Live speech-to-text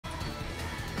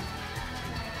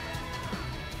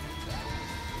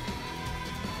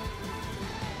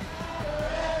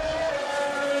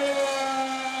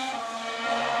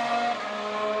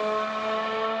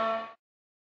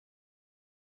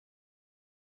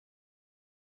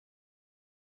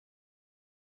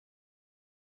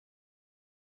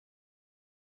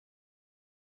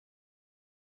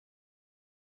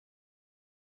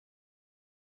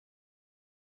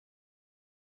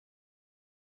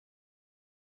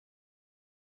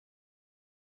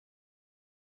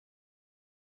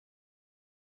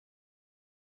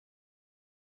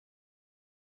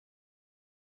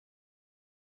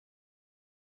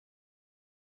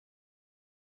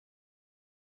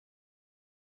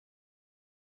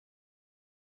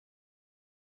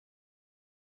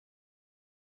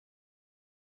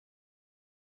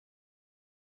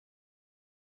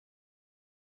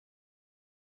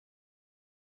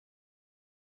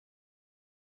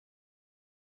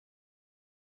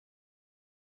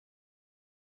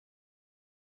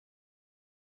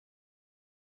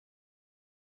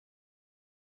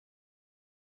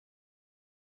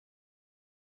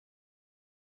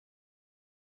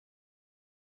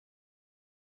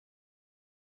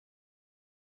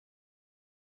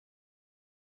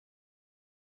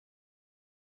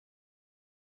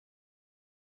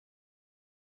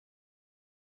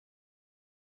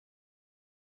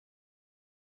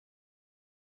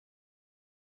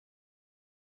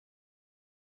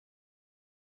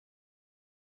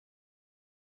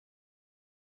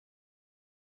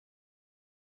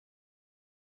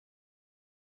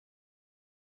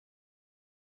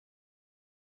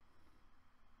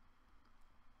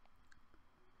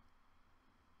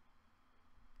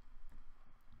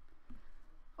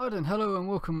Hi then, hello and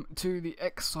welcome to the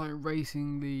XRL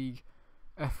Racing League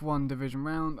F1 Division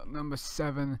Round number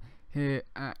 7 here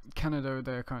at Canada.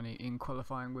 They're currently in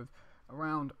qualifying with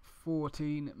around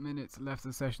 14 minutes left.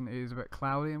 The session is a bit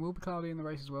cloudy and will be cloudy in the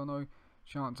race as well. No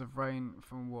chance of rain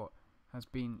from what has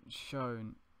been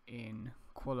shown in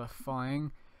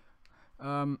qualifying.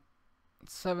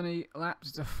 70 laps,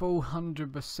 it's a full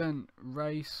 100%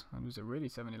 race. And is it really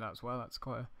 70 laps? Wow, that's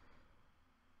quite a...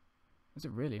 Is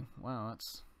it really? Wow,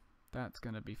 that's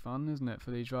going to be fun, isn't it,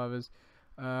 for these drivers?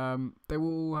 They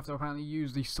will have to apparently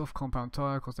use the soft compound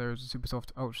tyre because there is a super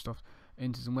soft, ultra soft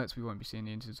inters and wets. We won't be seeing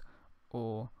the inters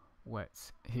or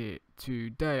wets here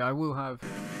today. I will have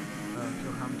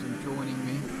Phil Hamilton joining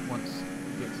me once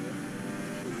he gets here.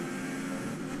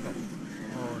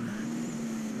 On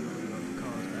the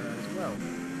cars as well.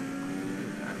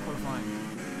 At qualifying.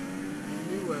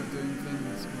 New way of doing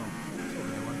things, well, sort of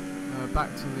new one.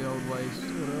 Back to the old ways, sort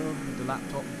of, with the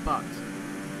laptop, but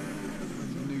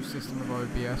with the new system of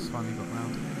OBS, finally got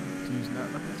round to using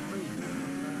that. Look, it's free.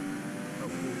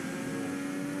 Helpful.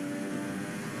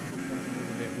 Something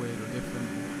a bit weird or different,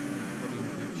 what do you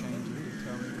change, you can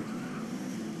tell me.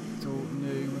 It's all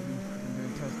new, we've been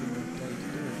doing testing all day to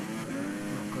do it.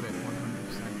 Not got it 100%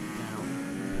 down.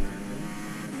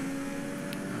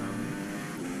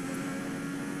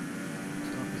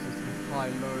 Start the system with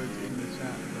high loads in the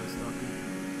chat.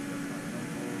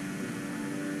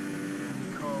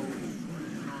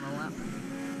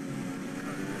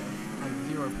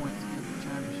 Points in the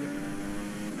championship.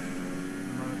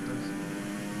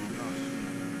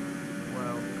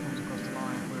 Well, comes across the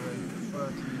line with a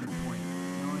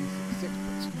 13.966,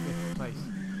 puts 5th place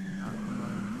at the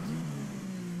moment.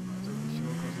 Not really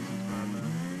sure because this is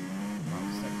about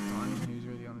the second time who's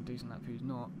really on a decent lap, who's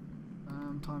not.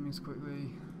 Timings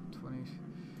quickly, 20,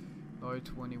 low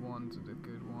 21s are the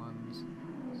good ones.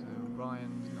 So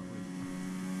Ryan's not really.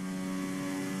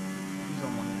 He's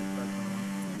on 1 minute.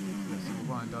 Let's see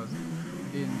what Ryan does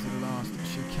into the last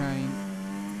chicane.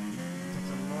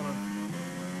 Takes a lot of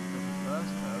the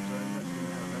first curve, so actually a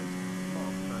lot of the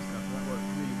first curve, so that worked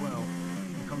really well.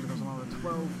 He comes across another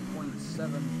 12.7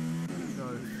 to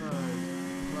go third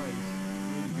place.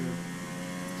 Really good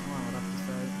time, I'd have to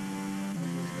say.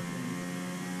 He was looking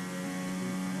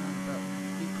around about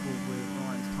equal with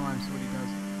Ryan's time, so what he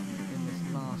does in this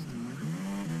last 2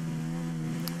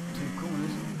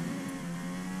 corners.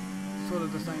 Sort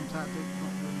of the same tactic,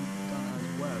 not really done as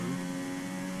well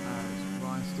as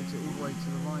Ryan sticks it all the way to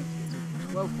the right. It's a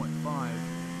 12.5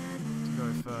 to go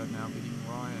third now, beating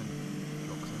Ryan.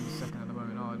 Drops in second at the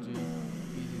moment. RG,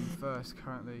 he's in first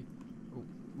currently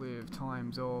with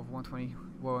times of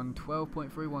 1:21,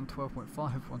 12.3,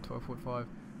 1:12.5, 1:12.5,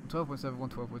 1:12.7,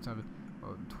 1:12.7,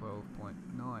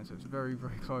 1:12.9. So it's very,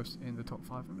 very close in the top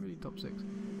 5 and really top 6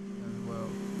 as well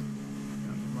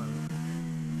at the moment.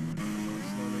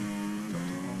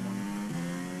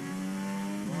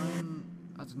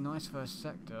 That's a nice first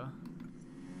sector. And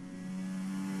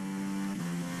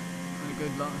a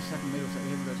good second middle sector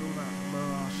here, but it's all that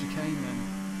lower chicane then.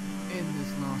 In this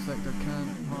last sector, can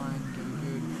Ryan get a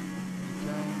good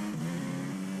chicane?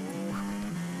 Oh,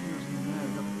 he was in there,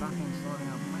 we've got the back end sliding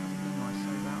out massively nice, so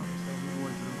out, it stays all the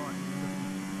way to the right. He's looking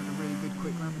like a really good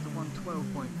quick lap. It's a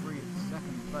 1:12.3 at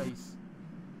second place.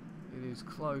 It is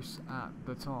close at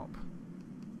the top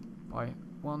by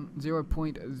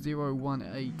 0.018.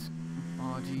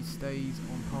 RG stays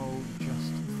on pole just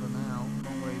for now.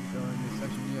 Long way to go in this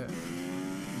session yet.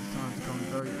 His time's gone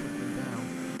very quickly down.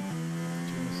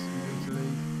 Tunis in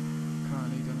Italy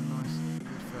currently done a nice,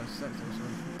 good first sector, so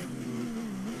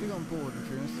big on board with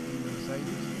Tunis in the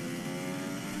Mercedes.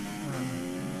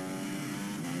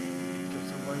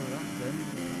 Gets away with that then.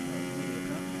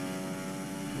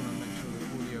 Want to make sure the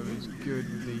audio is good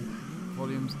with the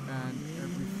volumes and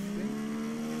everything.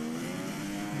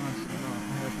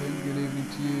 Good evening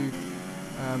to you,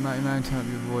 Matty Man. Turn up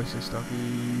your voice, Stucky.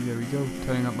 There we go,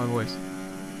 turning up my voice.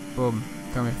 Boom.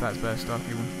 Tell me if that's better,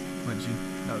 Stucky, once you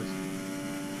notice.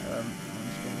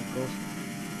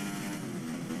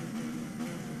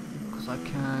 Of course I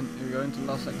can. Here we go into the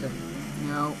last sector.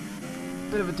 Now,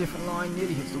 bit of a different line.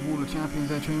 Nearly hits the wall of champions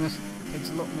there, Trimus. Takes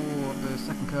a lot more of the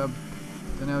second curb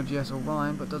than LGS or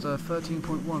Ryan, but does a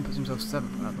 13.1, puts himself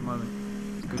 7th at the moment.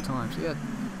 It's a good time. So yeah.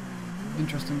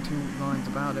 Interesting 2 lines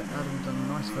about it. Adam done a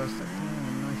nice first sector and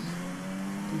a nice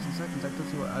decent second sector.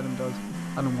 See what Adam does.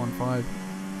 Adam 1.509.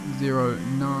 See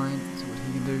what he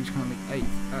can do. He's currently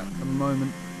 8th at the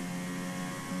moment.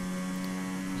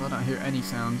 I don't hear any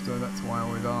sounds though, that's why I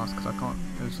always ask, because I can't,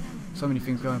 there's so many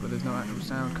things going but there's no actual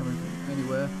sound coming from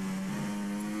anywhere.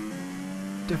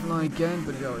 Different line again,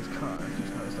 but it always cut. I've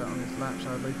just noticed that on this lap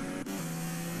sadly.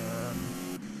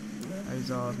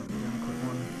 Azar's not really doing a quick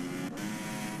one.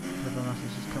 Everyone else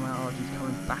has just come out. RG's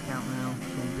coming back out now.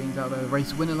 Sean Bean's out there. The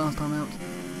race winner last time out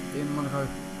in Monaco.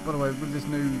 By the way, with this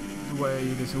new, the way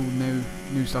this all new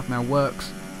stuff now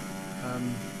works,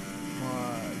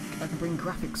 I can bring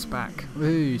graphics back.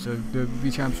 Woo! So the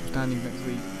championship standings next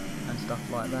week and stuff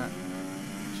like that.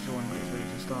 Sean is ready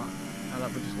to start. Now that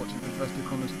we're just watching the first two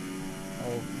corners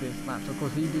of this match. Of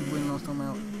course, he did win last time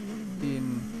out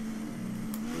in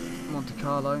Monte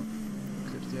Carlo.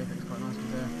 Clips the apex quite nicely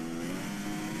there.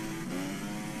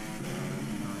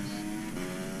 Nice.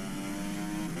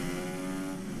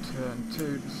 Turn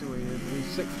 2, let's see what he did.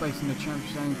 He's 6th place in the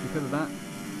championship standings because of that.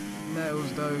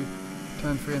 Nails though,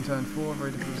 turn 3 and turn 4,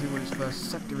 very difficult to see what his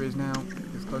first sector is now.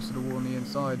 It's close to the wall on the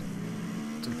inside.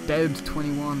 It's a dead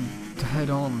 21 to head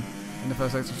on in the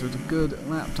first sector, so it's a good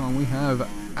lap time. We have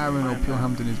Aaron or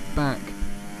Purhampton is back.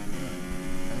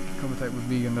 Commentate with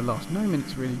me in the last 9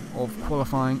 minutes really of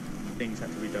qualifying. Things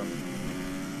have to be done.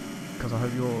 Because I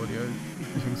hope your audio,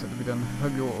 things have to be done. I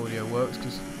hope your audio works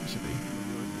because it should be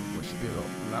a lot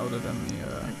louder than the.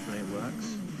 Hopefully it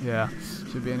works. Yeah,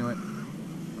 should be anyway.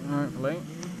 Hopefully.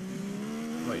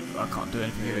 Wait, I can't do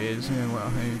anything if it is. Yeah, well,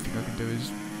 the only thing I can do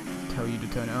is tell you to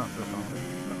turn it up. But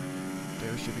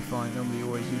it should be fine. Normally, you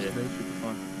always used to be. Should be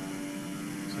fine.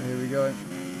 So here we go.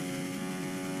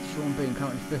 Sean Bean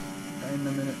currently 5th in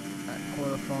the minute at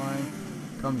qualifying.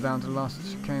 Comes down to the last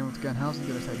chicane once again. How's he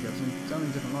going to take it? He's done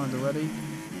in different lines already.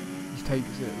 He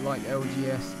takes it like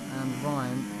LGS and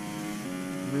Ryan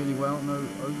really well. No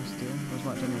oversteer, as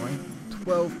much anyway.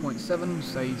 12.7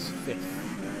 stays 5th.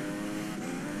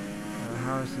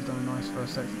 Harris has done a nice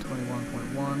first sector,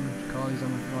 21.1. Carly's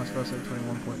done a nice first sector,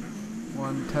 21.1.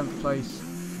 10th place.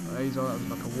 Azar, that was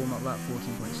like a warm-up lap,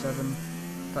 14.7.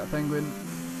 Fat Penguin.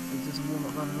 Is this a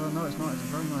warm-up lap? No, it's not. It's a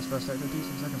very nice first sector,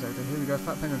 decent second sector. Here we go.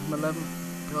 Fat Penguin from 11th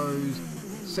goes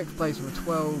 6th place with a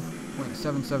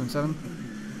 12.777.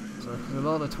 So there's a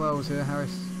lot of 12s here.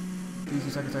 Harris,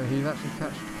 decent second sector. He's actually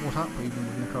caught up even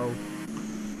with Nicole.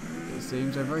 It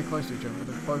seems they're very close to each other, but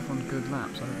they're both on good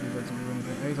laps. I don't think there's going to be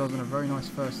anything. Azar's in a very nice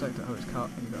first sector. Oh, it's cut. I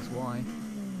think that's why.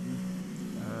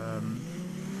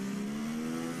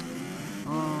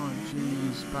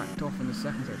 G's backed off in the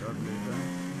second sector, I believe, though.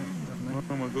 Yeah, definitely.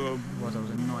 Oh my god. Otherwise, that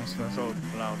was a nice first. So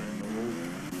loud in the wall.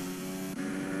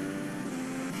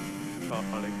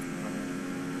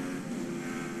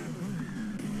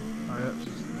 Oh, yeah,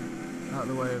 just out of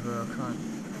the way of current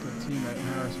teammate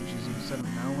Harris, which is in 7th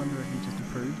now. I wonder if he just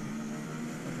improved.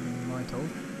 That's my told.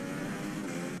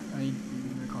 I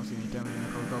can't see any damage in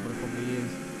the cold car, but it probably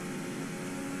is.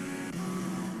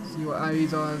 See what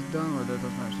Azar has done, or that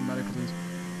doesn't actually matter because he's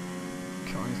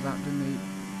cutting his lap, didn't he?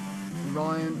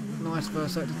 Ryan, nice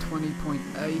first sector, 20.8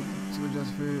 to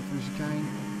adjust for the chicane.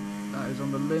 That is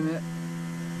on the limit.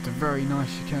 It's a very nice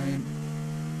chicane.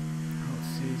 Let's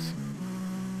see.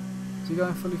 Is he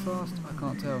going fully fast? I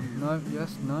can't tell. No,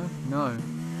 yes, no, no.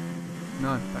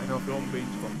 No, backed off. Sean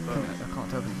Bean's gone first. I can't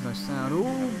tell because there's no sound.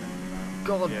 Oh,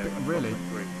 God, Yeah, really?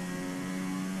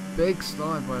 Big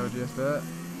slide by LGS there.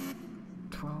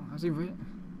 12, has he really?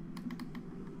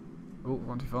 Oh,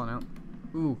 gone too far now.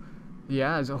 Ooh, he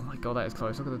has. Oh my god, that is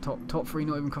close. Look at the top 3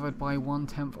 not even covered by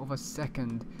 1/10 of a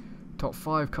second. Top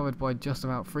 5 covered by just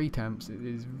about 3/10. It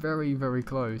is very, very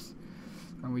close.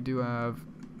 And we do have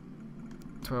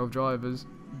 12 drivers.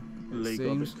 League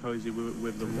got a bit cosy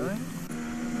with the wall.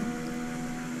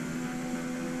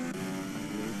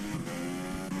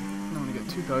 Don't want to get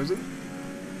too cozy.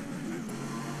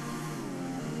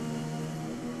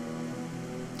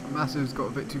 Massive's got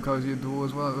a bit too cozy at the wall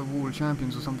as well, the Wall of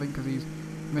Champions or something, because he's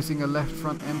missing a left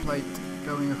front end plate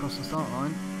going across the start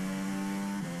line.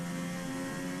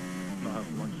 Not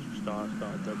having much started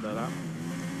that up.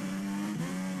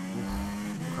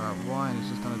 Ryan has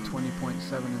just done a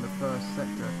 20.7 in the first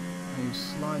sector, and he was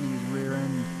sliding his rear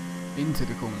end into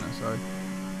the corner, so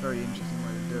very interesting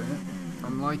way of doing it.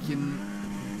 I'm liking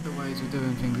the ways we're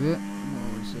doing things here. What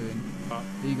are we seeing?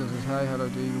 Eagle says, hey, hello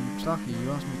to Eagle. Stucky,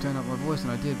 you asked me to turn up my voice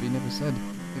and I did, but you never said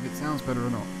if it sounds better or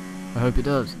not. I hope it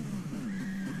does.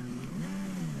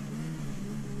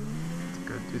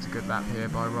 It's a good lap here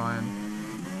by Ryan.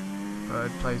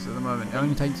 3rd place at the moment. It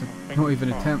only takes not even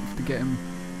a 10th to get him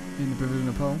in the provisional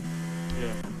of pole.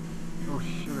 Yeah. Oh,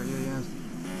 sugar, yeah, he has.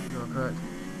 You are correct.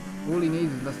 All he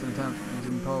needs is less than a 10th and he's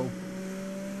in pole.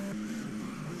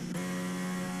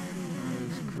 That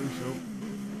is crucial.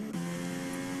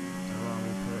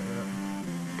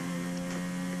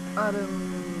 Adam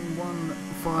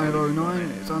 1509,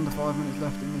 it's under 5 minutes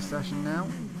left in this session now.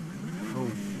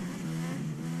 Oh.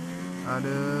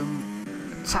 Adam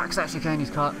attacks that chicane, he's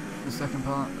cut the second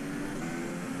part.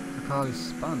 The car is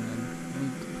spun and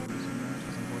need to probably somewhere.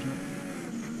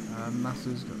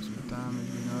 Massa's got some damage,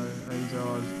 we know.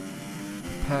 Azar's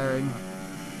preparing.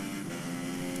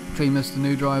 Primus, the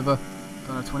new driver,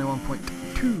 done a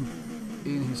 21.2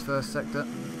 in his first sector.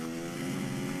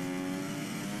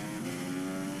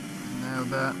 Nailed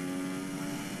that.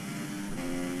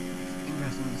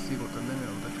 Interesting to see what the limit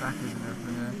of the track is and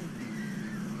everything there.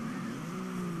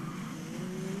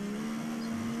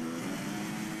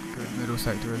 Good middle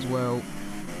sector as well.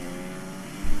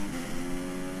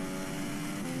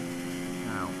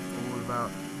 Now, all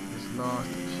about this last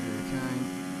chicane.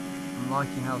 I'm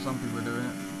liking how some people are doing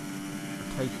it.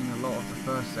 They're taking a lot of the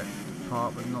first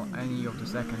part, but not any of the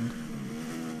second.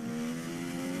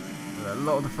 A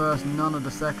lot of the first, none of the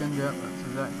second. Yep, that's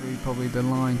exactly probably the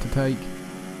line to take.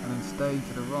 And then stay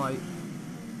to the right.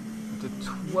 To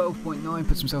 12.9,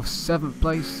 puts himself 7th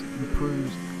place,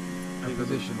 improves a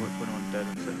position. Went on dead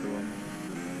in sector 1.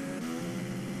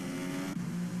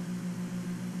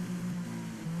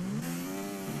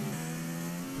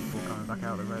 People coming back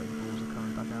out, the Red Bulls are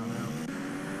coming back out now.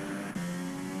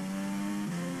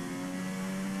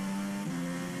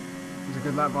 It's a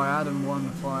good lap by Adam,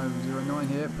 1.509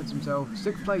 here, puts himself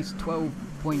 6th place,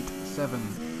 12.7.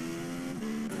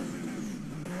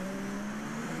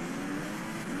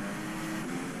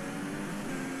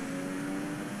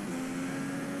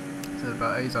 So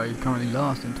about Azar, he's currently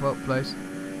last in 12th place. I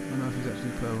don't know if he's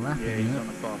actually put a lap in he's yet. on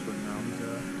the fast one now. He's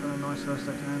done a nice first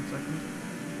sector and second.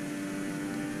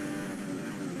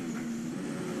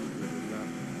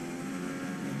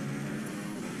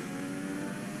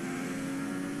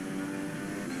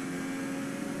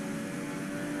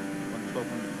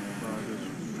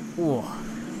 Oh.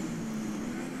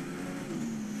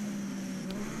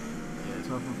 Yeah,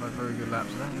 12.5, very good lap,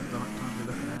 so that is the time to be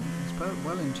looking at. He's played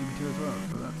well in GP2 as well,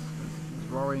 so that's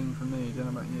worrying for me. Don't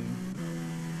know about you.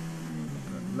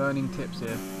 But learning tips here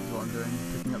is what I'm doing.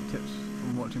 Picking up tips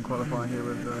from watching qualifying here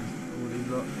with all these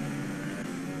lot.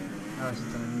 Harris has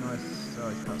done a nice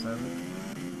size cut over.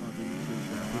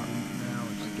 Now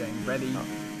just getting ready.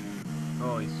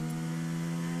 Oh, he's...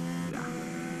 yeah.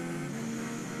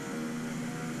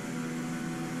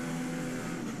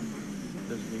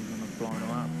 Doesn't even on the flying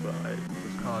lap, but it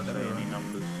doesn't say any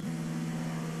numbers.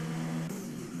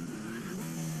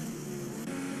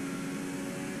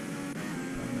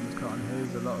 Cutting his,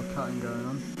 a lot of cutting going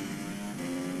on.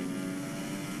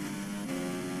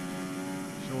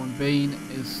 Sean Bean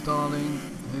is stalling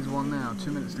his one now, 2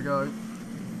 minutes to go.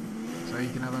 So he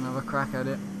can have another crack at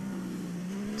it.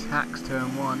 Tax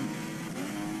turn 1.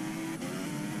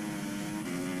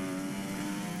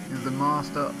 He's the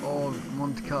master of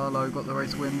Monte Carlo, got the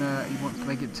race win there. He wants to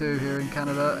make it 2 here in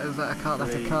Canada. Is that a cut?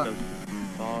 That's a cut.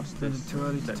 Is it too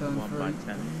early to turn 3?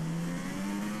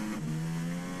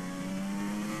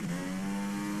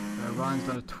 Ryan's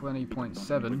done a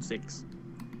 20.7 in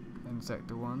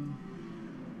sector 1.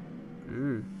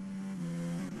 Ooh.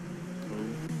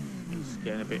 He's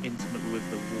getting a bit intimate with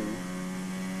the wall.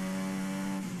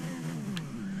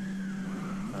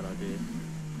 Bad idea.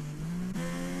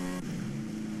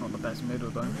 Not the best middle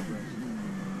though. 5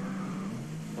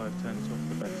 turns off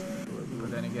the best middle. But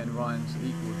then again, Ryan's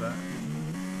equalled that.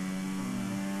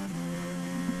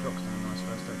 Jock's done a nice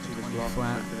first sector, 20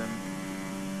 flat.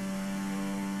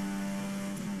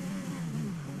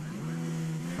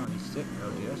 Sick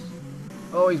LGS.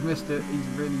 Oh, he's missed it. He's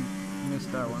really missed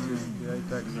that one. The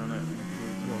apex. He's on it.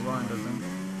 That's what Ryan does then.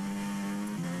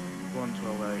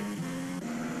 112.8.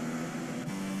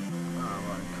 Ah,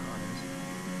 Ryan cut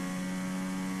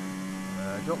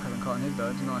his. Jock hasn't cut his though.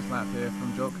 It's a nice lap here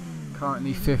from Jock.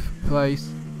 Currently 5th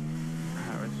place.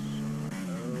 Harris.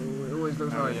 Oh, it always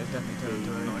looks like, yeah, definitely turning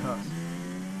to early cuts.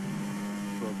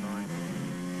 12.9.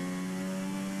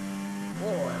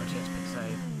 Oh, LGS big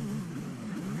save.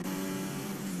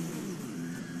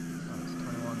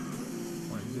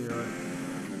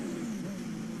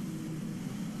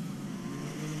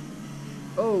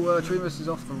 Oh, Tremus is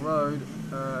off the road.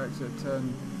 Exit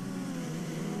turn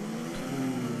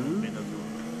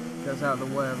 2. Gets out of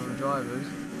the way of the drivers.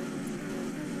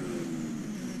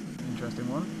 Interesting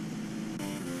one.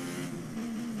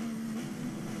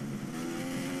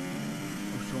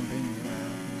 Oh, Sean Bean, yeah.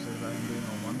 You said about him being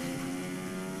on one.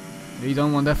 He's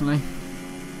on one, definitely.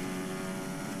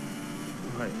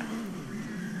 Right.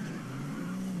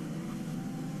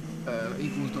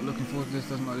 Equals not looking forward to this,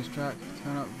 doesn't like this track.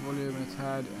 Turn up volume and a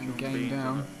tad and gain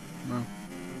down. No.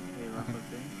 Okay.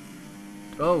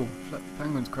 Oh, Flat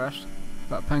Penguin's crashed.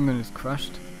 Flat Penguin is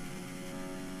crashed.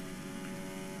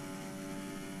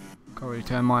 Can't really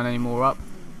turn mine any more up.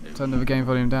 Turn the game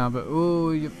volume down, but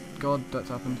oh, God, that's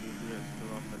happened.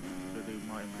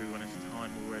 Might improve on his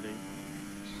time already.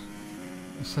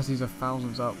 It says he's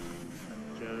 1,000s up.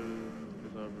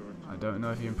 don't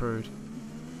know if he improved.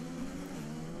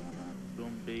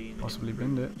 Possibly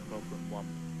binned it. 12.1.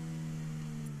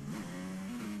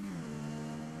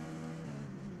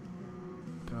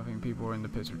 I think people are in the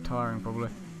pits retiring probably.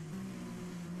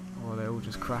 Or they're all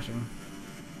just crashing.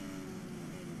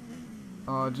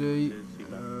 RG,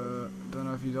 don't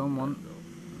know if he's on one.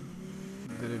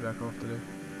 Did he back off, did he?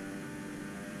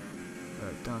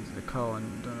 Down to the car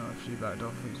and don't know if she backed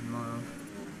off, I think she might have.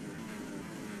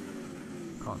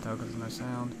 Can't tell because there's no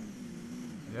sound.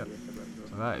 Yep,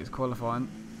 so that is qualifying.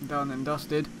 Done and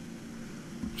dusted.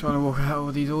 Trying to work out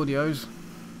all these audios.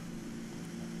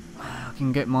 I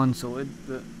can get mine sorted,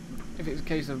 but if it's a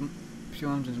case of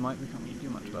pure engines mic, we can't really do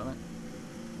much about it.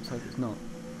 Let's hope it's not.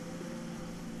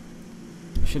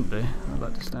 It shouldn't be. I'd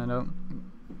like to stand out.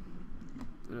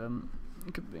 But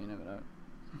it could be, you never know.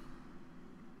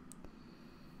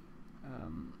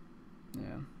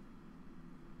 Yeah.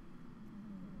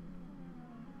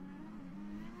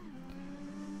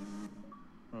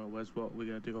 Right, where's what we're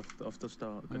going to do off the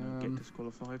start? Going to get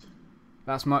disqualified?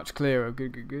 That's much clearer.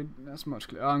 Good. That's much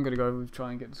clearer. I'm going to go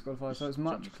try and get disqualified, so it's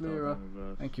much clearer.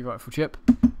 Thank you, Rightful Chip.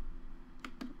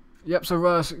 Yep,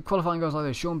 so qualifying goes like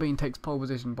this. Sean Bean takes pole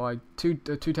position by two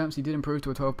attempts. He did improve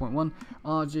to a 12.1.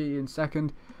 RG in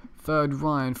second. Third,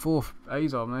 Ryan. Fourth,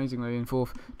 Azar, amazingly, in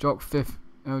fourth. Jock, fifth.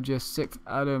 LGS, sixth.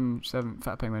 Adam, seventh.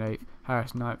 Fat Penguin, eighth.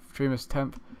 Harris, ninth. Tremus,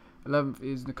 10th. 11th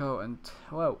is Nicole, and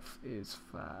 12th is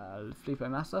Felipe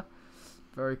Massa.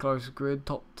 Very close grid.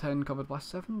 Top 10 covered by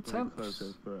 7 attempts.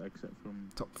 Except from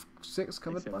top 6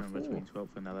 covered by 4. Between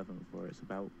 12th and 11th, where it's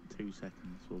about 2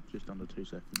 seconds, or just under 2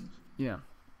 seconds. Yeah.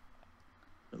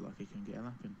 Look like he can get a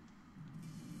lap in.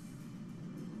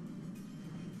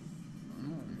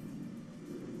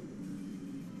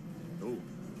 Oh.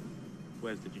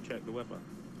 Where's, did you check the weather?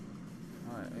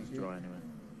 Alright, it's dry anyway.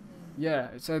 Yeah,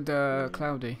 it said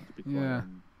cloudy. Yeah.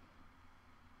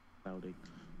 Cloudy.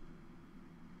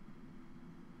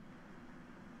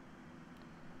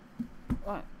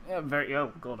 Right, yeah,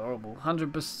 oh god, horrible.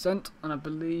 100%, and I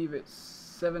believe it's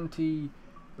 70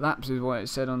 laps is what it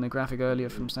said on the graphic earlier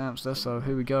from Samster, so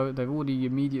here we go. They've already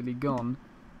immediately gone.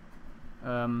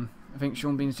 I think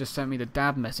Sean Bean's just sent me the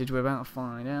dab message. We're about to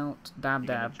find out. Dab.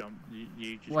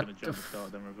 You just gonna jump,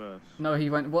 start, then reverse? No, he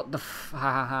went, what the f...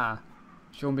 ha ha ha.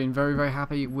 Sean Bean very, very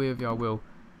happy with... Yeah, I will.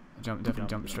 Definitely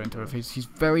jump straight into it. He's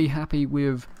very happy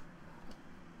with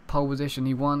pole position.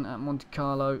 He won at Monte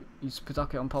Carlo. He's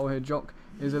stuck it on pole here. Jock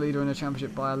is the leader in the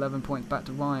championship by 11 points back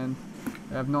to Ryan.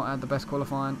 They have not had the best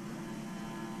qualifying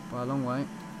by a long way.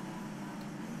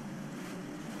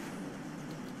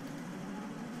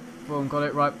 Boom, got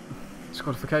it, right.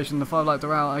 Disqualification. The 5 lights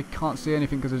are out. I can't see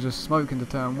anything because there's just smoke into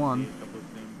turn 1.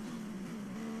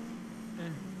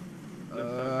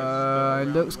 It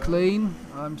looks clean,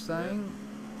 I'm saying.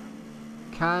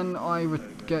 Can I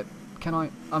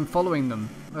I'm following them.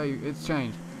 Hey, it's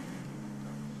changed.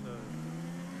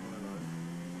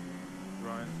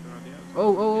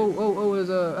 Oh, there's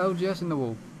a LGS in the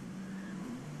wall.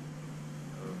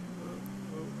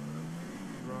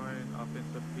 Ryan up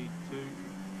into P2.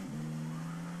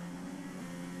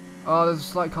 Oh, there's a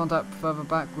slight contact further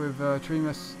back with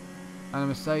Tremus and a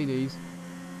Mercedes.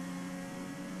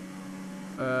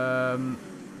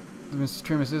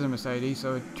 Tremus is a Mercedes,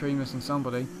 so Tremus and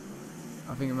somebody.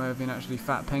 I think it may have been actually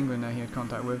Fat Penguin there he had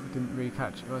contact with. Didn't really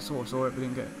catch. I sort of saw it, but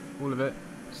didn't get all of it.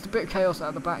 Just a bit of chaos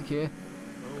at the back here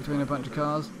between a bunch of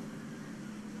cars.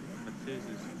 Matthias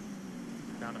is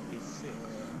down at P6.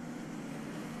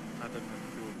 Adam and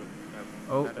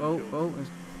Jordan. Oh.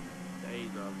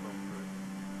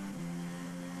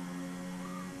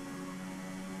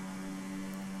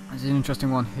 There's an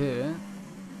interesting one here.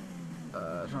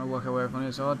 Trying to work out where everyone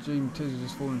is. So RG and Tiz is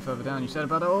just falling further down. You said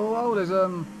about there's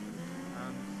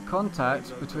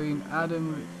contact between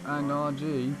Adam and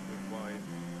RG.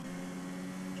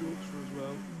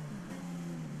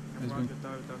 There's been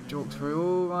joked through.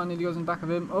 Oh, Ryan nearly goes in the back of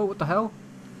him. Oh, what the hell?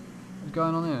 What's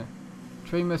going on here?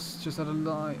 Tremus just had a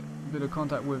light bit of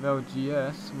contact with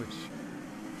LGS, which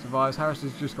survives. Harris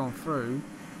has just gone through.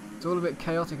 It's all a bit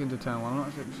chaotic into turn 1. I'm not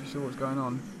actually sure what's going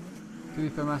on.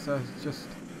 Felipe Massa has just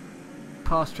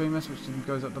past Tremus, which then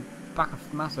goes up the back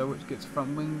of Massa, which gets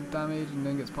front wing damage, and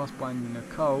then gets passed by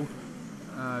Nicole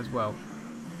as well.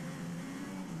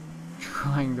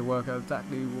 Trying to work out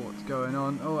exactly what's going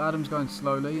on. Oh, Adam's going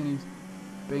slowly, and he's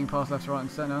being passed left, right,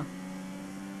 and centre.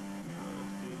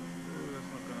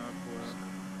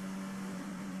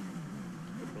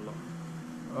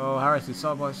 Oh, Harris is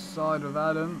side by side with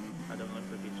Adam. I don't know if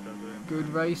they'll be struggling. Good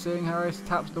racing. Harris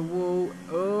taps the wall.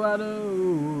 Oh,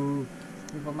 Adam!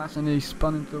 With a massive, he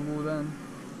spun into the wall then.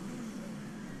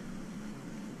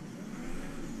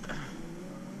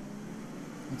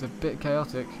 it's a bit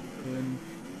chaotic in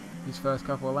his first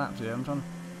couple of laps here. Don't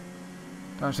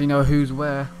actually know who's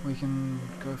where. We can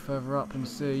go further up and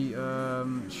see.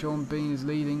 Sean Bean is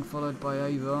leading, followed by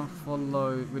Ava,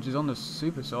 which is on the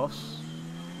super softs.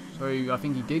 So I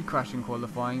think he did crash in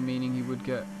qualifying, meaning he would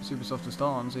get super soft to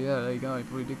start on. So yeah, there you go. He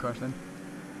probably did crash then.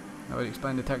 That would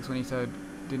explain the text when he said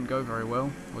didn't go very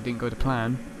well or didn't go to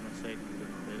plan.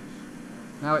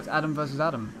 Now it's Adam versus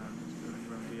Adam.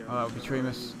 Oh, that would be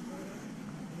Tremus.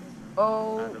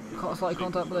 Oh, slight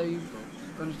contact, but they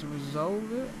managed to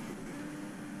resolve it.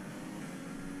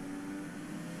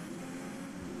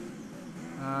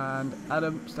 And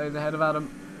Adam stays ahead of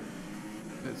Adam,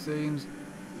 it seems.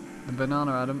 The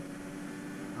banana Adam.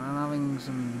 I'm having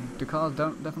some... The cars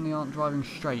definitely aren't driving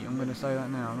straight, I'm going to say that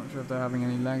now. I'm not sure if they're having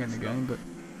any lag in the game, but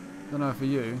I don't know for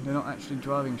you. They're not actually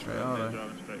driving straight, are they? They're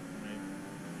driving straight for me.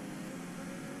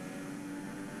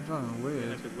 They're driving weird.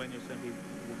 Yeah, because when you're saying people...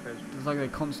 It's like they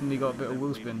constantly got a bit of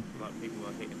wheel spin. Like people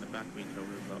are hitting the back of each other,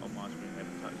 like on my screen they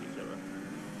haven't touched each other.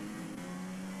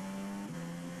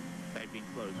 They've been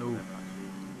close. Oh.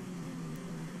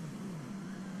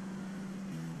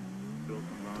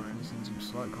 Definitely seen some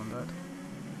slight contact.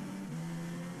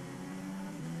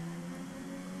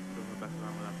 Back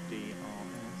around with that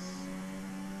DRS.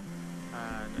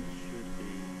 And it should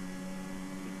be.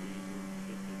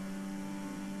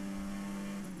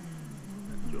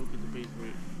 And Joke is a B3.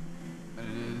 And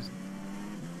it is.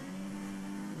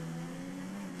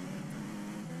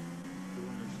 The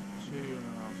one is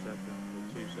 2.5 seconds or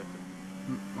 2 seconds.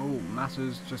 Oh,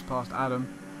 Matters just passed Adam.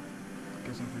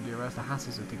 Guessing for DRS. The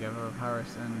Hasses are together of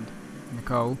Harris and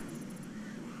Nicole.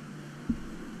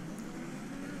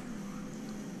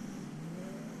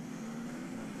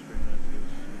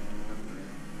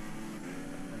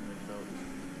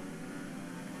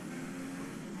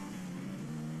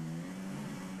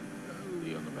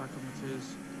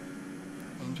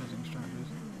 Interesting strategies.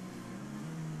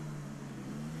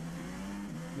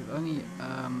 With only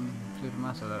Felipe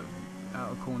Massa that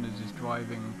out of corners is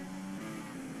driving.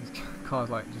 His car's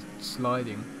like just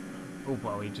sliding. Oh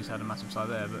well, he just had a massive slide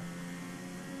there, but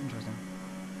interesting.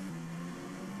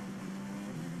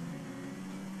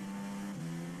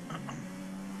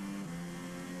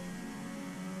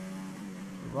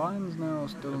 Ryan's now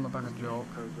still on the back of Jock.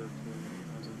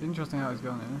 Interesting how he's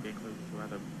going here. Get closer to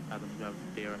Adam. Adam's got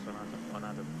DRS on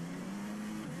Adam.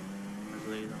 There's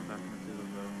Lee's on the back of the as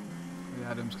well. The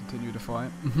Adams continue to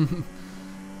fight. And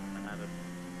Adam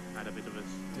had a bit of a...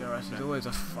 DRS is always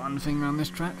a fun thing around this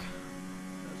track. So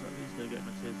at least they're getting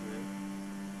a scissor there.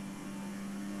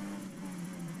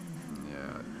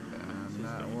 Yeah, and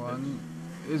that one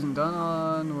isn't done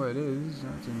on... Well, it is.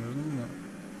 That's interesting, isn't it?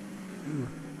 Ooh.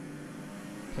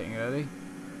 Hitting early.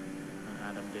 And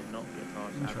Adam did not get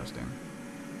past. Interesting.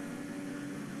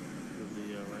 With the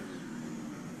race.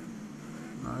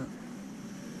 No.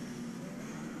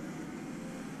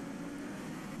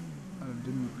 Adam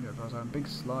didn't get past Adam. Big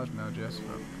slide from LGS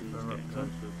for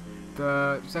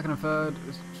the second and third,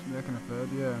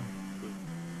 yeah.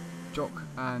 Jock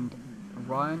and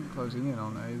Ryan closing in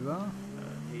on Ava,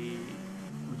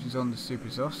 which is on the super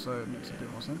soft, so it makes a bit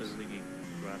more sense.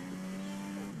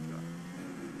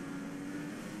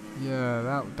 Yeah,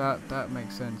 that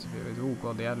makes sense if it was. Oh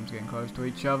god, the Adams getting close to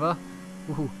each other.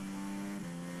 Woohoo.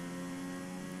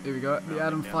 Here we go. The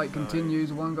Adam fight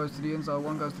continues. One goes to the inside,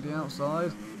 one goes to the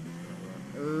outside.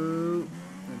 Oh,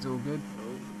 it's all good.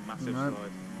 Massive No.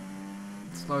 slide.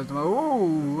 Slows them. Oh,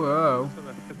 whoa.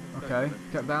 Okay,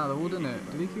 kept that out of the wall, didn't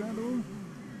it? Did he keep out of the wall?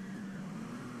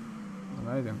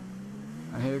 Amazing.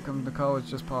 And here comes Nicole, has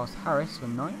just passed Harris for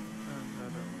 9th. And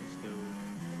Adam is still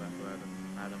back to Adam.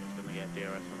 Adam is going to get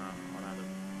DRS on Adam.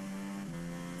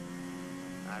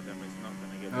 Adam is not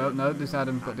going to get DRS. No, this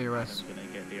Adam's got DRS. Adam's going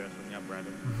to get DRS on the upper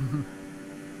Adam.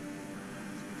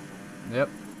 Yep,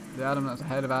 the Adam that's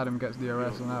ahead of Adam gets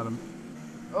DRS on Adam.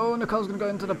 Oh, Nicole's going to go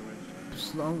into the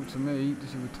slow to me.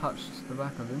 She would touch the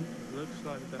back of him. Looks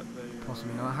like that they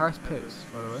possibly not. Harris pits,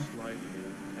 by the way. Slightly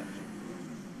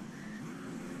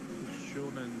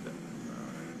Sean and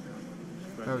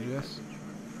LGS.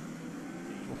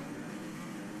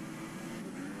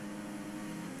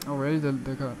 Oh really?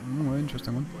 They got more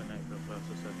interesting one.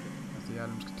 As the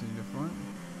Adams continue to fight.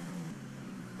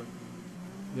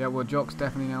 Yeah, well Jock's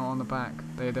definitely now on the back.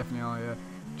 They definitely are, yeah.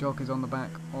 Jock is on the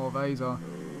back of Azar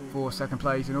for second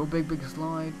place. And all big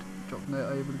slide. Jock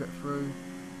not able to get through.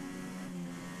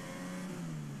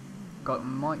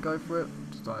 Might go for it,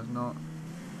 decides not.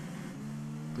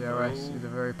 DRS is a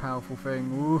very powerful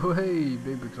thing. Ooh-wee,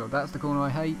 big slide. That's the corner I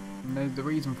hate, and there's the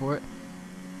reason for it.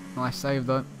 Nice save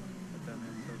though.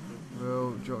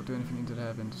 Will Jock do anything into the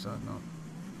heaven? Decide not.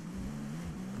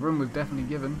 room was definitely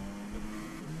given.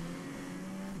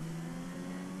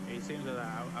 It seems that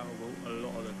out of a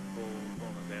lot of the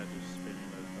corners, they are just spinning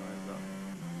those guys up.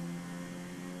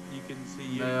 You can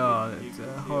see. They are. It's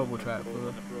a horrible track for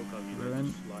the broadcast. They're ruin.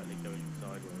 just slightly going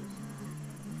sideways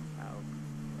out of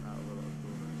a lot of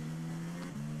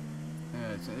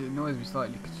corners. Yeah, it annoys me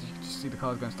slightly because you can just see the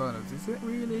cars going sideways. Is it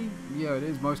really? Yeah, it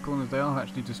is. Most corners they are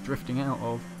actually just drifting out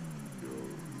of.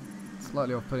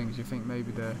 Slightly off-putting because you think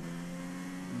maybe they're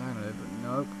landing it, but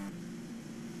nope.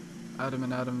 Adam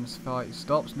and Adam's fight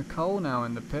stops. Nicole now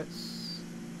in the pits.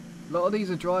 A lot of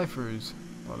these are drive-throughs,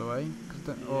 by the way.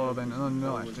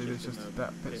 No, actually, it's just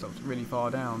that pit stop's really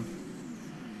far down.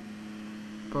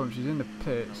 Problem, she's in the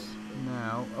pits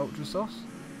now. Ultra sauce.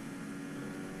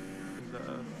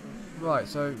 Right,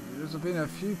 so there's been a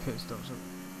few pit stops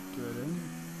good in.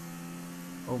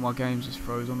 Oh, my game's just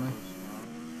froze on me.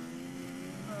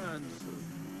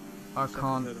 I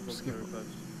can't skip.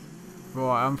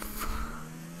 Right,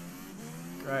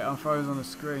 great. I'm frozen on the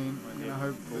screen. I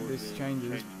hope that this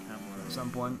changes at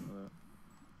some point.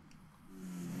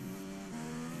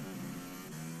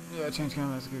 Yeah, change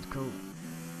camera. That's good. Cool.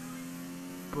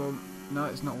 Boom. No,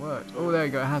 it's not worked. Oh, there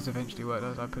you go. It has eventually worked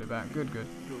as I put it back. Good, good.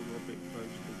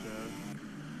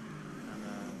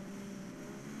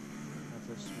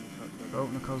 Oh,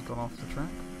 Nicole's gone off the track.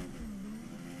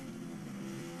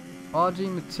 RG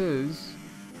Matiz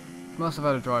must have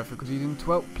had a drive-through because he's in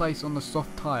 12th place on the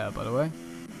soft tyre, by the way.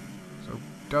 So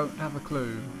don't have a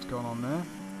clue what's going on there.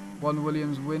 One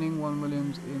Williams winning, one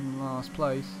Williams in last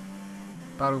place.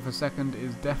 Battle for second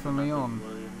is definitely on.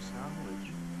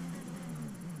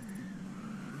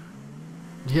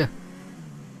 Yeah.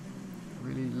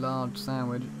 Really large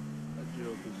sandwich. That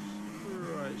joke is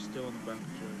right still on the back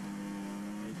of Joe.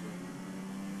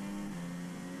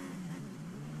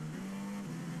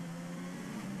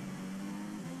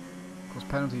 Of course,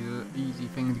 penalties are an easy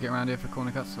thing to get around here for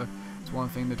corner cuts, so it's one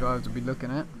thing the drivers will be looking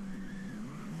at.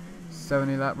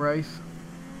 70 lap race.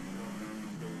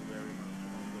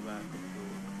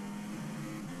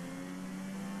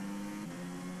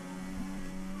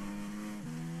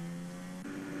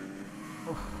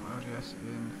 Oh, LGS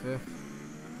in 5th.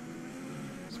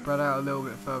 Spread out a little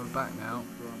bit further back now.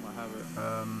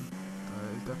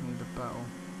 It's definitely the battle.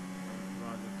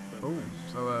 Oh,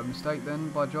 so a mistake then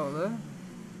by Jota there.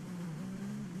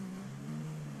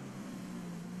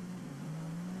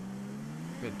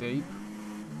 Bit deep.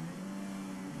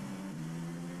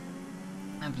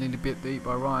 Definitely a bit deep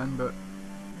by Ryan, but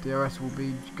DRS will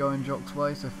be going Jock's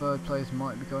way, so third place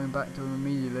might be going back to him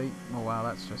immediately. Oh wow,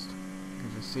 that's just, you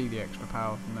can just see the extra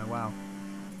power from there, wow.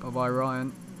 Bye bye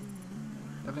Ryan.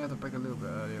 Definitely have to brake a little bit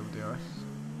earlier with DRS,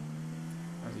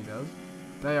 as he does.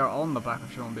 They are on the back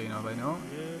of Sean Bean, are they not?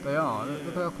 Yeah, they are, yeah.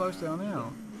 look how close they are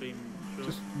now. Sure.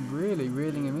 Just really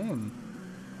reeling him in.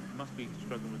 Must be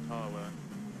struggling with tyre wear.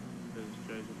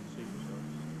 Joe's on the super sauce.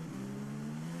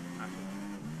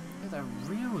 Yeah, they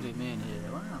reeled him in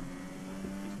here, wow.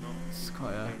 He's not. It's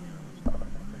quite a...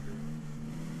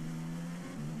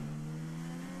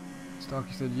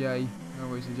 Starkey said yay. I don't know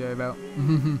what he said yay about.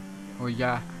 Or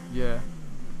yeah. Yay,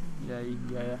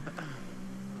 yeah.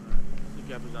 The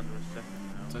gap is under a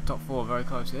second now. So top 4 very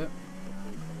close here. Top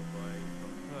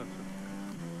 4 by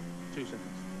 2 seconds.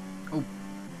 Oh,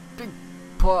 big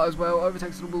part as well.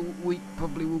 Overtakes of the week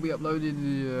probably will be uploaded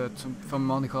from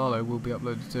Monte Carlo will be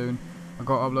uploaded soon. I've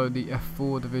got to upload the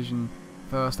F4 division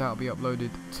first. That'll be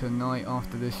uploaded tonight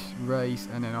after this race,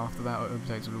 and then after that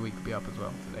overtakes of the week will be up as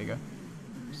well. So there you go.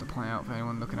 Just to point out for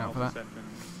anyone looking out for that. Second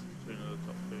to another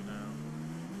top 2 now.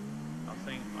 I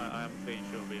think I am pretty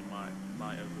sure we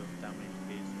might have damaged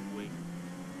his week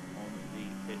on the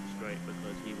pit straight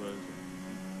because he was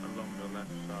along the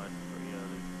left side pretty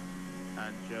early.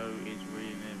 And Joe is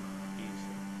reeling him. He's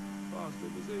faster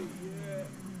than he.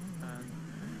 Yeah. And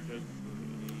Joe's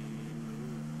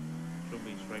Sean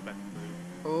Bean straight back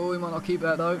through. Oh, he might not keep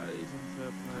that though. He's in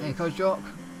 3rd place. Here goes Jock. Is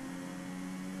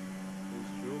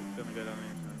Jock gonna go down the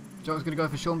inside? Jock's going to go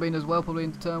for Sean Bean as well, probably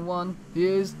into turn 1. He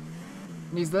is.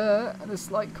 And he's there. And a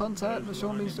slight contact, but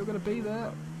Sean Bean's still going to be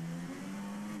there.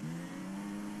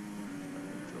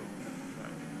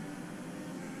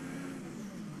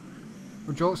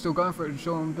 Well, Jock's still going for it with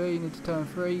Sean Bean into turn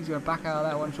 3. He's going to back out of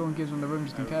that one. Sean gives him the room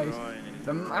just in case. It's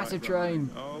a massive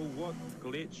train. Oh, what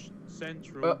glitch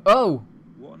central. Oh!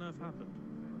 What on earth happened?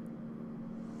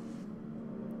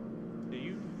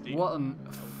 What on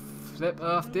flip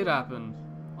earth did happen?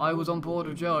 I was on board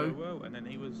with Joe. Well, and then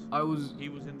he was in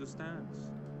the stands.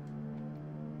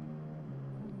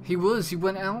 He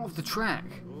went out of the track.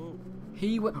 Oh.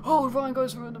 He went. Oh, Ryan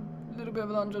goes for a little bit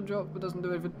of a lunge on Jock, but doesn't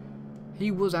do anything.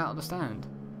 He was out of the stand.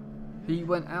 He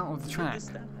went out of the He's in track. the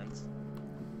stands.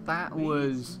 That Please.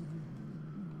 was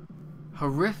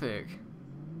horrific.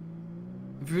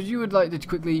 If you would like to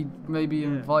quickly maybe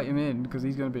invite him in, because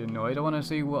he's going to be annoyed. I want to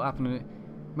see what happened.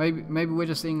 Maybe we're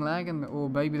just seeing lag, or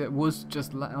maybe that was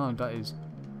just lag. Oh, that is.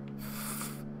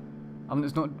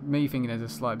 It's not me thinking there's a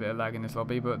slight bit of lag in this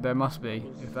lobby, but there must be,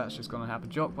 if that's just going to happen.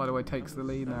 Jock, by the way, takes the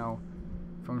lead now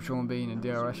from Sean Bean and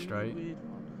DRS straight.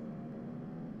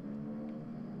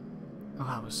 Oh,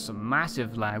 that was some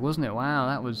massive lag, wasn't it? Wow,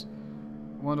 that was...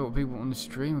 I wonder what people on the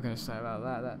stream are going to say about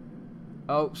that.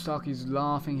 Oh, Starkey's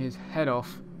laughing his head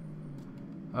off.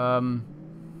 Or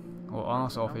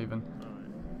arse off, even.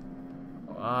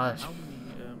 How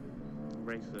many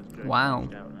races have wow.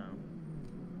 out now?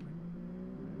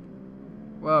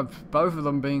 Well, both of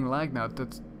them being lagged now.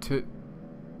 That's two.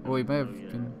 Or he may have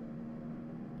been.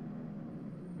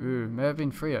 Ooh, may have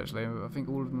been three actually. I think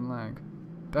all of them lag.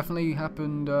 Definitely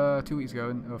happened 2 weeks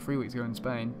ago, or 3 weeks ago in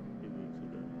Spain. 2 weeks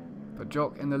ago. But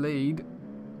Jock in the lead.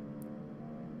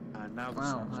 And now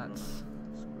Wow, that was.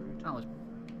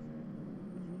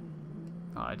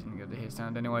 Oh, I didn't get to hear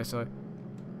sound anyway, so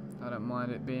I don't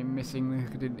mind it being missing.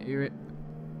 I didn't hear it.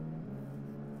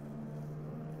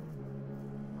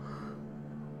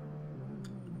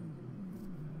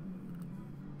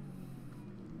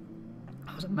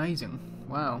 That was amazing.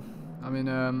 Wow. I mean,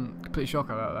 complete shock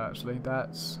about that actually.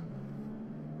 That's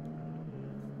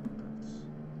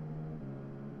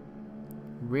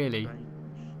really,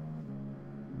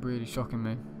 really shocking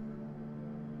me.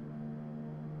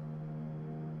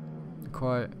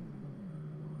 Quite.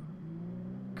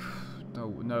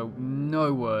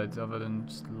 No words other than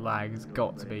just lag has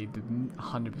got to be the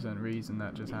 100% reason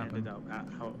that just happened.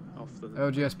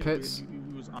 LGS pits. He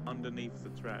was underneath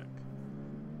the track.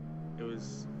 It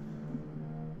was.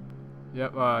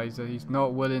 Yep, he's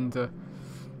not willing to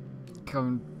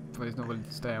come, but he's not willing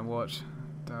to stay and watch.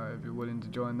 He'd be willing to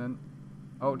join then.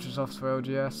 Ultra softs for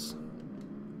LGS.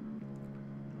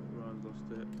 Ryan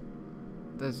lost it.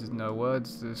 There's just no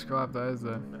words to describe that, is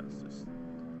there? That's just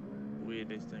the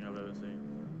weirdest thing I've ever seen.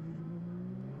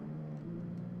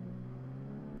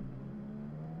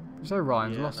 You say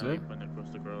Ryan's lost it? He went across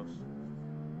the grass.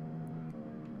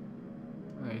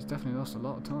 Yeah, he's definitely lost a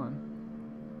lot of time.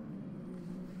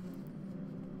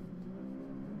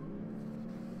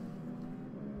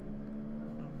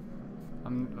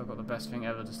 I've got the best thing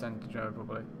ever to send to Joe,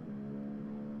 probably.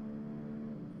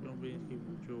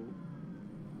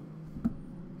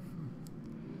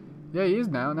 Yeah, he is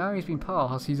now. Now he's been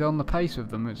passed. He's on the pace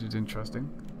with them, which is interesting.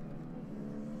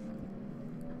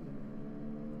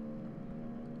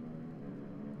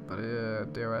 But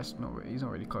DRS, he's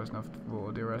not really close enough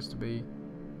for DRS to be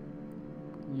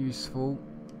useful.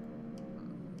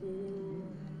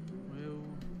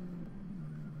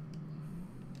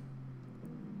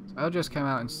 So LGS came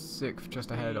out in 6th,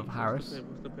 just ahead of Harris.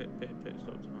 What's the pit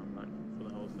stop time like for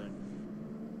the whole thing?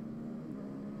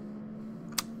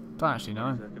 Don't actually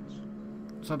know.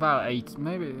 It's about 8,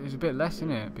 maybe it's a bit less,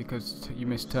 isn't it? Because you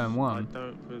missed turn 1.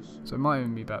 So it might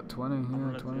even be about 20.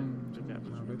 Yeah, 20.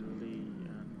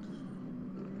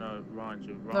 No, Ryan's.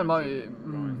 No,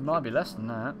 might be less than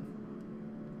that.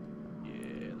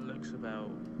 Yeah, it looks about.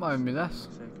 Might even be less.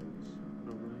 Seconds,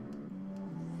 probably.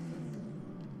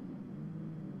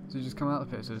 So you just come out of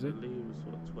the pits, is I it? believe it was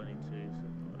sort of 22.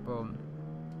 So Boom.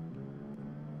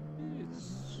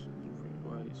 It's pretty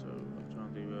wait, so I'm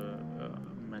trying to do a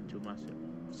mental massive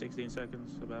 16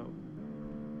 seconds about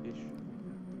ish.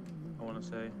 I want to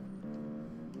say.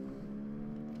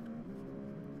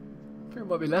 I think it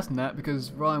might be less than that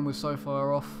because Ryan was so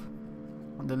far off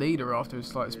the leader after his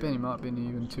slight spin. He might have been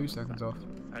even 2 seconds off.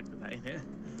 Factor that in it.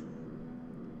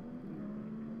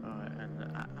 Alright, and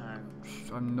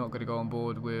I'm not going to go on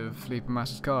board with Felipe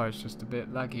Massa's car. It's just a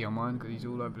bit laggy on mine because he's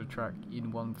all over the track in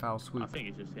one foul swoop. I think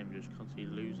it's just him just constantly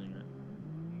losing it.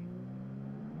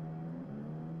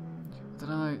 I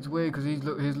don't know. It's weird because he's I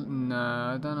don't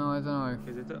know.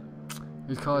 Is it that?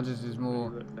 His car just is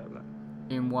more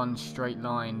in one straight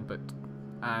line, but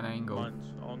at an angle.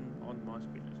 Mine's on my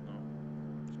screen.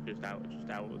 It's not. It's just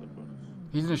out of the corners.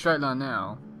 He's in a straight line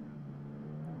now,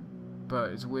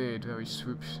 but it's weird how he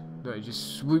swoops. Look, he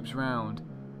just swoops round.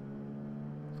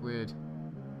 It's weird.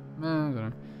 No, I don't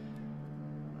know.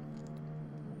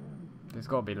 There's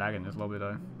got to be lag in this lobby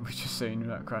though. We've just seen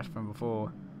that crash from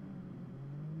before.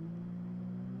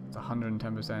 It's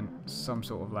 110%. Some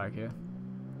sort of lag here.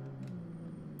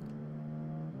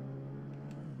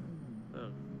 Oh.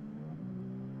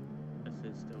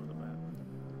 This is still the map.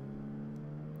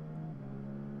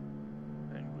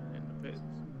 Penguin in the pits.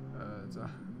 There's a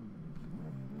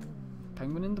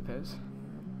penguin in the pits.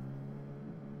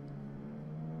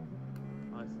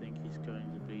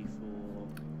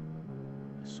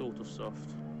 sort of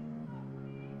soft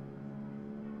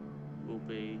will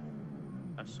be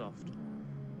a soft.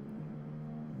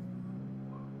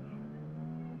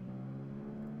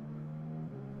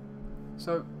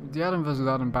 So the Adam versus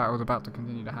Adam battle is about to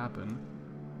continue to happen,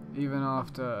 even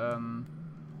after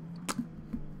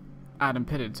Adam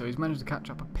pitted. So he's managed to catch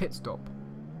up a pit stop,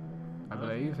 I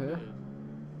believe here.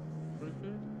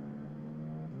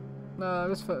 No,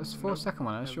 this for a second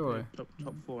one, surely. Top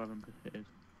 4 haven't pitted.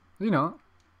 Do you not?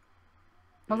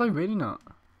 Have they really not?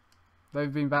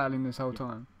 They've been battling this whole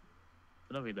time.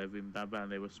 I don't think they've been bad.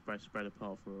 They were spread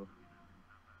apart for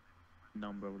a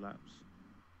number of laps.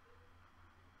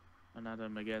 And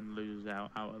Adam again loses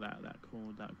out of that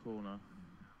corner.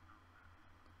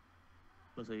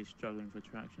 Looks like he's struggling for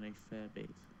traction a fair bit.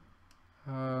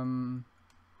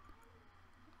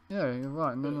 Yeah, you're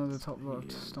right. None of the top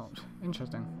lot stopped.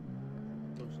 Interesting.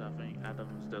 Also, I think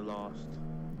Adam's the last,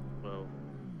 well,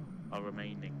 our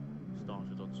remaining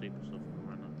started on super soft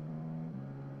runner.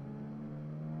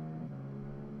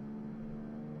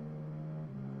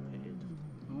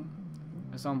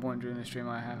 At some point during the stream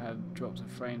I have had drops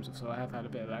of frames, so I have had a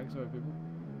bit of lag, sorry people,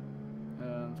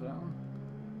 for that one.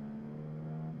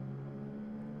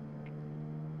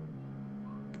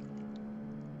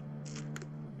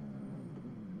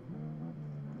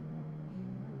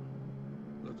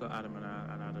 Looks like Adam and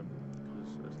Adam,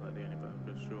 because it's like the only boat,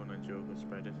 because Sean and Joe got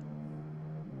spreaded.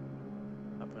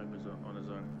 That boat was on his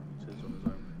own, it says on his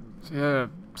own. So yeah,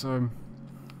 so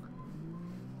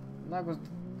lag was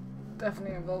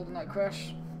definitely involved in that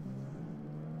crash.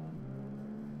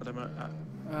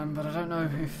 Adam, But I don't know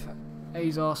if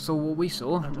Azar saw what we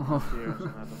saw. Adam.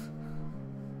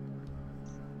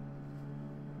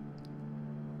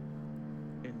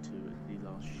 Into the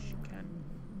last chicane.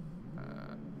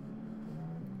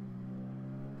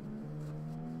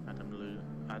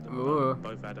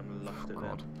 Both Adam lost it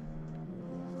there.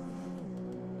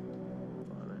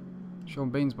 Sean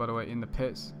Bean's, by the way, in the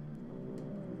pits.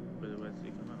 Where's he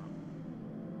come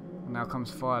out? Now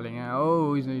comes filing out.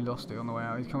 Oh, he's nearly lost it on the way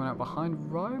out. He's coming out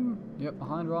behind Ryan. Yep,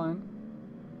 behind Ryan.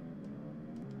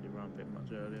 He ran a bit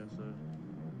much earlier, so.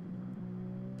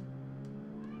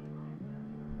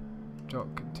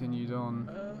 Jock continues on.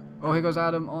 Oh, here goes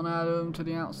Adam on Adam to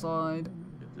the outside.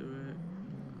 Do it.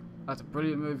 That's a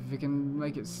brilliant move if he can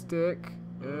make it stick.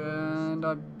 And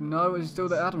no, it's still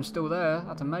there. Adam's still there.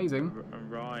 That's amazing.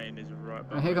 And Ryan is right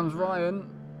behind. And here comes Ryan.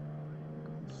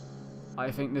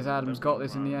 I think this Adam's got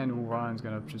this in the end. Well, Ryan's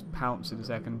gonna just pounce in a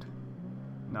second.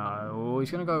 No, he's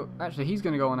gonna go. Actually, he's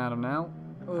gonna go on Adam now.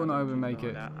 Oh no, we make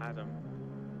it. Adam.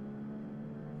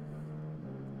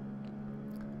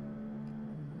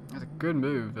 That's a good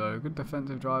move though. Good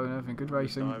defensive drive and everything. Good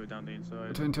racing. Down the inside.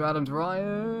 Between two Adams,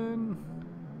 Ryan.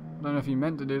 I don't know if he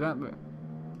meant to do that, but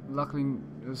luckily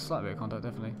there was a slight bit of contact,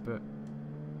 definitely. But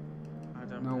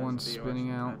Adam no one's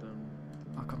spinning out.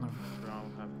 I can't remember.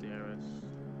 Brown have DRS.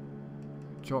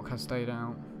 Jock has stayed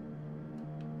out.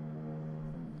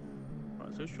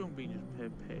 Right, so Sean Bean just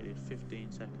pitted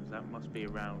 15 seconds. That must be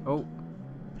around. Oh.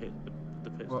 The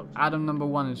pit Well, stops. Adam number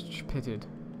 1 is pitted.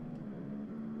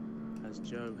 As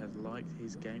Joe has liked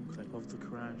his game clip of the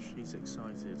crash, he's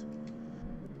excited.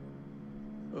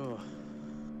 Oh.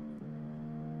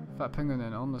 Fat Penguin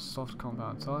then on the soft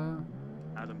compound tyre.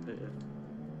 Adam pitted.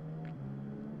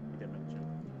 He didn't mention.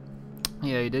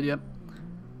 Yeah, he did, yep.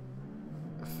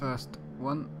 First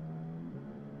one.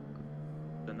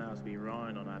 So now it's be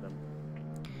Ryan on Adam.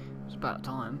 It's about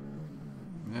time.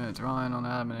 Yeah, it's Ryan on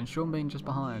Adam and then Sean Bean just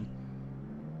behind.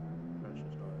 Pressure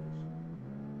tires.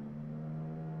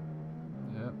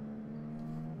 Yep.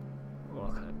 Oh,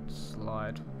 look at it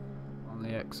slide on the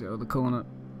exit of the corner.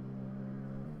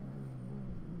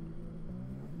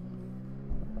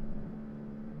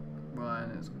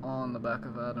 Ryan is on the back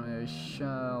of Adam here. He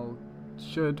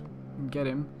should get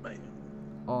him Mate,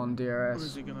 on DRS. what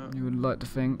is he gonna You would like to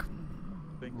think.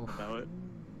 think Oof. about it?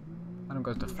 Adam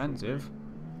goes defensive.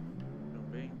 Sean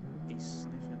Bean, he's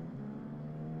sniffing.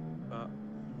 But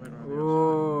he went round the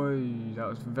Oh, that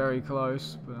was very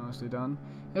close, but nicely done.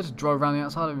 He just drove around the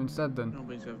outside of him instead then. outside. Sean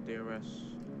Bean's have DRS.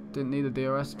 Didn't need a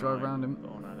DRS to drive around him.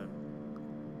 On Adam.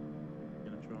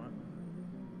 Gonna try it.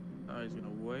 Oh, he's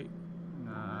gonna wait.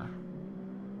 Nah.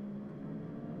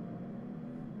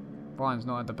 Ryan's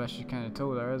not had the best you can at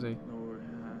all there, is he? Nor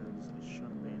has Sean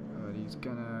Bean. But he's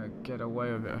gonna get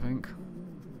away with it, I think.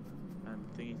 And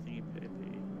thingy pitty.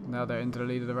 Now they're into the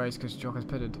lead of the race because Jock has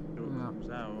pitted. Joe Yeah. comes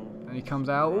out. And he comes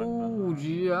out, Right ooh, behind.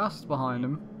 just behind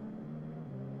him.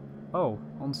 Oh,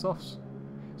 on softs.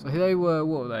 So they were,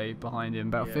 what were they behind him?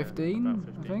 About Yeah, 15, about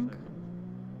 15 I think? seconds.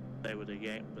 They were the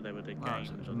game, but they were the Wow, game.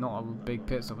 so it's not a big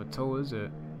pit stop at all, is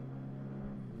it?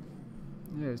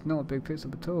 Yeah, it's not a big pit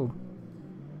stop at all.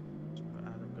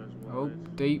 Adam goes Oh,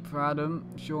 wide. deep for Adam.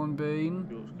 Sean Bean.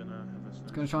 George's gonna have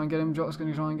a He's going to try and get him. Jock's going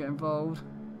to try and get involved.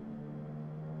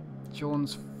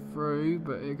 Sean's through,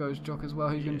 but here goes Jock as well.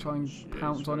 He's going to try and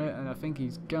pounce on it, and I think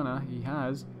he's gonna. He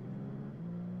has.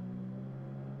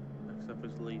 Next up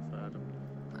is Lee for Adam.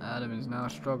 Adam is now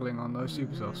struggling on those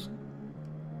super softs.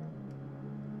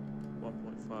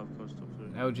 1.5 close top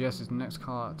 2. LGS is the next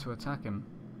car to attack him.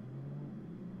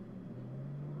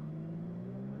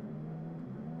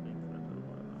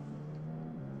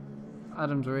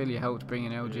 Adam's really helped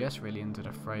bringing LGS really into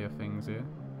the fray of things here.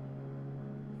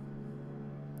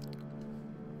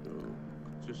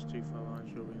 Just too far behind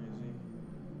Shelby, is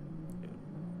he?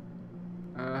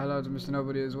 Yeah. Hello to Mr.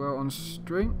 Nobody as well on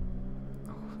stream.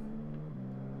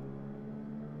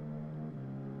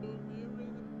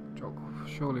 Jock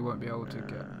surely won't be able to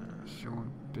get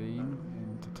Sean Bean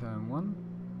into turn 1.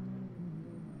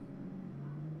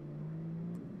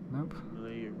 Nope.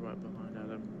 Lee right behind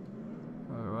Adam.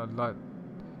 I'd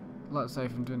like to say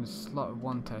from doing this slot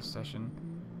 1 test session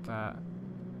that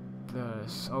the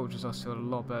ultras are still a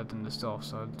lot better than the softs,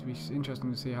 so it'd be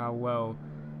interesting to see how well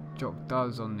Jock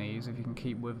does on these, if he can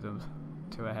keep with them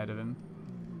 2 ahead of him.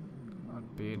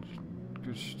 I'd be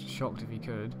shocked if he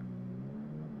could.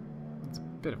 It's a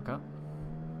bit of a cut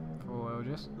for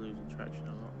LGS. Losing traction a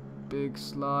lot. Big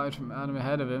slide from Adam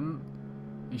ahead of him.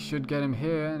 He should get him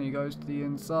here, and he goes to the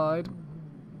inside.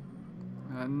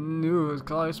 I knew it was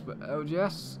close, but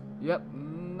LGS, yep,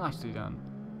 nicely done.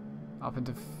 Up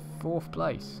into 4th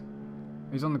place.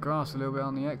 He's on the grass a little bit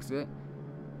on the exit.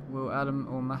 Will Adam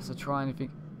or Massa try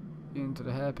anything into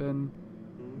the hairpin?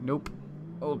 Nope.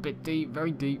 Oh, a bit deep,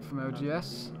 very deep from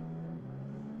LGS.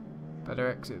 Better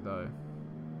exit though.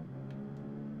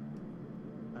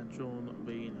 And Sean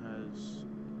Bean has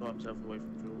got himself away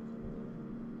from George.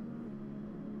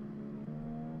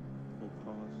 Or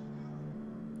pass.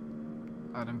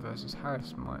 Adam versus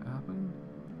Harris might happen.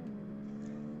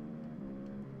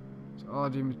 So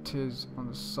RG Matiz on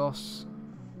the sauce.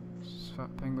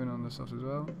 Fat Penguin on the sauce as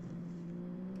well.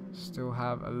 Still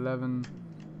have 11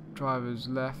 drivers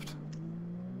left.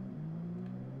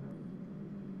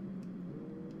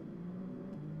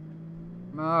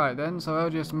 Alright then, so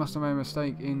LGS must have made a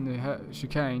mistake in the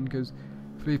chicane because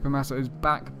Felipe Massa is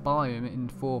back by him in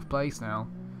 4th place now.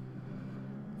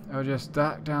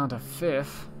 LGS down to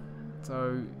 5th,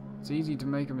 so it's easy to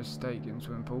make a mistake in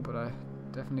swim pool, but I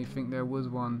definitely think there was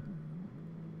one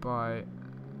by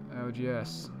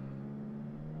LGS.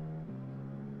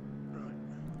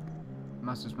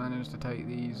 Massa's managed to take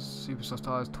these super soft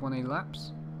tyres 20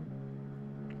 laps.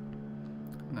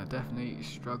 And they're definitely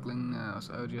struggling now,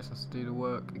 so LGS has to do the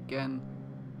work again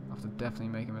after definitely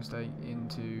making a mistake in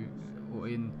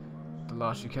the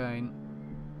last chicane.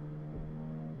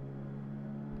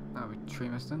 That'll be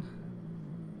Tremiston.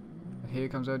 And here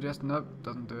comes LGS. Nope,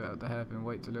 doesn't do it at the hairpin.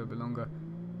 Waits a little bit longer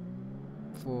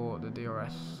for the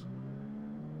DRS.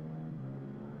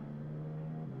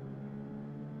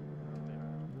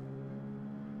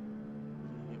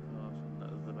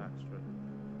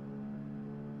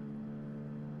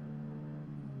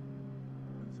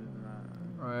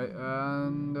 Right,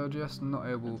 and LGS not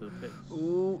able.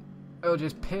 Ooh,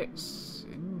 LGS pits.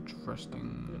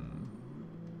 Interesting.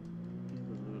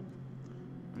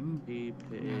 He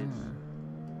pitted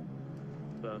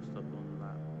first up on the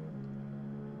lap.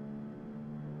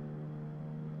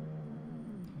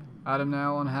 Adam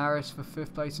now on Harris for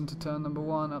 5th place into turn number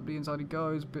 1. Up the inside he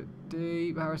goes, bit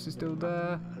deep. Harris is still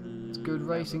there. It's good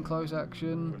racing, close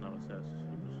action.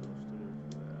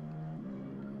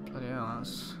 Bloody hell,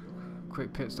 that's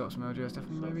quick pit stops from LGS.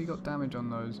 Definitely maybe he got damage on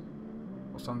those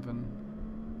or something.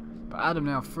 But Adam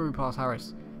now through past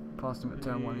Harris. Passed him at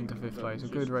turn 1 into 5th place. So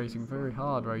good racing, very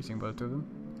hard racing by the two of them.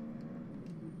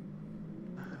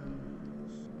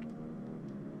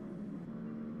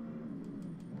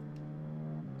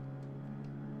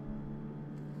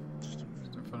 Just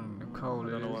in front of Nicole. I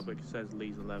don't know why, but it says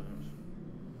Lee's 11th.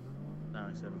 No,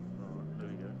 it's 7th. Oh, there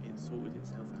we go. It sorted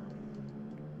itself out.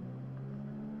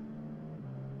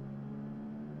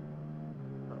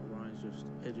 But Ryan's just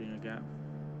edging a gap.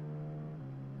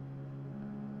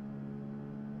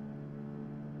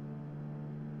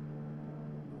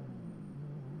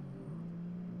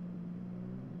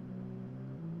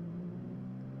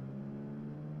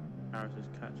 Harris is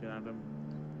catching Adam.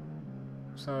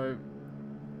 So,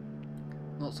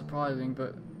 not surprising,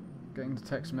 but getting to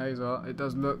text Mazar, it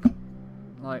does look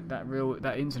like that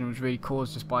incident was really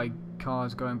caused just by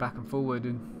cars going back and forward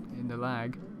in the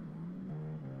lag,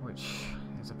 which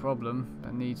is a problem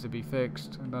that needs to be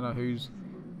fixed. I don't know who's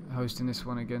hosting this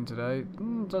one again today.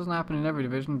 Doesn't happen in every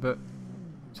division, but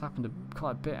It's happened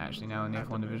quite a bit actually now in the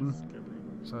F1 division.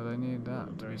 So they need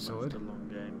that to be sorted.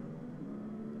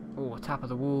 Oh, tap of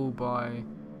the wall by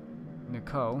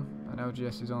Nicole, and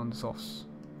LGS is on the softs.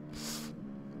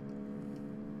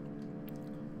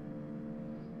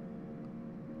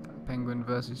 Penguin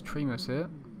versus Tremus here.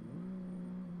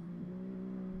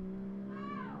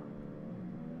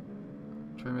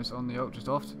 Tremus on the ultra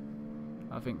soft.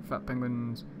 I think Fat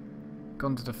Penguin's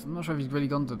gone to I'm not sure if he's really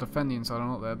gone to defend the inside or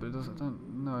not there, but I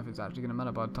don't know if it's actually going to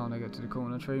matter by the time they get to the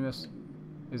corner. Tremus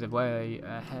is way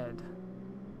ahead.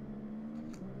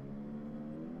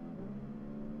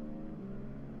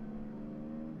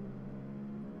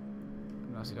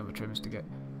 Nice enough for Tremus to get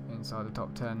inside the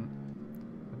top 10.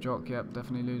 The Jock, yep,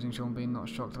 definitely losing. Sean Bean, not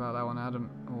shocked about that one. Adam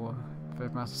or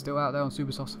Fifth Master still out there on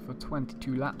Super Soft for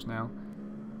 22 laps now.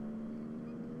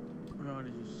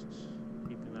 Riley just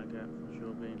keeping that gap for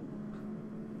Sean Bean.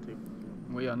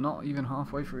 We are not even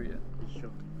halfway through yet. It's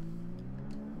shocking.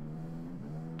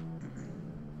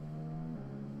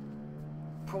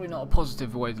 Probably not a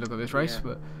positive way to look at this race,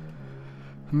 but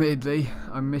admittedly,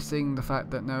 I'm missing the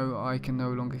fact that I can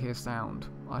no longer hear sound.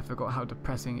 I forgot how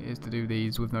depressing it is to do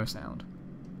these with no sound.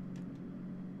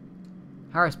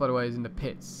 Harris, by the way, is in the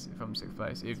pits from 6th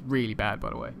place. It's really bad, by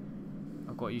the way.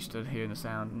 I've got used to hearing the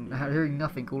sound. And hearing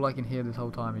nothing, all I can hear this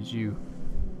whole time is you.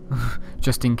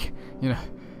 Just think, you know,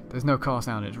 there's no car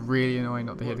sound. It's really annoying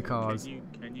not to hear the cars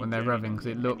when they're revving, because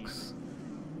it looks...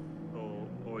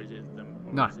 Or is it them?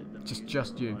 No,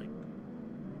 just you.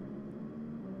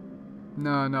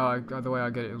 No, the way I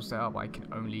get it all set up, I can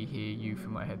only hear you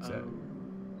from my headset.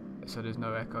 So there's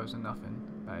no echoes and nothing.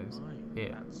 That is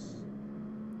it.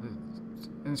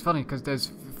 And it's funny because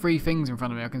there's 3 things in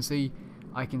front of me. I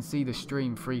can see the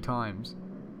stream 3 times,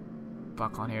 but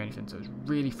I can't hear anything, so it's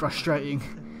really frustrating.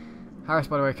 Harris,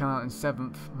 by the way, came out in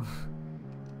 7th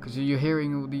because you're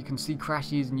hearing, you can see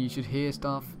crashes and you should hear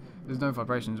stuff. There's no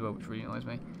vibration as well, which really annoys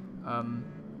me.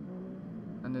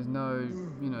 And there's no,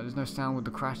 there's no sound with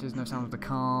the crashes, no sound with the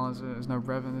cars. There's no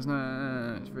revving. There's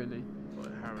no. It's really.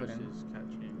 But Harris is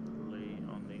catching the lead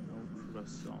on the ultra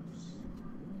softs.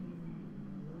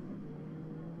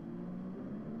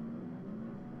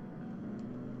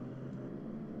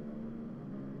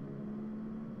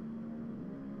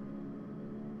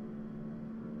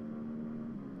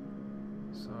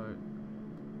 So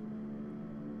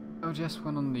LGS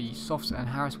went on the softs and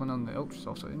Harris went on the ultra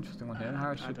softs. So interesting one here.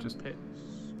 Harris should just,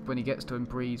 when he gets to him,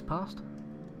 breeze past.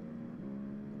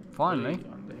 Finally.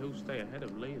 He'll stay ahead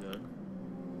of Lee though.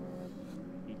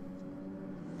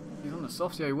 He's on the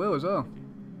softs, yeah, he will as well.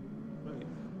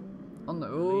 On the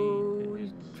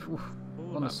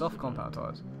on the soft compound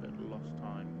tyres. Lost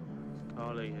time.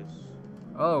 Carly has.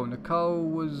 Oh, Nicole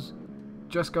was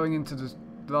just going into the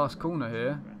last corner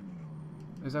here.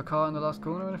 Is there a car in the last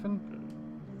corner or anything?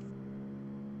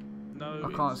 No,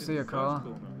 I can't see a car.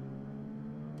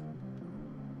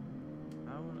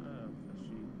 How on earth has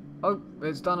she? Oh,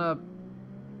 it's done a.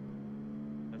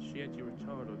 Has she actually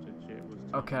retired or did she?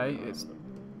 Okay, it's.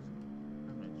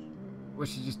 Well,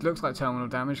 she just looks like terminal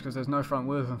damage because there's no front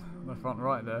wheel on the front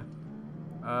right there.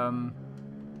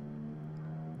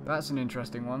 That's an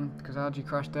interesting one because how'd you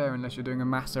crash there unless you're doing a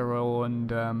Massa roll and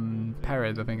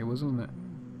Perez, I think it was, wasn't it?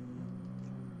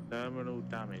 Terminal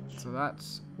damage. So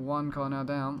that's 1 car now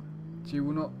down. She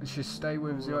will not. She stay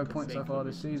with 0 points so far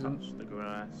this season. Touch the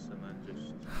grass and then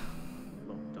just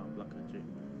locked up like a Jew.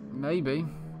 Maybe,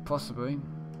 possibly.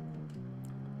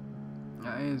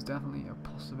 That is definitely a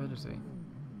possibility.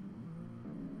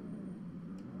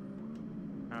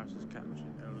 Harris is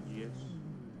catching LGS.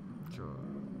 Sure.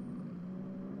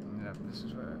 Yeah, this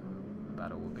is where the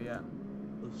battle will be at.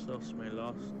 The softs may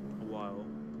last a while,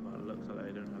 but it looks like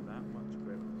they don't have that much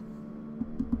grip.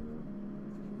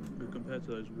 But compared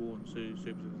to those worn supers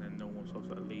and normal softs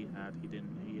that Lee had,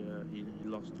 he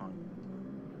lost time.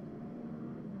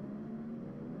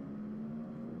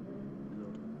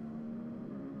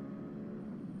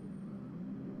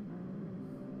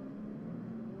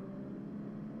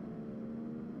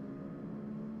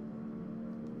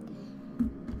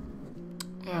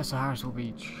 Yeah, so Harris will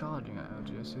be charging at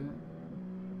LGS here.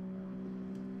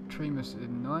 Tremus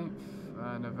in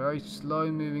 9th, and a very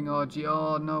slow moving RG.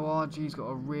 Oh no, RG's got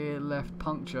a rear left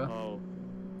puncture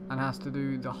and has to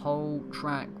do the whole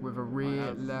track with a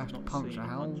rear left puncture.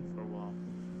 How?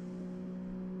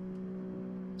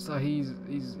 So he's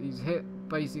hit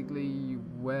basically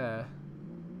where?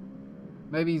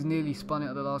 Maybe he's nearly spun it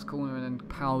at the last corner and then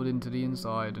powered into the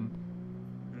inside and.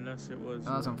 Unless it was.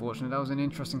 That's unfortunate. That was an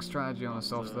interesting strategy on the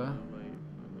softs there.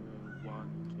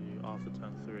 After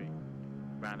turn 3,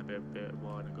 ran a bit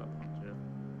wide and got punctured.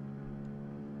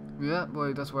 Yeah,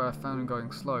 well, that's where I found him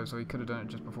going slow, so he could have done it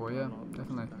just before. Yeah,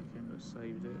 definitely.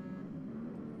 Saved it.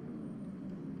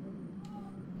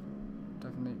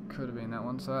 Definitely could have been that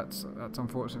one. So that's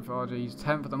unfortunate for RG. He's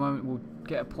 10th at the moment. Will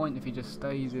get a point if he just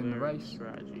stays in the race.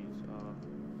 Strategies are,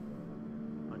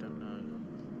 I don't know.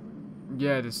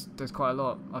 Yeah, there's quite a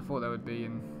lot. I thought there would be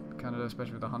in Canada,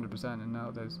 especially with 100%, and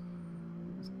now there's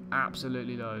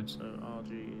absolutely loads. So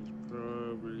RG is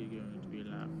probably going to be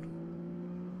lapped.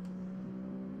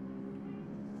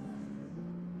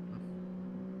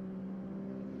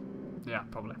 Yeah,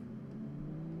 probably.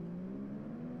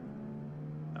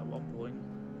 At one point,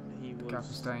 he was. Gap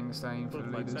is staying the same for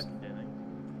the leaders. Second, didn't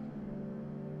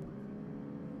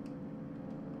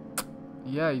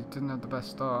he? Yeah, he didn't have the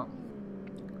best start.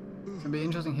 It's gonna be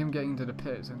interesting him getting into the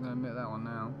pits. I'm gonna admit that one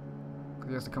now, because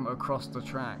he has to come across the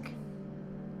track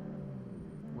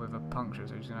with a puncture,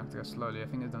 so he's gonna have to go slowly. I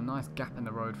think there's a nice gap in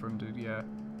the road for him to. Yeah,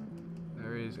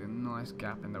 there is a nice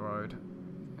gap in the road,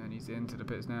 and he's into the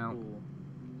pits now. Ooh.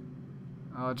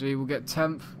 RG will get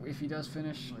 10th if he does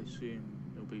finish. I assume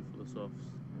it'll be for the softs.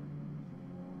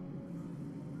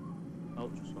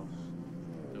 Ultra softs.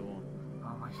 Go on.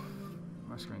 Oh,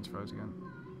 my screen's froze again.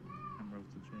 Camera of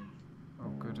the change. Oh,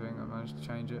 good thing I managed to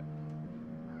change it.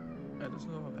 Yeah, it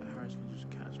doesn't look like that Harris can just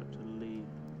catch up to the lead.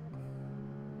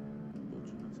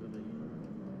 Fortunately.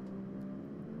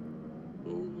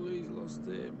 Oh, he's lost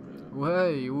it.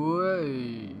 Way!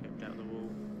 Kept out the wall.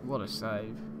 What a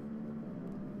save.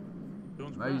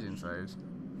 John's Amazing crashed. saves.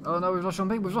 Oh no, we've lost Sean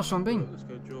Bean. We've lost Sean Bean. Let's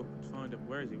go, Job. Find him.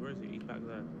 Where is he? Where is he? He's back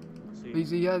there. I see him.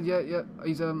 He's yeah.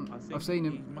 He's I've seen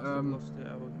him. He must have lost it. I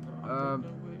don't know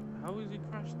where. How is he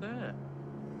crashed there?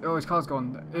 Oh, his car's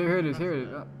gone. Here it is. Here it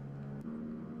is. I'll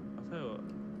tell you what.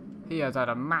 He has had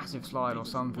a massive slide or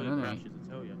something, hasn't he? To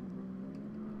tell you.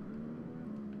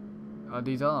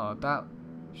 These are that.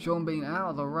 Sean Bean out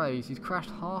of the race. He's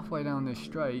crashed halfway down this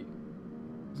straight.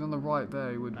 He's on the right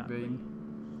there. He would have been.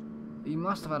 He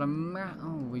must have had a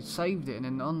oh, he saved it and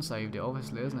then unsaved it,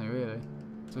 obviously, isn't he? Really.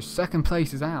 So second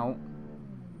place is out.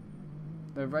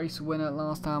 The race winner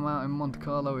last time out in Monte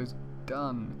Carlo is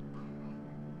done.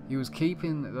 He was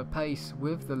keeping the pace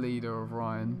with the leader of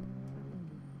Ryan,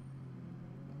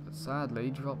 but sadly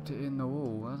dropped it in the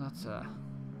wall. Well, that's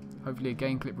hopefully a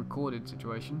game clip recorded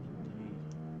situation.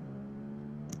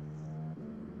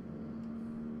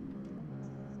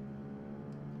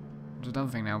 There's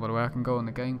another thing now, by the way, I can go on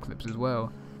the game clips as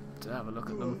well to have a look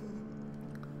at them.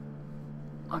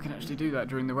 I can actually do that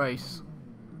during the race.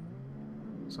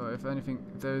 So if anything,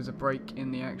 if there's a break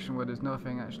in the action where there's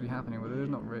nothing actually happening, well,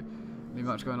 there's not really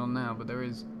much going on now, but there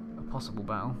is a possible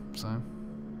battle, so.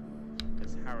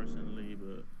 It's Harrison Lee,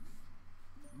 but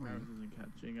Harris isn't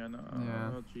catching, and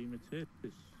RG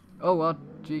Matisse. Oh,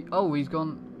 RG, oh, he's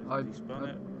gone. He spun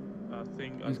it.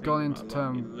 He's gone into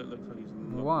turn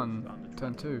 1,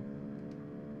 turn 2.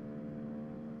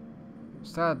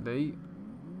 Sadly,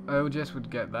 LGS would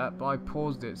get that, but I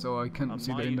paused it so I couldn't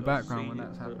see it in the background when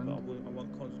that's happened. I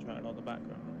wasn't concentrating on the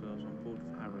background because I was on board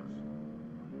with Harris.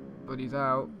 But he's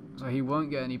out, so he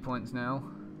won't get any points now.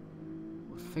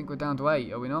 I think we're down to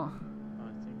 8, are we not?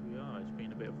 I think we are. It's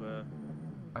been a bit of a...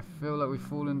 I feel like we've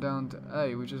fallen down to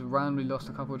 8. We just randomly lost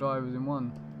a couple of drivers in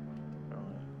one. Right.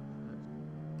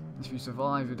 If you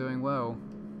survive, you're doing well,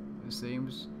 it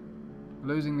seems.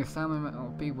 Losing the same amount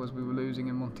of people as we were losing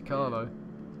in Monte Carlo.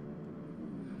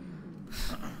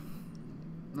 I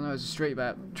know it's a straight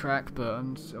back track, but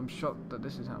I'm shocked that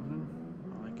this is happening.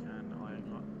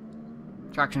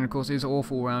 Traction, of course, is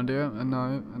awful around here,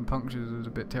 and punctures is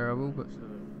a bit terrible, but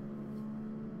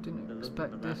didn't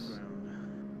expect this.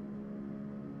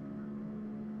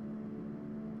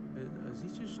 Has he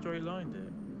just straight lined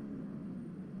it?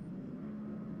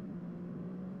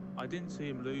 I didn't see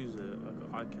him lose it.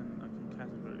 I can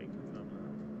categorically confirm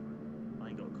that. I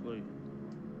ain't got a clue.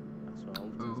 That's what I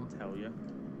was to tell you.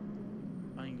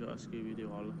 I ain't got a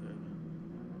Scooby-Doo. I'll look at it again.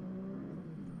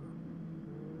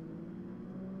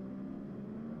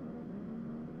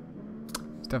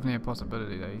 It's definitely a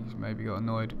possibility that he's maybe got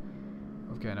annoyed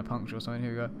of getting a puncture or something.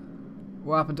 Here we go.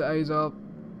 What happened to Azar?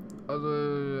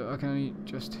 I can only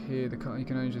just hear the car. You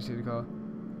can only just hear the car.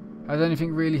 Has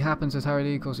anything really happened? Says Harry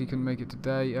Lee. Of course, he couldn't make it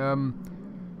today.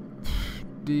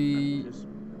 The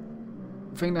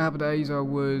thing that happened to Azar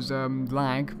was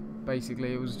lag.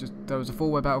 Basically, it was just there was a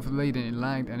four-way battle for the lead, and it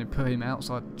lagged, and it put him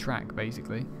outside the track.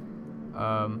 Basically.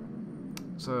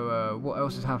 So what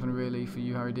else has happened really for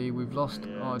you, Harry D? We've lost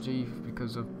RG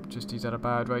because of just he's had a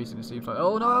bad race, and it seems like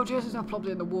LGS has now plopped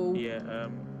it in the wall. Yeah.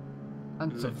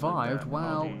 And survived.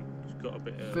 Wow. Got a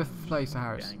bit of 5th place to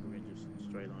Harris. Angry and just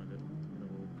straight lined it in the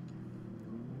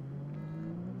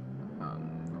wall.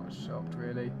 Not shocked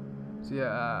really. So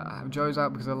yeah, Joe's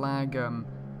out because of lag.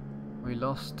 We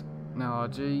lost now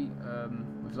RG.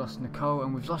 We've lost Nicole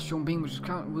and we've lost Sean Bean, which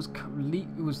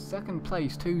was second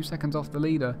place, 2 seconds off the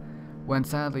leader, when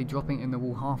sadly dropping in the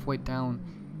wall halfway down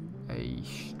a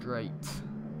straight.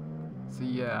 So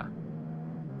yeah,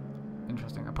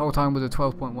 interesting. A pole time was a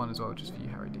 12.1 as well, just for you,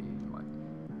 Harry D. You might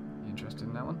be interested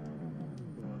in that one.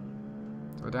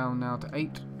 So we're down now to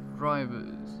 8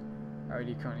 drivers. Harry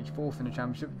D currently 4th in the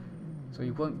championship, so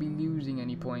he won't be losing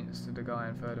any points to the guy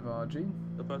in 3rd of RG.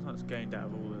 The person that's gained out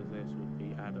of all of this would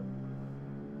be Adam,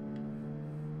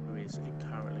 who is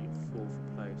currently 4th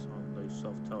place on those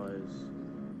soft tyres.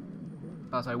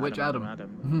 I'll say, which Adam?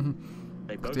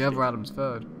 Because the other Adam's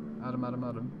 3rd.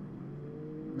 Adam.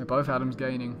 They're both Adams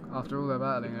gaining after all their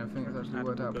battling, and I think it's actually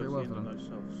worked out pretty well for them. Those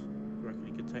softs. I reckon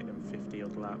he could take them 50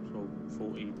 odd laps or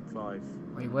 45.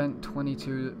 He went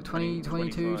 22,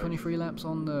 23 laps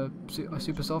on the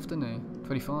super soft, didn't he?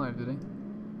 25, did he?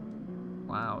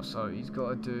 Wow, so he's got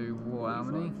to do what? How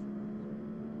many?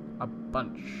 A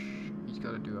bunch. He's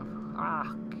got to do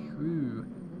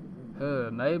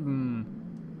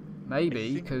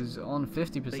maybe because on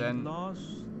 50%,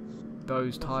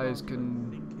 those tyres can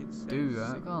do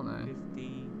that, can't they?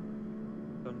 50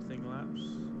 something laps.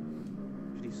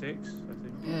 56, I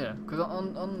think. Yeah, because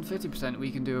on 50%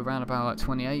 we can do around about like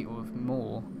 28 or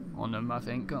more on them, I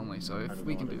think, can't we? So if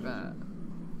we can do that,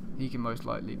 he can most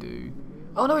likely do.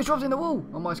 Oh no, he's dropped in the wall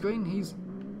on my screen. He's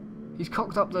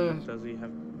cocked up the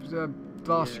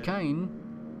last chicane.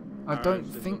 I don't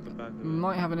think he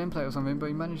might have an end plate or something, but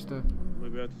he managed to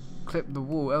clip the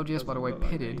wall. LGS, by the way,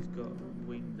 pitted. He's got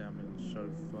wing damage so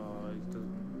far.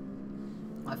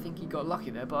 I think he got lucky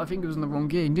there, but I think it was in the wrong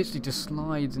gear. He literally just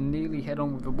slides and nearly head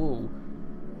on with the wall.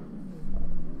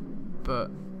 But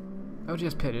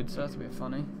LGS pitted, so that's a bit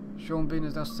funny. Sean Bean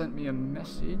has now sent me a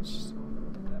message.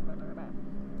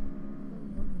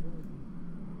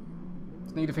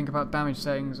 Need to think about damage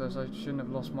settings, as I shouldn't have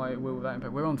lost my wheel with that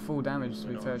impact. We're on full damage, to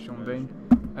be fair, Sean Bean.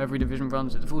 Every division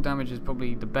runs it. The full damage is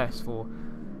probably the best for.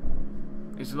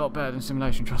 It's a lot better than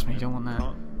simulation, trust me, you don't want that.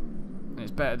 And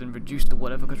it's better than reduced or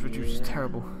whatever, because reduced is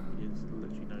terrible.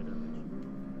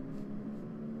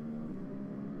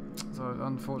 So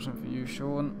unfortunate for you,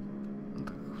 Sean.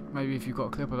 Maybe if you've got a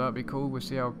clip of that, would be cool. We'll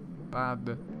see how bad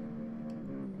the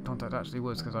contact actually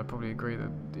was, because I probably agree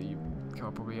that the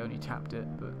car probably only tapped it,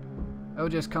 but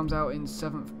LGS comes out in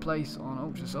 7th place on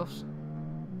Ultra Softs.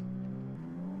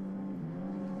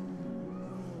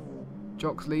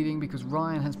 Jock's leading because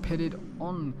Ryan has pitted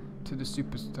on to the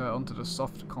onto the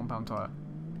soft compound tyre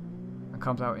and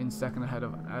comes out in 2nd ahead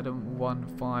of Adam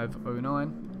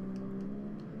 1509.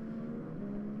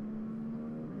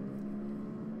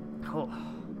 Oh.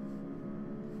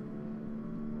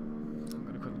 I'm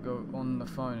going to quickly go on the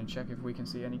phone and check if we can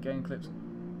see any game clips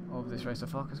of this race so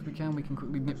far, because if we can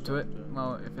quickly nip to it.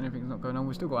 Well, if anything's not going on,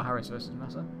 we've still got Harris versus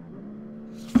Massa.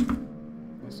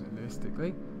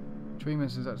 Realistically,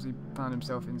 Tremus has actually found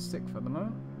himself in 6th at the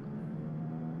moment.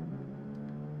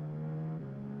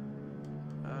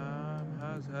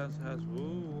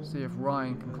 See if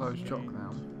Ryan can close Jock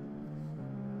now.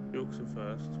 Jock's in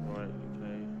 1st, right?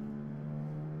 Okay.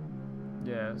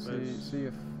 Yeah, see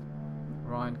if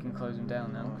Ryan can close him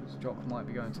down now, because Jock might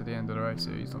be going to the end of the race.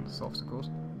 So he's on the softs, of course.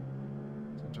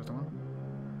 It's an interesting one.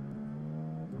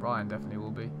 Ryan definitely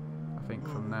will be, I think,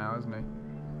 from now, isn't he?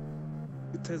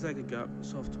 It tastes like a gap,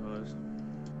 soft tyres.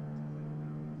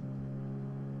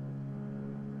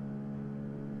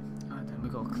 And then we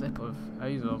got a clip of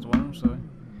Azar's one, so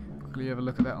quickly have a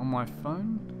look at that on my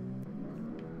phone.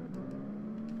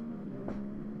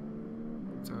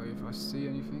 So if I see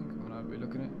anything, when I'll be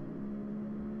looking at it.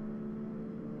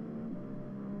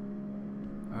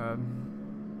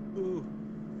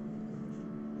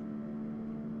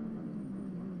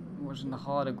 Watching the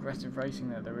hard aggressive racing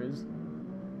that there is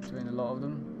between a lot of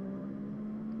them.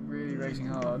 Really racing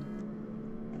hard.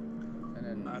 And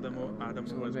then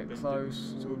it's all a bit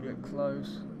close. It's all a bit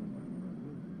close.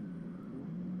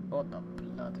 What the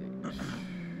bloody...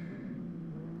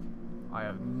 I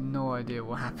have no idea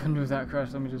what happened with that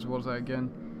crash. Let me just watch that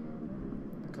again.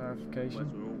 The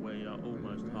clarification. We're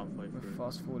almost halfway through. We'll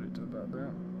fast forward it to about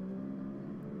that.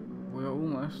 We're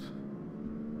almost.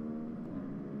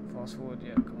 Fast forward,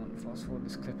 yeah, come on, fast forward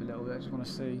this clip a little bit. I just want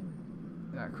to see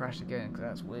that crash again, because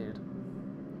that's weird.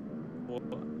 What?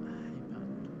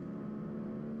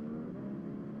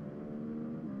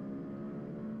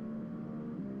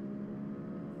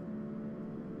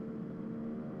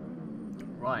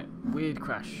 Right, weird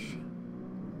crash.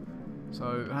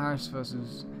 So Harris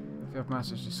versus Fiat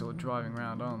Massa is just sort of driving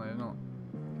around, aren't they? They're not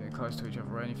getting close to each other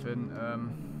or anything.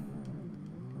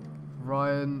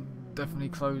 Ryan definitely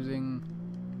closing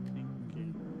Thank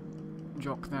you.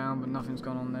 Jock down, but nothing's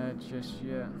gone on there just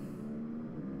yet.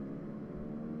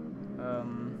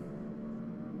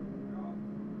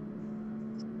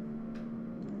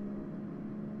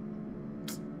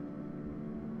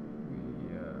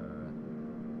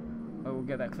 I will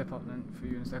get that clip up then for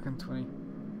you in a second.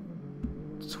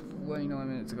 29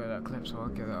 minutes ago that clip, so I'll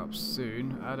get that up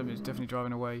soon. Adam is definitely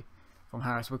driving away from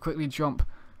Harris. We'll quickly jump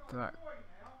to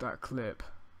that clip.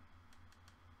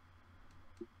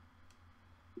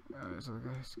 So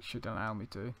it should allow me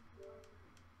to.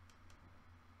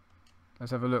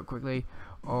 Let's have a look quickly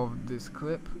of this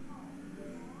clip.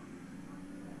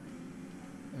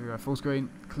 Here we go, full screen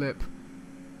clip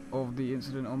of the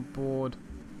incident on board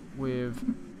with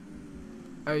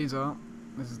Azar.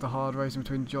 This is the hard racing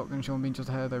between Jock and Sean Bean just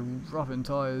ahead. They're roughing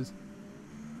tyres.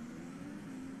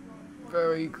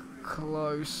 Very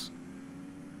close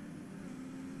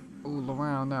all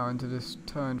around now into this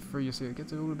turn 3. You see it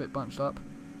gets all a bit bunched up,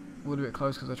 all a bit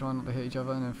close because they're trying not to hit each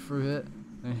other, and then through it.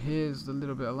 And here's the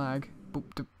little bit of lag. Boop,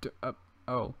 doop, doop, up.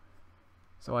 Oh,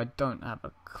 so I don't have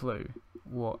a clue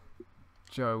what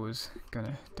Joe was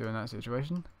gonna do in that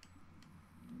situation.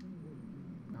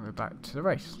 And we're back to the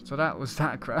race. So that was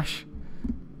that crash.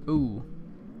 Ooh.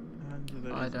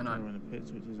 And I don't know. In the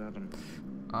pits, which is Adam.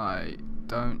 I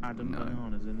don't Adam know.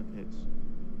 Banana's in the pits.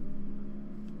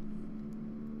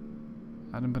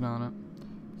 Adam Banana.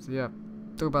 So yeah,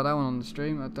 talk about that one on the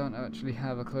stream. I don't actually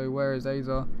have a clue. Where is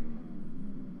Azar?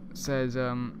 It says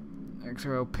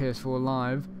XRL PS4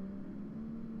 Live.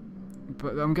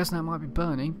 But I'm guessing that might be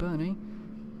Bernie. Bernie.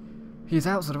 He's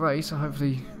out of the race, so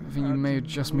hopefully, I think you may have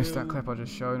just missed that clip I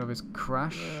just showed of his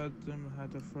crash. Adam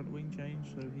had a front wing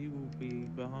change, so he will be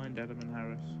behind Adam and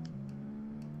Harris.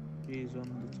 He's on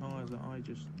the tyres that I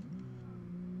just...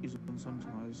 He's on some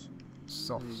tyres.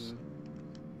 Softs.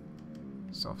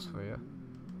 Softs for you.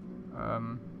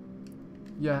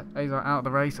 Yeah, Azar out of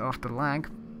the race after lag.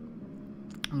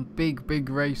 And big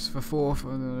race for 4th.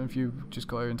 I don't know if you just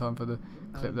got here in time for the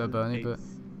clip there, Bernie, but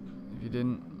if you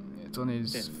didn't, it's on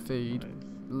his feed.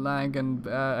 Lag, and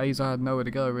Azar had nowhere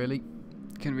to go really.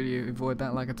 Couldn't really avoid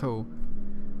that lag at all.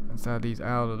 And sadly he's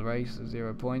out of the race at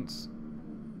 0 points.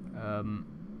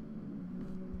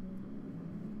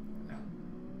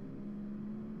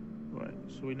 Right,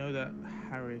 so we know that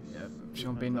Harris... Yeah,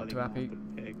 Sean Bean not too happy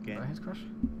about his crash.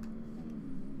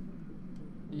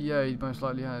 Yeah, he most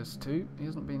likely has too. He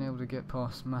hasn't been able to get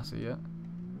past Massa yet.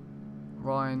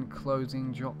 Ryan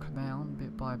closing Jock down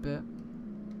bit by bit.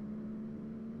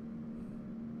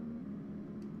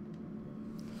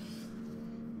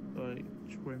 Like,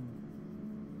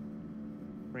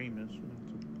 Remus will have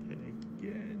to pit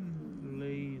again.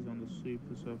 Lee's on the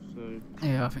super soft, so...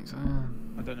 Yeah, I think so, yeah.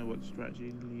 I don't know what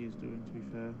strategy Lee is doing, to be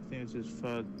fair. I think it's his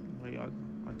third... Wait, I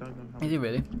don't know how... Is he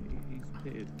really? He's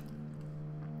pitted.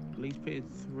 Lee's pitted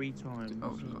 3 times,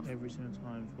 every single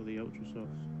time for the ultra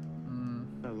softs.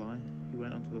 No lie. He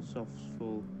went onto the softs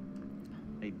for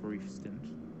a brief stint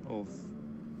of...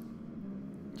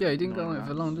 Yeah, he didn't go on it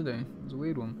for long, did he? It was a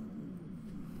weird one.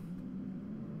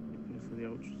 He pitted for the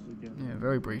ultras again. Yeah,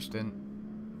 very brief stint.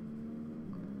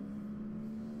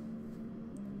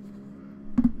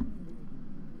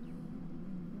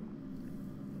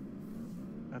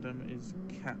 Adam is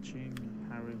catching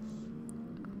Harris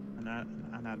and Adam.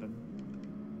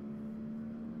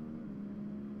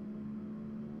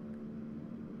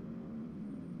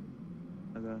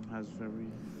 Adam has very...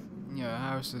 Yeah,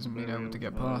 Harris hasn't been able to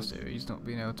get past it. He's not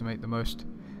been able to make the most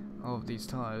of these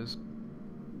tyres.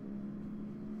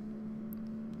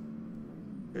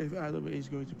 If Adam is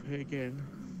going to pit again,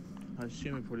 I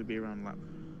assume it'll probably be around lap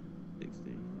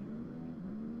 60.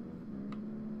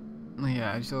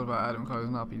 Yeah, I thought about Adam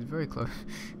closing up. He's very close.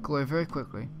 Close very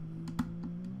quickly.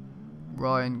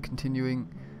 Ryan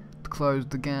continuing to close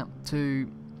the gap to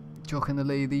Jock in the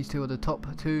lead. These two are the top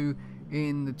 2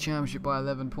 in the championship by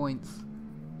 11 points.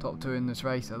 Top 2 in this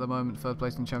race at the moment. 3rd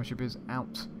place in the championship is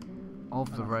out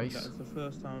of the race. That's the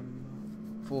first time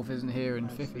 4th isn't here, and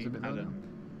 5th is a bit lower.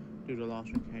 Do the last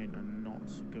chicane and not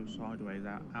go sideways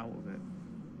out of it.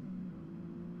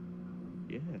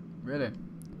 Yeah. Really?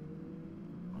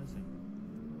 I think.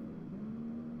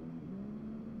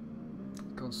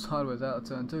 Gone sideways out of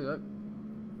turn 2 though.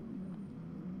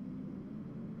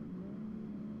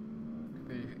 Could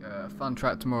be a fun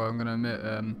track tomorrow, I'm going to admit.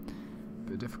 A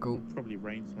bit difficult. It'll probably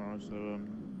rain tomorrow, so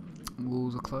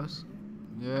walls are close.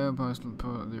 Yeah, most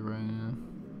probably rain, yeah.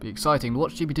 Be exciting.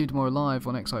 Watch GP2 tomorrow live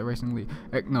on XRL Racing League.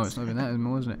 No, it's not even that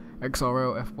anymore, isn't it?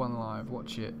 XRL F1 Live.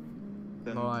 Watch it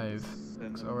live.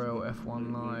 XRL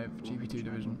F1 Live GP2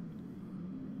 division.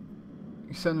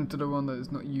 You send them to the one that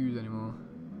is not used anymore.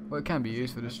 Well, it can be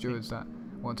used for the stewards that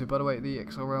want to. By the way, the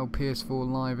XRL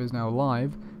PS4 Live is now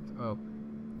live. Well,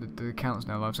 the account's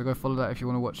now live, so go follow that if you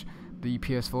want to watch the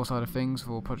PS4 side of things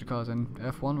for Project Cars, and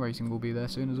F1 racing will be there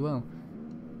soon as well.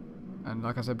 And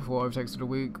like I said before, Overtakes of the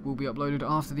Week will be uploaded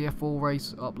after the F4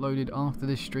 race, uploaded after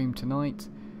this stream tonight.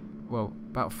 Well,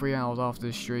 about 3 hours after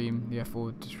this stream, the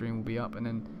F4 stream will be up, and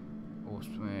then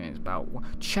it's about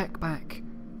check back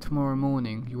tomorrow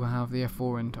morning. You will have the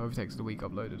F4 and Overtakes of the Week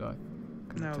uploaded. I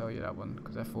can tell you that one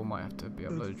because F4 might have to be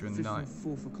uploaded during the night. 5th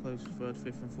and 4th are close. 3rd,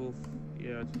 5th and 4th.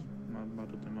 Yeah, I just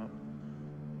muddled them up.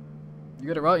 You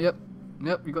got it right. Yep.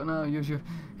 You got now. Did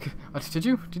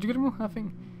you get it wrong? I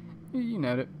think you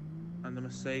nailed it. And the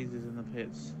Mercedes is in the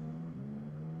pits.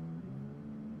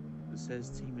 It says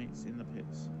teammates in the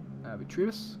pits.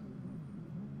 Beatrice.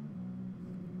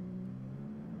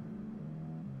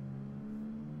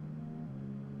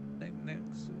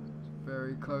 Next.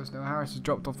 Very close now. Harris has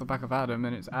dropped off the back of Adam,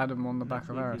 and it's Adam on the back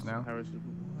of Harris now. Harris is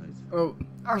wide. Oh,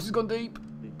 Harris has gone deep.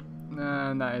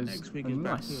 And that is Next week is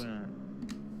nice. Baku, isn't it?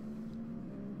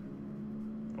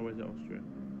 Or is it Austria?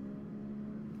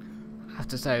 I have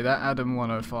to say that Adam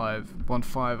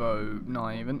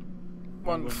 150.9 even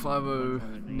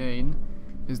 150.9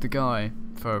 is the guy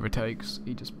for overtakes.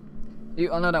 I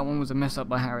know that one was a mess up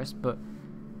by Harris, but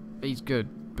he's good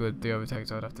with the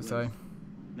overtakes, I'd have to say.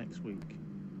 Next week,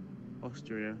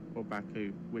 Austria or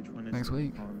Baku? Which one is next it?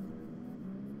 week?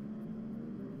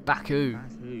 Baku.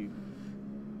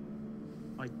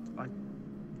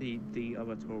 The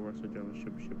other Toro Rosso drivers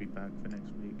should be back for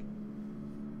next week.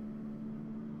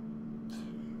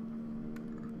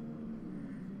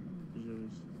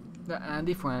 That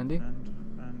Andy Frandy.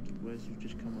 And where's you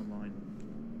just come online?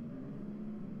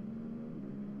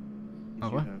 Oh,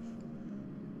 what?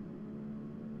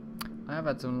 I have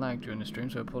had some lag during the stream,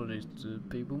 so apologies to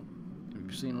people if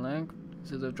you've seen lag. It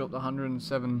says I've dropped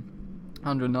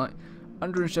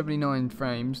 179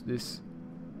 frames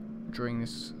during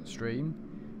this stream.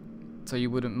 So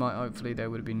you hopefully there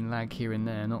would have been lag here and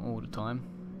there, not all the time,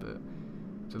 but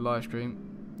it's a live stream.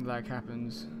 Lag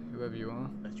happens, whoever you are.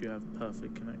 Unless you have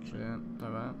perfect connection. Yeah,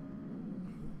 like that.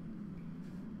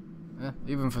 Yeah,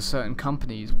 even for certain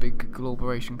companies, big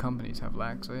corporation companies have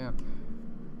lag, so yeah,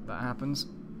 that happens.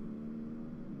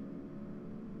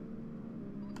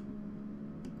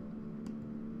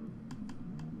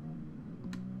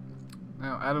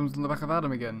 Now Adam's on the back of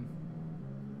Adam again.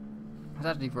 It's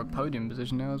actually for a podium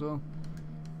position now as well.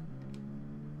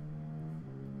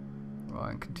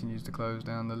 Ryan continues to close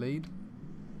down the lead.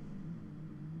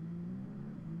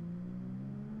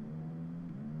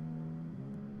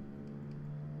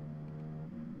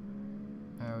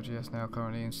 LGS now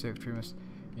currently in 6th, Primus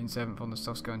in 7th on the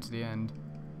stuff's going to the end.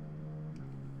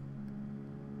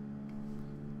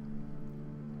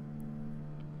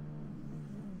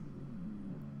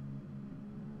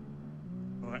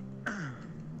 Alright.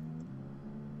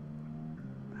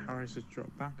 Harris has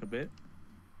dropped back a bit.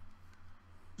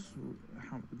 So it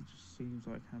just seems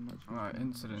like how much. Alright,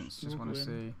 incidents, just want to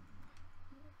see.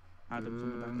 Adam's on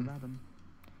the back of Adam.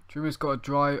 Trimus got a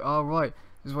dry. Oh, right.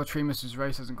 This is why Trimus's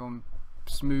race hasn't gone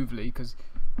smoothly, because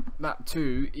lap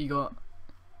 2 he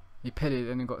pitted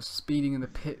and he got speeding in the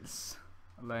pits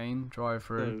lane, drive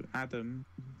through. So Adam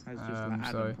has just let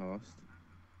Adam past.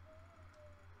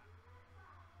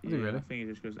 Is he really? I think it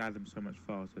just goes Adam's so much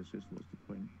faster, it's just what's the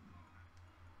point?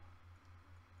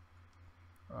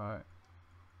 Right.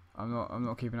 I'm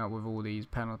not keeping up with all these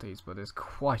penalties, but there's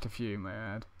quite a few, may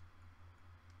I add,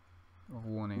 of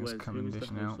warnings coming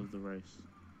dishing out. Who's the host of the race?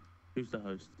 Who's the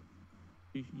host?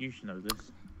 You should know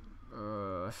this.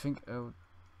 I think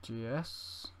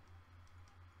LGS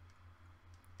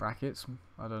brackets.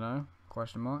 I don't know.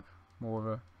 Question mark.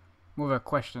 More of a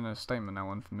question than a statement. That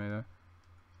one for me though.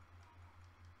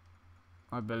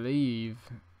 I believe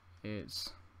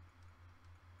it's.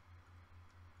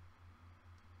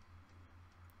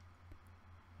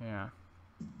 Yeah.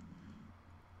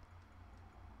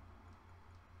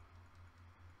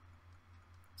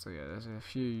 So yeah, there's a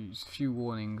few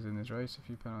warnings in this race, a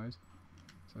few penalties.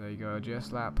 So there you go,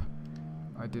 just lap.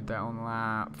 I did that on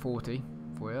lap 40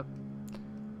 for you.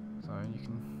 So you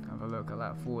can have a look at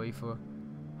lap 40 for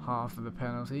half of the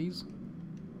penalties.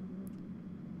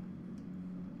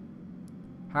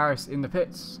 Harris in the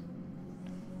pits.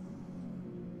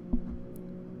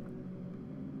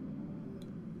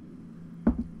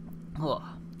 Oh.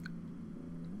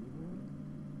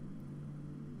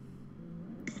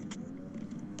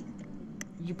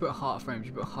 You put heart frames.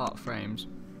 You put heart frames.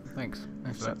 Thanks.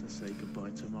 Thanks for that. To say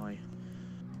goodbye to my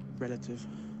relative.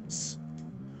 Just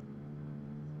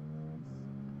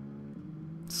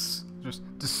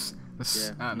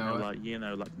The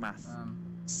Yeah, like math.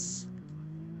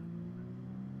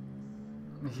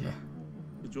 Yeah.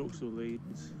 The Jork still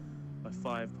leads by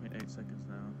 5.8 seconds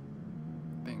now.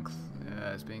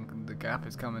 The gap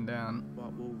is coming down.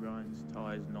 But will Ryan's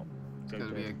tyres not It's go going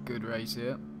to be a dead good race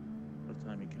here. by the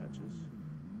time he catches?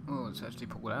 Oh, it's actually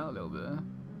pulled out a little bit there.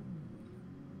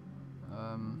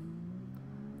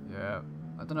 Yeah,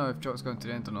 I don't know if Jock's going to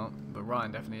the end or not, but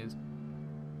Ryan definitely is.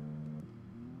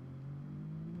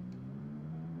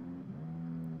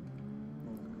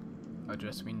 I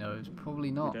guess we know it's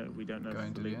probably not. We don't know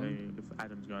going to the end. if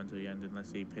Adam's going to the end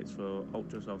unless he pits for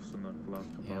ultra softs on the last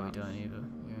couple Yeah, of we laps. don't either.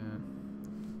 Yeah.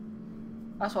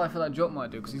 That's what I feel like Jock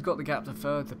might do, because he's got the gap to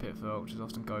third to pit for, which is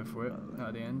often go for it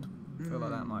at the end. I feel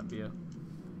like that might be a...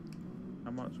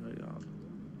 How much?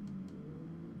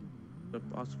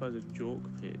 I suppose if Jork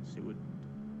pits, it would.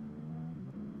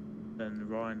 Then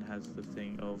Ryan has the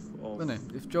thing of.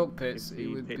 If Jock pits, if it he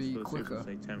would pits be for the quicker.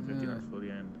 Say 10, 15 laps for the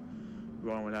end.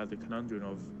 Ryan would have the conundrum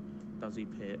of, does he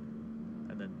pit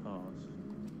and then pass,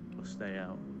 or stay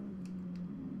out?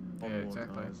 On Yeah, worn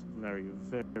exactly. Tyres. Very,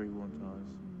 very worn tyres.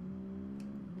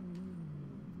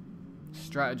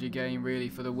 Strategy game really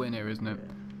for the win here, isn't it?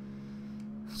 Yeah.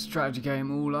 Strategy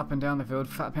game all up and down the field.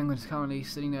 Fat Penguin is currently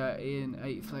sitting there in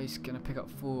 8th place, going to pick up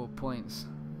 4 points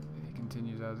if he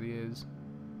continues as he is.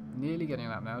 Nearly getting a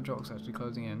lap now. Jock's actually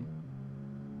closing in.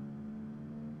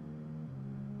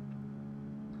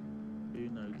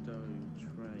 Uno, Do,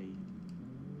 Trey,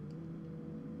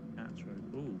 Atro.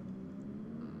 Ooh.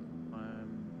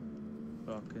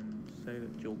 I can say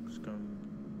that Jork's going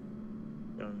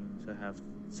to have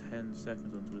 10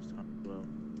 seconds onto his time as well.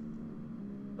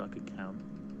 So I could count.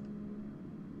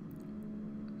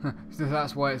 So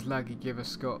that's why it's laggy. Give us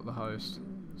Scott the host,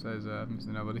 says Mr.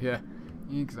 Nobody. Yeah,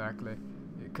 exactly.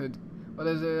 It could. Well,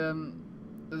 there's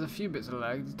a few bits of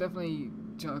lag. There's definitely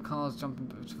cars jumping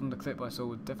from the clip I saw.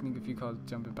 With definitely a few cars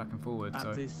jumping back and forward. At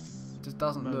so this it just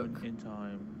doesn't moment look. in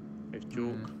time, if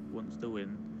Jork wants to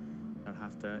win, they'll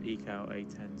have to eke out a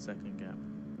 10-second gap.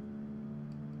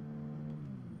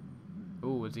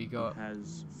 Oh, has he got? He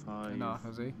has 5. Enough,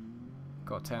 has he?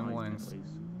 Got 10 5 warnings.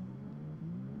 penalties.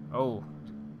 Oh,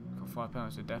 got 5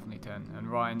 penalties, so definitely 10. And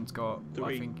Ryan's got, I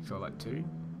 3. think he's got like 2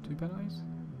 3. penalties.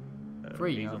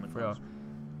 3. He's Oh, on the 3. cusp.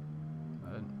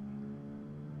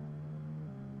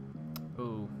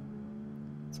 Oh,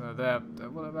 so there.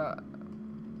 What about?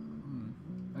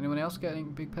 Anyone else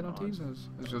getting big penalties as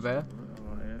you're there?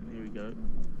 Alright, here we go.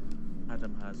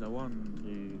 Adam has a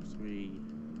 1, 2, 3,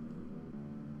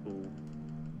 4.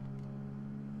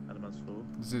 Adam has 4.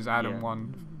 This is Adam Yeah.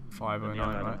 1509,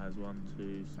 Adam right? has 1,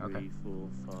 2, 3, Okay. 4,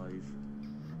 5,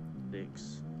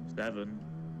 6, 7.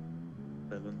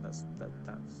 7. That's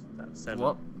 7.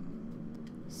 What?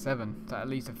 7. Is that at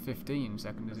least a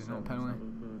 15-second? Is it not a penalty?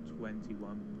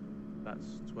 21.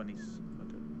 That's 20.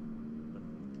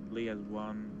 Lee has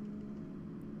 1,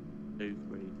 2,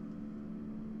 3,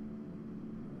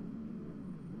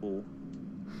 4.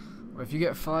 Well, if you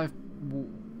get 5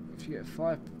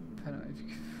 penalties,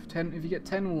 if you get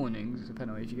 10 warnings, it's a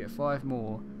penalty. If you get 5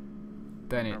 more,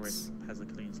 then Harris it's has a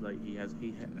clean slate. Harris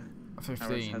 15.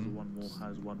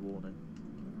 has one warning.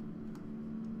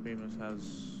 Remus has.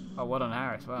 Oh, well done,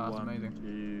 Harris. Wow, that's 1, amazing.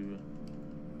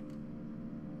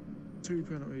 2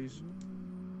 penalties.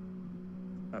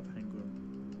 At Penguin.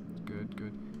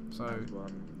 Good. So Has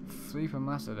 1. 3 for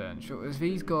Massa then. Sure. If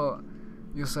he's got,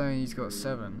 you're saying he's got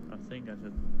 7. I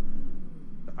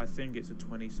think it's a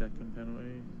 20-second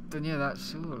penalty. Then yeah,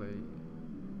 that's surely.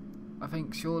 I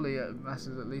think surely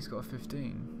Massa's at least got a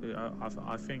 15.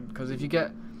 I think Because if you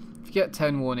get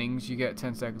 10 warnings, you get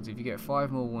 10 seconds. If you get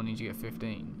 5 more warnings, you get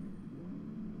 15.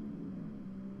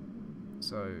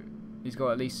 So he's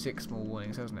got at least 6 more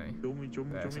warnings, hasn't he? Do you want me to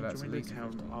count?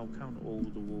 15. I'll count all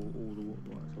the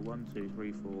ones. So 1, 2,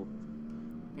 3, 4,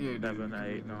 Yeah, 7,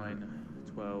 8, 9,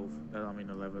 12.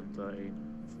 11, 13,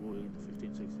 14,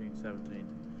 15, 16, 17,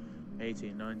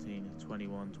 18, 19,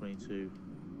 21, 22.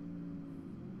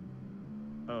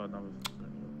 Oh, another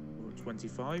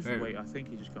 25. Hey. Wait, I think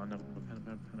he just got another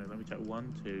pen. Let me check.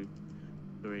 1, 2,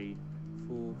 3,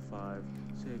 4, 5,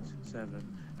 6,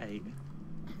 7, 8.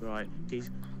 Right, he's.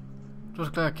 Do you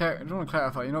want to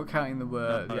clarify? You're not counting the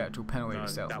No, actual penalty no,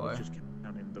 itself, that are was you? just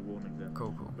counting the warning then.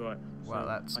 Cool. Right. Wow, So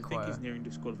that's I quite think he's a- nearing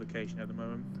disqualification at the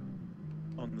moment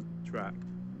on the track.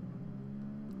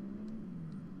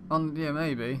 Yeah,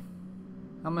 maybe.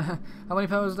 How many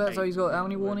penalties is that? So he's got how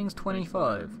many warnings?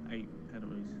 25. 8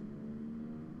 penalties.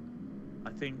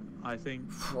 I think.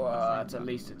 Wow, that's at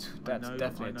least that's I know-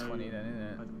 definitely I a know- 20 then, isn't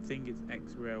it? I think it's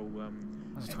XRL.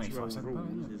 That's a XRL 25 second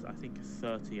penalty, rules isn't it? is I think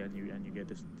 30 and you get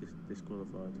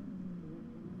disqualified.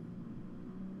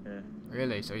 Yeah.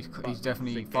 Really? So he's But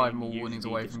definitely the 5 game more warnings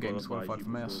usually away from getting disqualifies disqualified you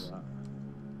from before us.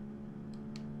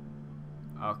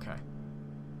 that. Okay.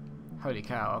 Holy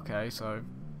cow, okay, so...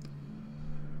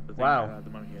 I think Wow. at the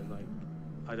moment he has like,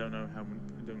 I don't know how many,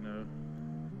 I don't know.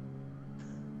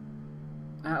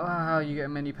 How are you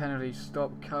getting many penalties?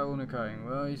 Stop corner going.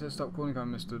 Well, he said stop corner going,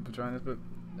 Mr. Patronus, but...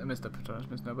 Mr. Patronus,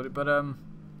 Mr. Nobody, but,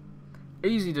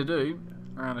 easy to do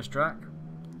around this track.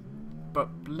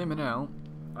 But, blimmin' hell,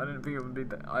 I didn't think it would be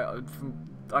that...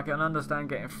 I can understand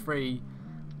getting 3,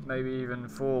 maybe even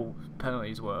 4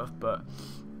 penalties worth, but...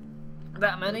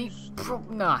 That many?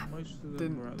 Nah. Most of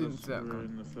them Didn't see that were coming.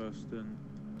 in the first and...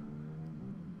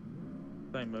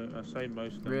 I say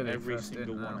most of them, Really, every first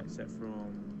single in one now. except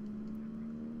from...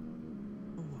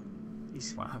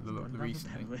 He's Well, I have the got look another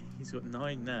recently. penalty. He's got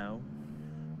 9 now.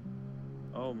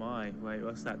 Oh my, wait,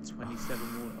 what's that? 27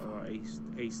 more. Alright,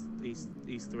 he's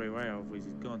 3 away, otherwise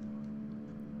he's gone.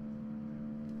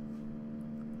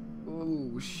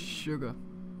 Oh, sugar.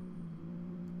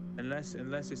 Unless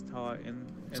his tire,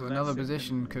 So another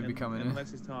position could be coming in.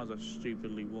 Unless his tires are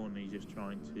stupidly worn, he's just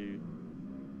trying to,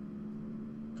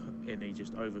 and he's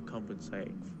just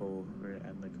overcompensating for it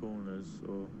and the corners,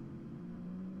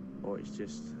 or it's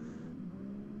just.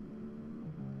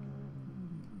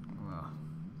 Well,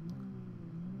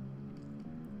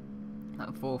 that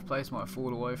 4th place might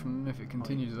fall away from him if it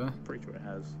continues though. Pretty sure it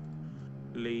has.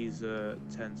 Lee's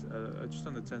just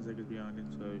under 10 seconds behind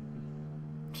him, so.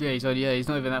 Yeah, he's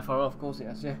not even that far off. Of course he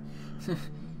has. Yeah.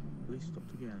 Lee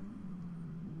stopped again.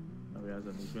 No, he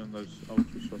hasn't. He's been on those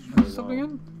ultra softs for a Stop while.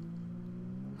 again?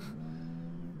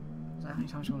 How many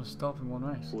times do you want to stop in one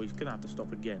race? Well, he's gonna have to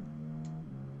stop again.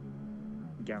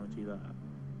 Guarantee that.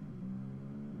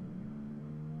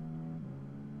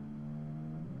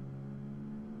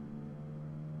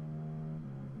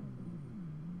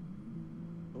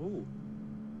 Oh,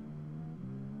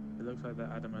 it looks like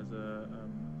that Adam has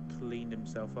cleaned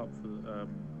himself up for.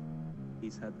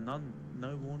 He's had no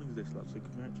warnings this lot, so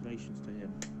congratulations to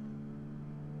him.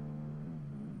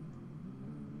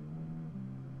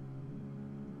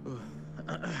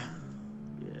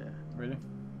 Yeah. Really?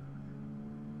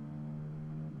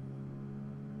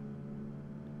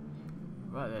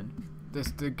 Right then.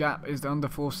 The gap is under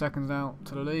 4 seconds now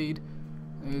to the lead.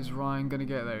 Is Ryan gonna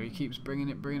get there? He keeps bringing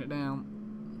it down.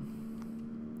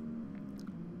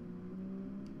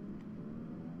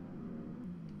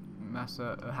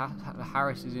 Massa,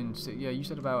 Harris is in. Yeah, you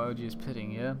said about LG's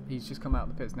pitting. Yeah, he's just come out of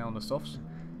the pits now on the softs.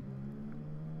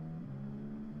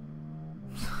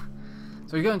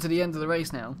 So he's going to the end of the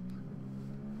race now,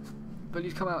 but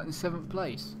he's come out in 7th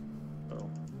place. Oh.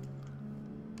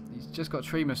 He's just got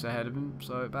Tremus ahead of him,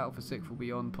 so battle for 6th will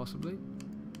be on possibly.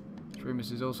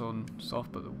 Tremus is also on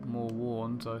soft, but more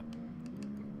worn, so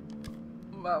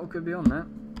battle could be on that.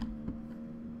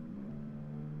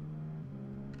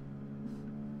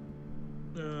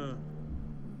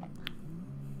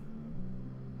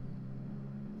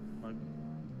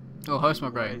 Oh, host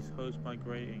migrating. Why is host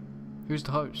migrating? Who's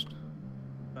the host?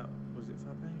 Was it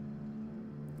Fat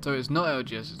Penguin? So it's not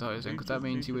LGS the host then, because that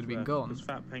means he would have been gone. Because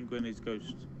Fat Penguin is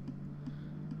Ghost.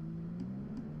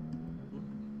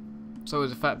 So it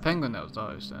was a Fat Penguin that was the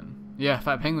host then? Yeah,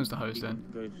 Fat Penguin's the host then.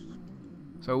 Ghost.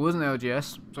 So it wasn't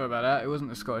LGS, sorry about that, it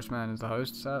wasn't the Scottish man as the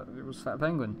host, so it was Fat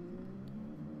Penguin.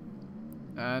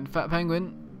 And Fat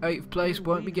Penguin, 8th place,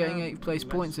 won't be getting 8th place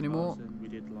points anymore. Than we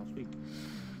did last week.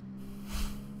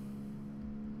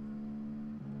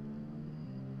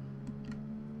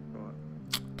 Right.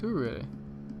 2 really?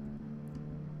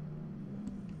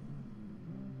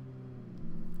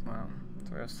 Wow,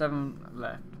 so we have 7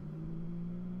 left.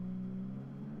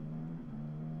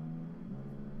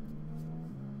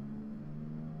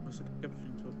 What's the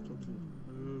caption top two?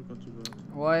 Oh, got too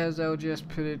bad. Why has LGS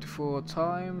pitted 4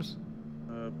 times?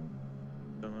 Don't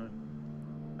know.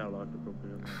 Felt like it probably.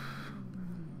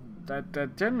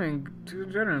 That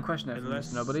genuine question there from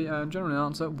Unless- Mr. Nobody, and genuine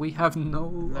answer, we have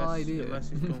no idea. Unless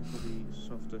he's gone for the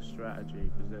softer strategy,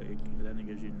 because then it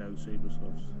gives you no super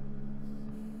softs.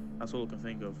 That's all I can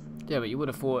think of. Yeah, but you would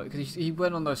have thought, because he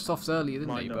went on those softs earlier,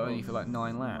 didn't Might he? not But only have- for like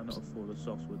 9 Might laps. not have thought the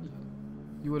softs would.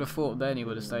 You would have thought then he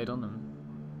would have stayed on them.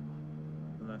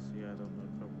 Unless he had no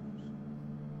problems.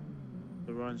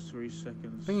 The Ryan's 3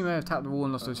 seconds. I think he may have tapped the wall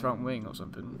and lost his front wing or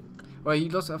something. Well, he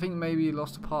lost. I think maybe he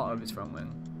lost a part of his front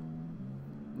wing.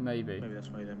 Maybe. Maybe that's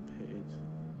why he then pitted.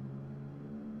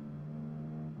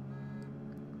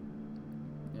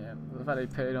 Yeah. The fact that he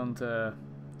pitted onto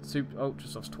Super Ultra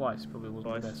Softs twice probably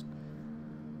wasn't the Twice. best.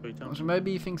 3 times. So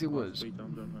maybe he thinks it Twice, was. 3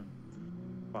 times, don't know.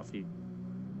 Quite a few.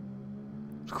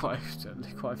 Quite a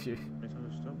few. How many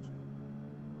times have stopped?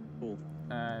 4.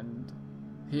 And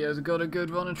He has got a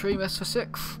good run and Tremis for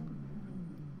 6th.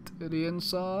 To the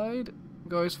inside.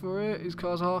 Goes for it. His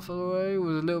car's half of the way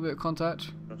with a little bit of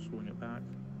contact. Just swing it back.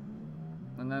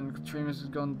 And then Tremis has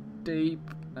gone deep.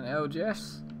 And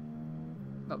LGS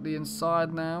up the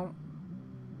inside now.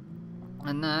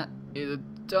 And that is a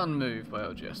done move by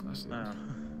LGS. Now.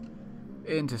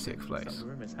 Into 6th place. The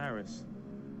room is Harris.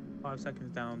 5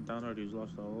 seconds down road, who's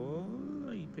lost. Oh,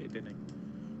 he pitted, didn't he?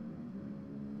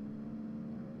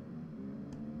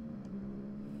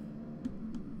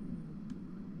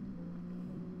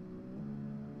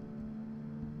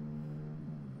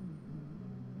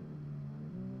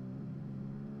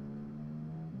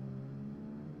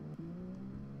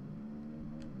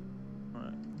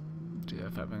 Yeah,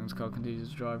 Fatman's car continues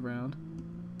to drive round.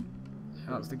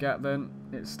 That's the gap then.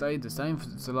 It stayed the same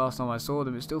since the last time I saw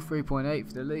them. It's still 3.8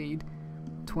 for the lead.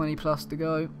 20 plus to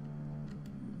go.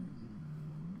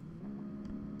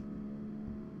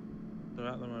 So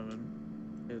at the moment,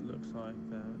 it looks like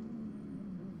that.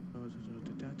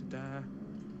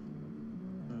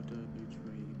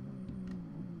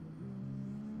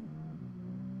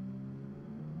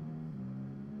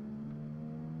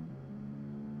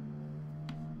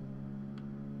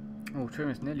 Oh,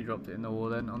 Tremis nearly dropped it in the wall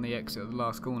then on the exit of the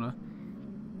last corner.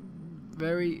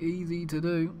 Very easy to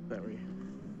do. Very.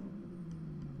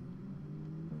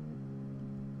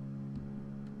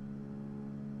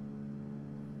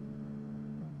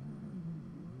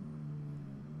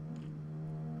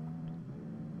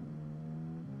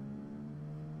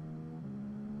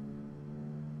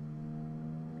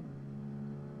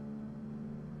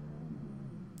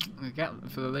 The gap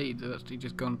for the lead has actually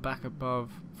just gone back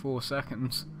above 4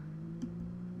 seconds.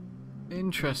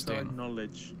 Interesting. Inside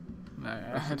knowledge.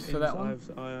 For that one?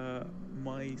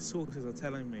 My sources are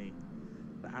telling me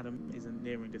that Adam isn't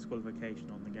nearing disqualification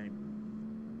on the game.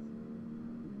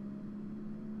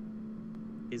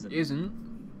 Isn't?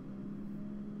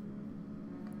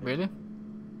 Really?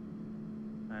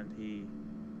 And he...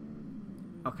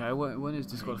 Okay, when is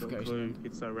disqualification?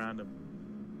 It's so random.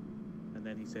 And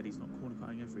then he said he's not corner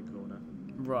cutting every corner.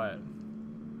 Right.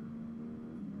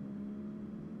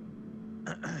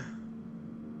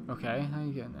 Okay, how are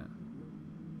you getting that?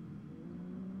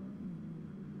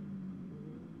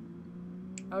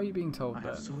 How are you being told that? I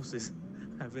have sources.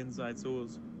 I have inside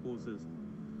sources.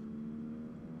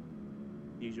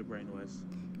 Use your brain, Wes.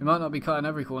 He might not be cutting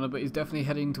every corner, but he's definitely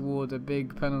heading toward a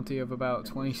big penalty of about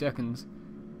 20 seconds.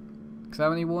 Because how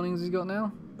many warnings has he got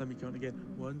now? Let me count again.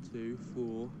 1, 2,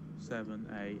 4, 7,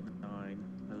 8, 9,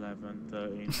 11,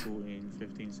 13, 14,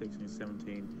 15, 16,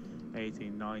 17,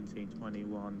 18, 19,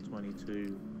 21,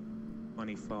 22,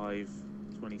 25,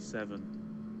 27.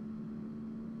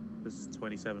 This is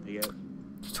 27 here.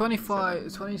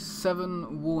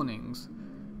 27 warnings.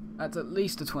 That's at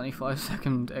least a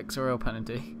 25-second XRL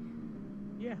penalty.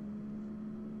 Yeah.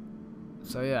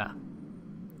 So yeah.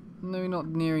 No, not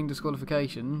nearing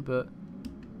disqualification, but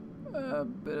a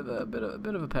bit of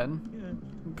a pen. Yeah.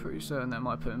 I'm pretty certain that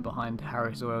might put him behind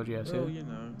Harris or LGS Well, here. you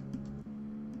know.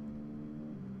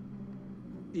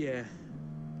 Yeah.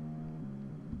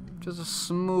 Just a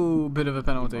small bit of a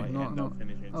penalty, not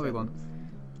a big one.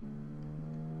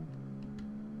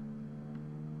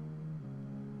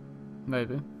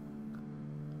 Maybe.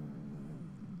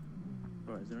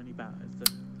 Right, is there any bat?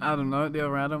 Adam, no, the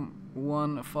other Adam,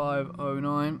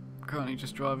 1509, currently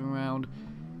just driving around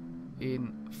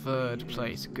in 3rd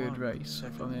place. Good race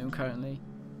from him currently.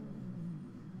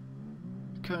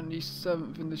 Currently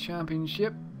 7th in the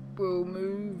championship. Will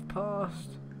move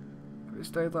past, if it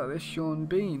stays like this, Sean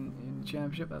Bean in the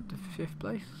championship up to 5th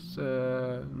place.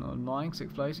 Not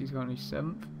 6th place, he's currently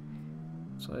 7th.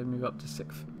 So they move up to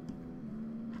 6th.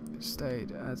 It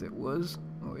stayed as it was,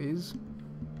 or is.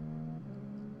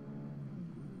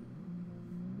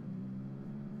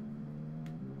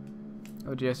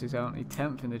 OGS is currently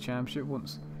 10th in the championship,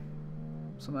 wants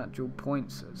some actual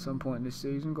points at some point this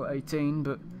season. Got 18,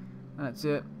 but that's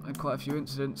it. Had quite a few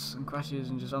incidents and crashes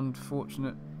and just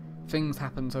unfortunate things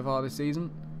happened so far this season.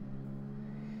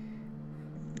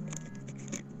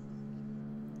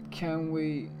 Can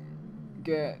we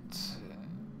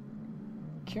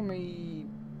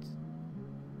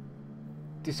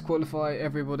disqualify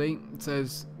everybody? It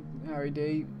says Harry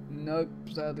D. Nope,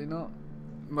 sadly not.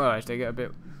 Well, if they get a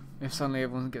bit, if suddenly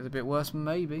everyone gets a bit worse,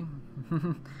 maybe.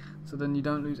 So then you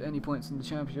don't lose any points in the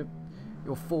championship.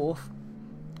 You're 4th,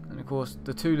 and of course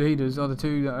the 2 leaders are the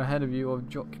 2 that are ahead of you, of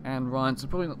Jock and Ryan. So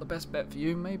probably not the best bet for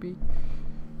you, maybe.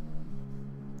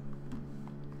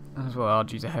 And as well,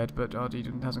 RG's ahead, but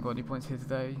RG hasn't got any points here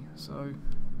today, so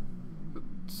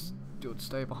you'll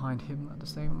stay behind him at the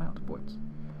same amount of points.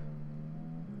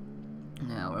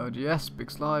 Now LGS, big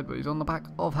slide, but he's on the back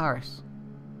of Harris.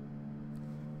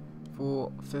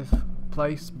 For 5th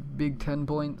place, big 10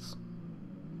 points.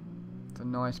 It's a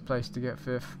nice place to get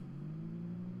 5th.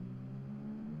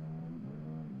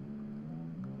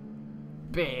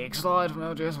 Big slide from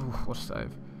LGS. Ooh, what a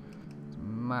save. It's a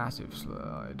massive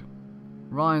slide.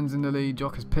 Ryan's in the lead.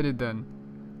 Jock has pitted then.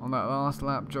 On that last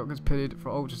lap, Jock has pitted for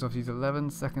Ultrasoft. He's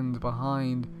 11 seconds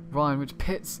behind Ryan, which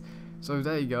pits. So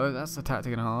there you go. That's a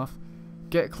tactic and a half.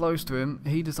 Get close to him.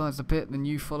 He decides to pit, then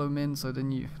you follow him in. So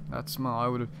then you. That's smart. I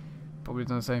would have probably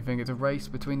done the same thing. It's a race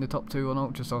between the top 2 on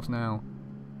Ultrasofts now.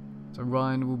 So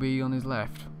Ryan will be on his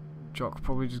left. Jock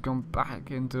probably just gone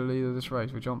back into the lead of this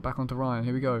race. We jump back onto Ryan.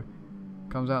 Here we go.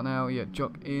 Comes out now, yeah,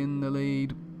 Jock in the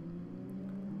lead.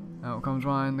 Out comes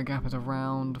Ryan, the gap is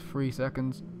around 3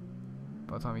 seconds.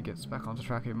 By the time he gets back onto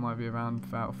track, it might be around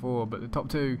about 4, but the top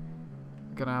 2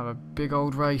 are going to have a big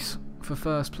old race for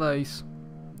 1st place.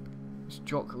 It's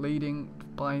Jock leading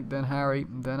by then Harry,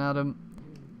 then Adam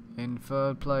in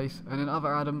 3rd place, and then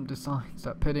other Adam decides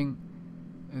that pitting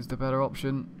is the better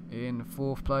option in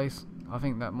 4th place. I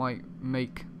think that might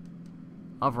make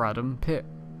other Adam pit.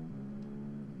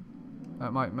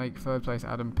 That might make 3rd place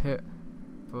Adam pit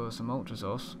for some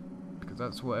Ultrasofts, because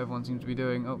that's what everyone seems to be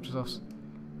doing, Ultrasofts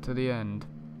to the end.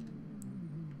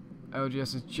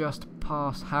 LGS has just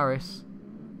passed Harris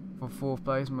for 4th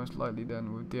place, most likely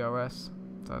then with DRS.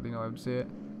 Sadly not able to see it.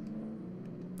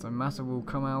 So Massa will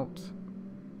come out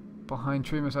behind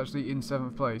Trimus actually in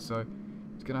 7th place, so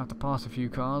he's going to have to pass a few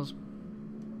cars.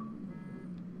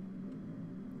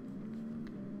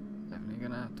 Definitely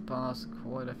going to have to pass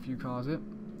quite a few cars here.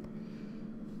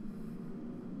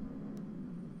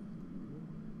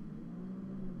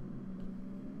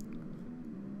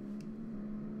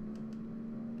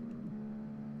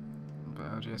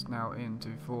 LGS now into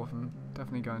 4th and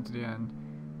definitely going to the end.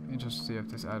 Interested to see if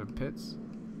this Adam pits.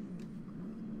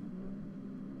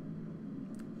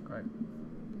 Great.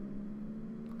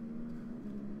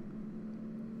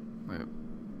 We're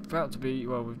about to be,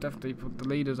 well, we've definitely put the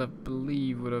leaders, I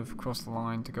believe, would have crossed the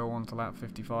line to go on to lap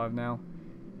 55 now.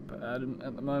 But Adam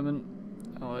at the moment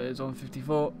is on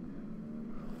 54.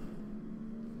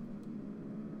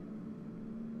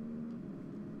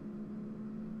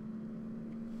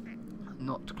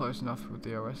 Not close enough with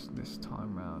DRS this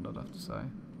time round, I'd have to say.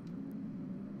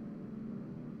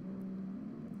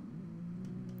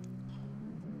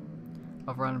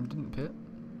 Other Adam didn't pit.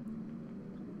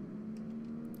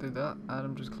 Did that?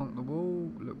 Adam just clonked the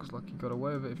wall. Looks like he got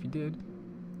away with it if he did.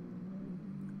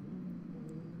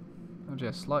 Oh,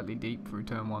 just slightly deep through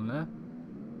turn 1 there.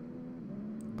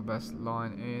 The best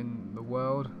line in the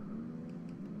world.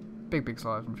 Big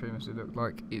slide from Trimus, it looked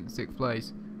like in 6th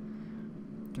place.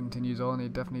 Continues on, he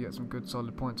definitely gets some good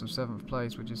solid points of 7th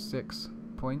place, which is 6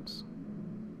 points.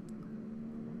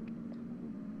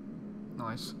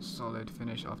 Nice solid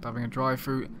finish after having a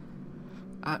drive-through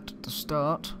at the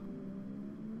start.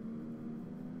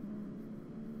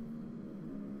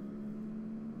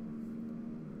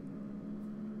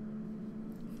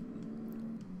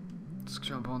 Let's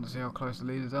jump on to see how close the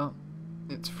leaders are.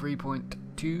 It's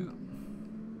 3.2,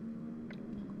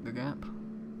 the gap.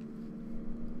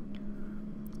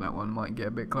 That one might get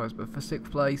a bit close, but for 6th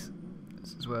place,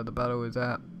 this is where the battle is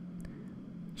at.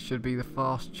 Should be the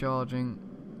fast charging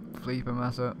Felipe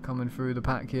Massa coming through the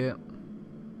pack here.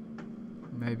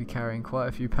 Maybe carrying quite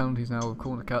a few penalties now with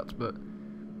corner cuts, but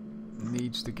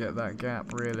needs to get that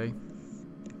gap really.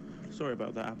 Sorry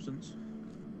about that absence.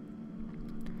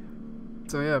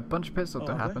 So yeah, a bunch of pit stops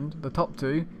that happened. The top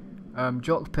 2,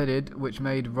 Jock pitted, which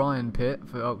made Ryan pit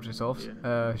for Ultrasofts.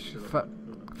 Yeah.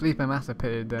 Felipe Massa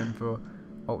pitted then for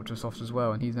Ultrasofts as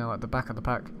well, and he's now at the back of the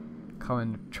pack,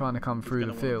 trying to come through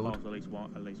the field. At least one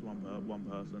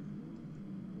person.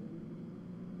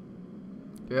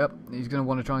 Yep, he's going to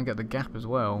want to try and get the gap as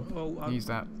well. Well, He's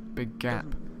that big gap.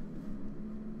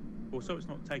 Also, it's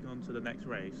not taken on to the next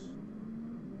race.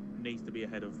 It needs to be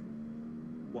ahead of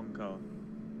 1 car.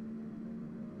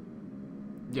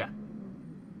 Yeah.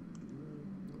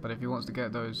 But if he wants to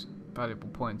get those valuable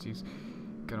points, he's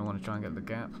going to want to try and get the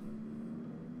gap.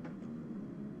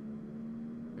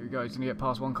 Here we go, he's going to get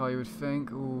past 1 car, you would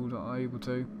think. Oh, not able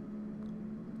to.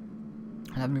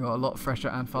 Having got a lot fresher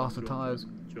and faster tyres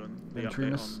than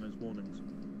Trimus.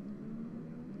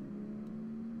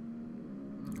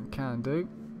 Can do.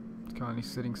 He's currently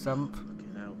sitting 7th.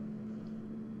 Fucking hell.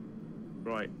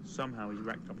 Right, somehow he's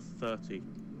racked up 30.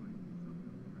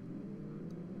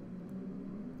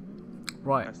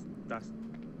 Right. That's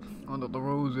I know the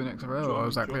rules in XRL are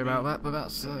exactly about that, but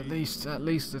that's at least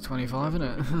the 25, isn't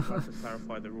it? I'd like to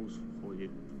clarify the rules for you.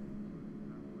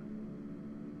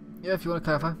 Yeah, if you want to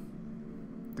clarify.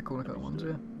 The corner cut ones,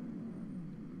 yeah.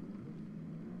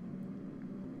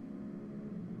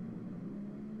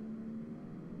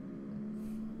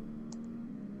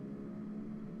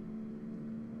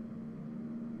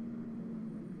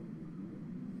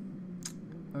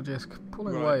 I'm just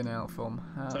pulling away now from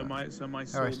my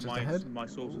Harris just ahead. my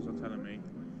sources are telling me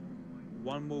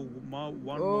one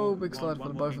Big slide for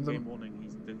the both of them. in-game warning.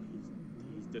 He's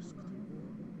disked.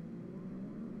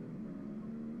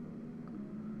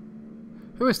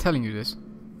 Who is telling you this?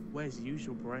 Where's use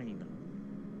your brain?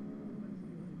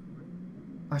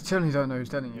 I certainly don't know who's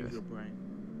telling you Use this. your brain.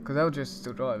 Because LGS is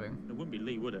still driving. It wouldn't be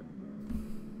Lee, would it?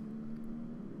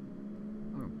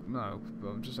 Oh, no, but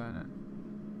I'm just saying it.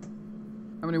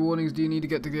 How many warnings do you need to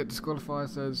get disqualified,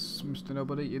 says Mr.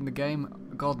 Nobody, in the game?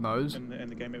 God knows. In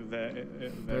the game it varies.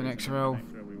 In XRL.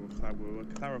 We will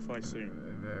clarify soon.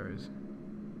 It varies.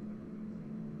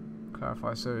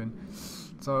 Clarify soon.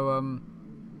 So,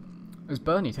 is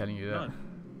Bernie telling you that? No.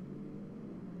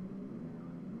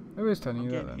 Who is telling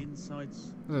you that then?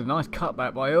 Insights. There's a nice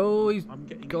cutback by. He's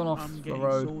gone off the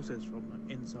road. I'm getting sources from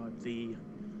inside the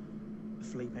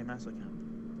Felipe Massa camp.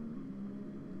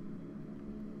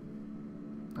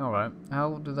 Alright,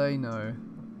 how do they know?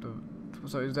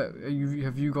 So is that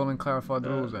have you gone and clarified the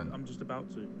rules then? I'm just about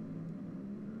to.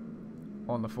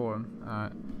 On the forum,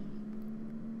 alright.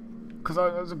 Because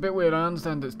it's a bit weird. I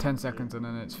understand it's 10 seconds and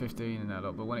then it's 15 and that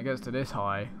lot, but when it gets to this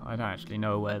high, I don't actually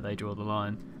know where they draw the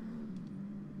line.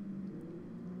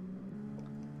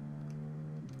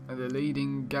 And the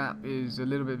leading gap is a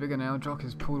little bit bigger now. Jock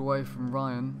is pulled away from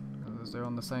Ryan as they're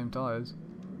on the same tyres.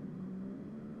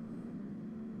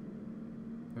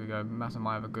 Here we go, Massa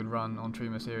might have a good run on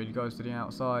Trimas here. He goes to the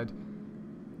outside.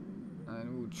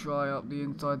 And we'll try up the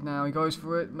inside now. He goes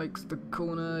for it, makes the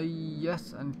corner,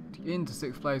 yes, and into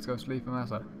 6th place goes Felipe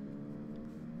Massa.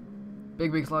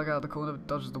 Big slide out of the corner,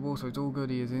 dodges the wall, so it's all good.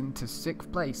 He is into 6th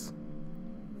place.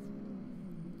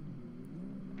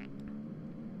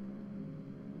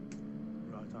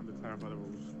 Right, time to clarify the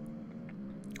rules.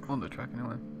 On the track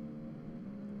anyway.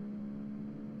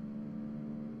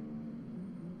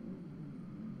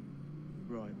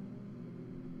 Right.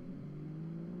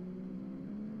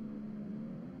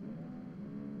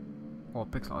 Oh,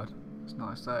 big slide. It's a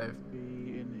nice save. Be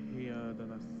in here,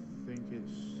 then I think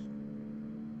it's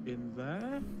in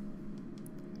there.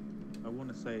 I want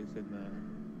to say it's in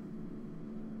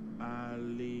there.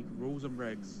 League rules and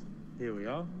regs. Here we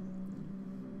are.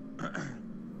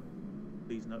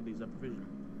 These are provisional.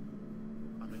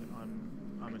 I mean,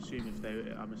 I'm assuming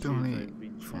they've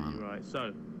been truly right.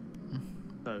 So.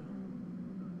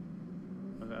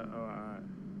 Alright.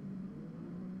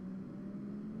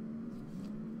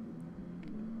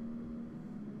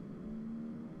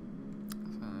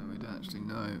 So we don't actually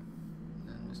know.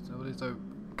 So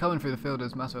coming through the field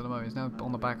as Massa at the moment is now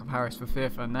on the back of Harris for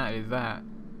 5th, and that is that.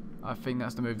 I think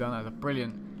that's the move done. That's a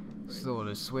brilliant sort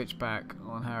of switchback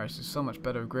on Harris. It's so much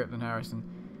better grip than Harrison.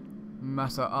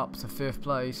 Massa up to 5th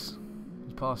place.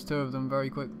 He's passed 2 of them very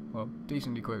quick, well,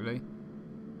 decently quickly.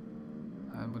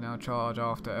 And will now charge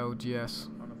after LGS.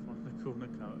 Corner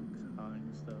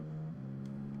cutting stuff.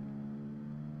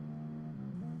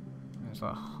 It's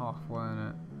like halfway in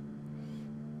it.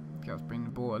 Gap's bringing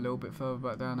the ball a little bit further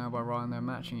back down now by Ryan. They're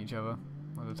matching each other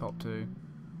with the top 2.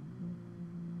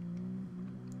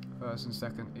 1st and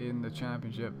 2nd in the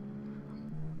championship.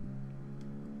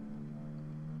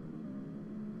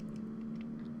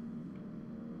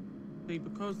 See,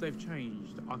 because they've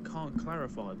changed, I can't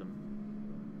clarify them.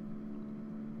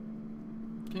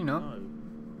 Can you not?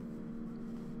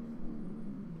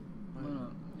 No.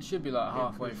 It should be like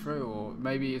halfway through, or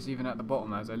maybe it's even at the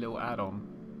bottom as a little add-on.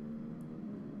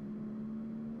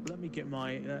 Let me get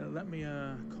my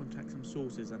contact some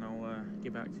sources and I'll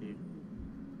get back to you.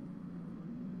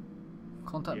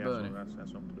 Contact Yeah, Bernie.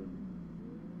 that's what I'm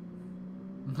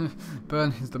doing.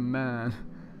 Bernie's the man.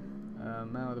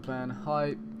 Now the plan.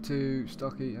 Hi to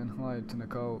Stocky and hi to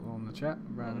Nicole on the chat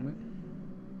randomly.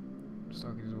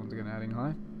 Stocky's once again adding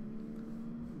hi.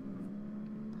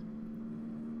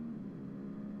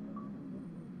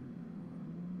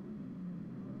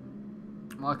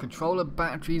 My controller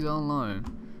batteries are low.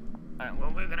 And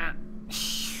well, we're gonna.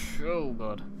 Oh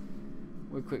god.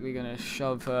 We're quickly gonna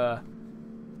shove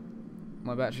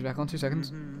my battery back on. 2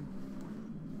 seconds.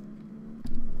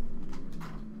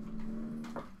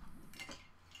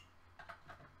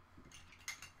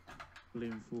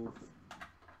 Liam 4th.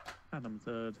 Adam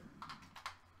 3rd.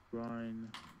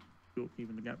 Ryan. York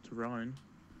even the gap to Ryan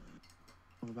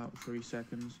of about 3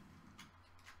 seconds.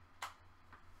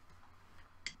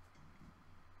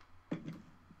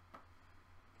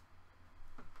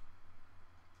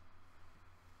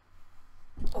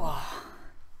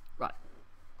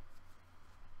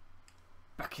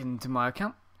 into my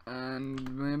account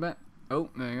and we're back. Oh,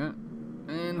 there you go.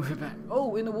 And we're back.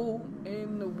 Oh, in the wall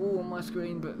on my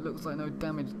screen, but it looks like no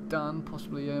damage done.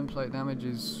 Possibly plate damage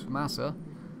is Massa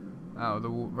out of the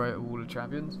Wall of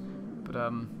Champions, but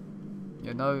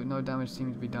yeah, no damage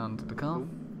seems to be done to the car.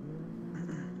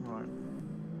 Right.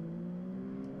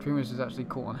 Trimus is actually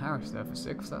caught on Harris there for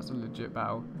 6th. That's a legit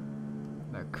battle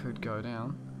that could go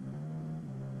down.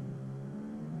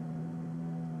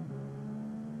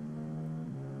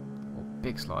 Oh,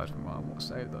 big slide from Ryan. What a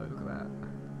save though, look at that.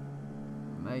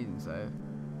 Amazing save.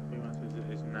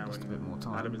 Is now just a bit more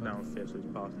time. Adam is now in 5th, so he's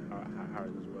past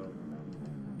Harris as well.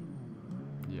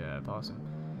 Yeah, pass him.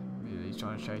 He's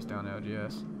trying to chase down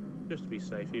LGS. Just to be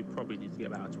safe, you probably need to get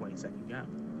about a 20-second gap.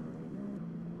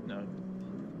 No.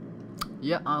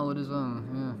 Yeah, I would as well,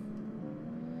 yeah.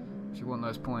 If you want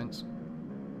those points.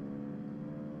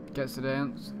 Gets to the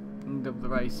end of the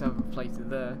race, 7th place is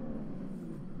there.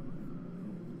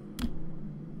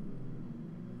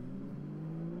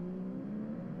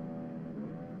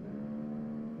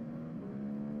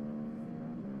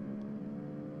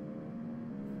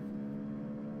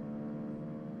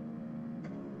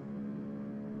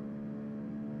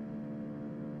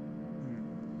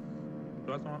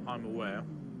 So as I'm aware,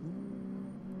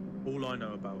 all I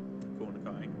know about corner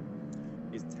cutting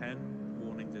is 10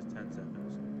 warnings is 10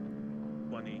 seconds,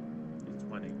 20 is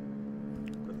 20,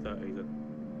 the 30 is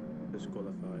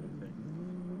disqualified, I think.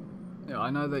 Yeah, I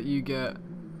know that you get,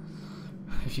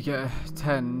 if you get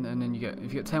 10 and then if you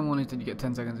get 10 warnings then you get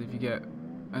 10 seconds, if you get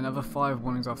another 5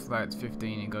 warnings after that it's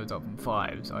 15, it goes up from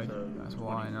 5, so that's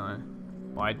why I know.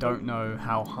 But I don't know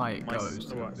how high it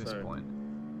goes at this point.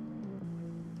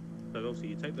 So obviously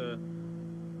you take the...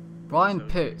 Ryan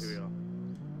Pitts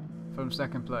from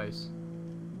 2nd place.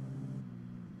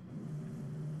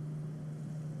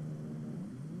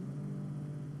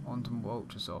 On to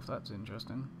Ultrasoft, that's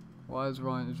interesting. Why is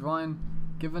Ryan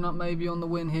given up maybe on the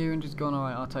win here and just gone,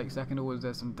 alright, I'll take 2nd, or is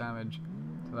there some damage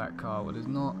to that car? Well, he's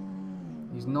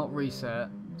not reset,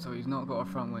 so he's not got a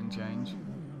front wing change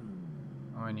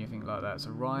or anything like that.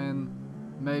 So Ryan,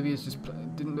 maybe it's just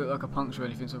didn't look like a puncture or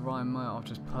anything, so Ryan might have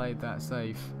just played that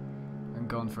safe and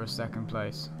gone for a 2nd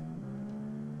place.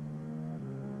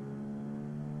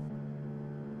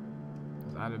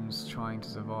 Adam's trying to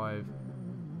survive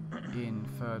in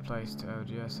 3rd place to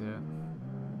LGS here.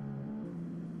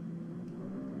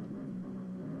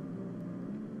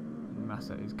 And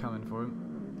Massa is coming for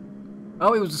him.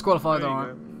 Oh, he was disqualified,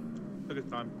 alright. Took his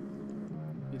time.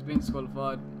 He's been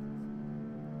disqualified.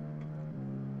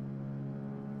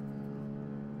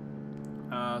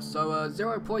 So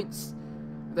 0 points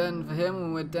then for him,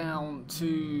 and we're down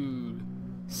to...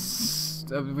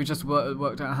 we just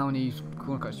worked out how many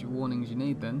corner cuts warnings you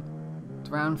need then. It's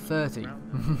around 30.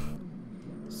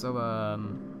 So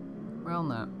around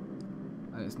that.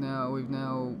 And it's we've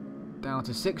now down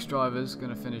to 6 drivers going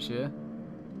to finish here.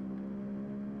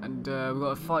 And we've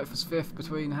got a fight for 5th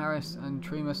between Harris and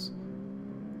Trimus.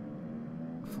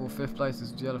 For 5th place,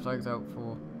 there's yellow flags out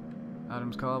for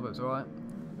Adam's car, but it's alright.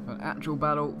 An actual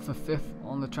battle for 5th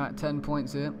on the track, 10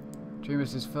 points here.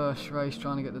 Trimus' first race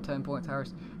trying to get the 10 points.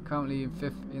 Harris currently in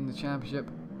 5th in the championship.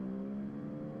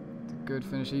 It's a good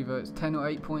finish either. It's 10 or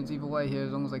 8 points either way here,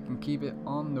 as long as they can keep it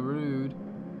on the road.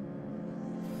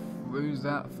 Who's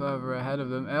that further ahead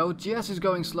of them? LGS is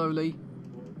going slowly.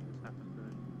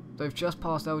 They've just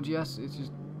passed LGS. It's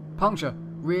just puncture.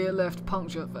 Rear left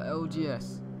puncture for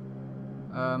LGS.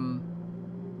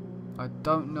 I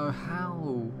don't know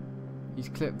how he's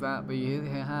clipped that, but he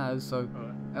has. So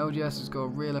LGS has got a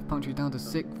rear left puncture down to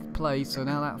 6th place. So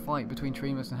now that fight between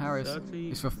Trimus and Harris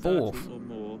is for 4th. 30 or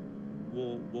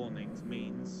more warnings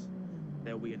means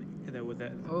there will be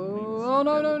Oh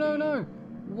no!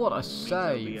 What a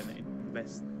save!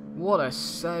 What a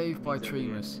save by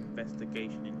Trimus.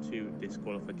 Investigation into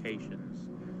disqualifications,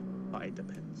 but it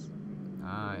depends.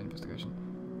 Investigation.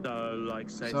 So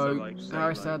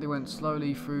Harris sadly went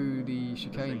slowly through the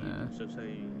chicane there,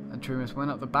 and Trimus went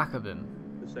up the back of him.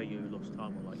 So say you lost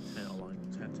time on like 10 or like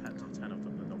 10 of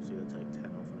them, and obviously they take 10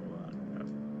 off and all that.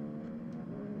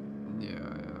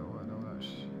 Yeah, all that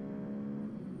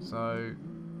So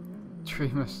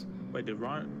Trimus did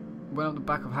Ryan went up the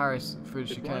back of Harris through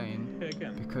the chicane Ryan hit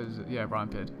again? because Ryan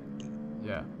pitted.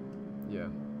 Yeah,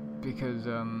 because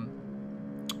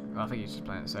I think he's just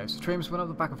playing it safe. So Trimus went up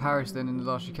the back of Harris then in the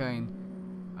last chicane,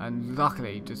 and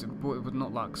luckily, just with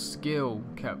not luck, skill,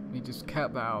 he just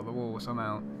kept that out of the wall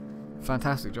somehow.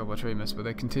 Fantastic job by Trimus, but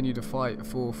they continue to fight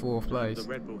for 4th place. The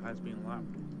Red Bull has been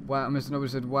lapped. Wow, Mr. Noble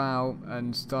said wow,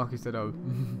 and Starkey said oh.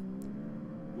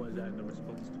 What is that in the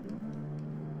response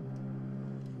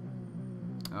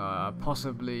to?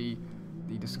 Possibly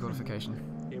the disqualification.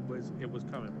 It was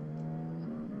coming.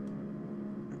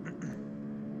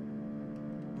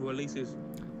 Well, at least it's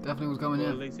Definitely was coming well,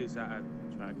 in. at least it's at a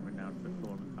track renowned for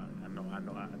corner cutting, and not at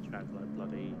a track like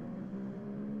bloody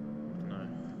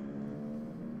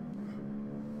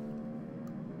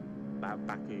no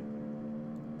Baku.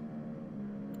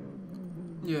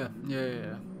 Yeah.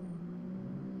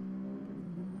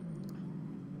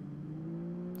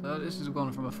 So this has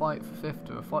gone from a fight for 5th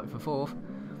to a fight for 4th.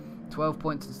 12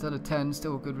 points instead of 10.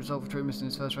 Still a good result for Trumas in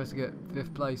his first race to get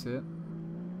 5th place here.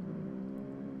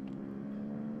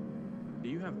 Do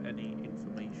you have any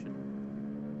information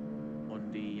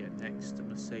on the next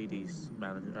Mercedes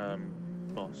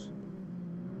boss?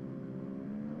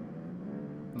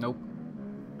 Nope.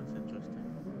 That's interesting.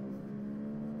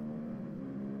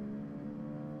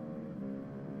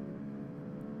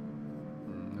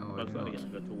 No, I Most do likely not.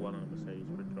 going to go to one of the Mercedes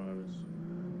sprint drivers.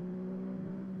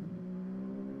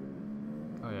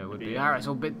 Oh yeah, it would Maybe, be Harris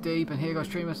all bit deep, and here goes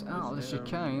Trumas out of the is it,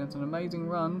 chicane. That's an amazing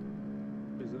run.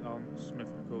 Is it Smith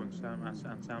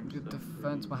and Sam? Good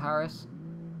defence by Harris.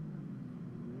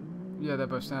 Yeah, they're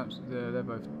both Stamps. They're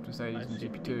both Mercedes and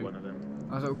GP2. One of them.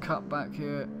 Nice little cut back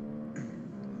here.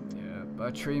 Yeah,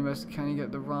 by Trumas. Can he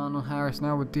get the run on Harris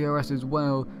now with DRS as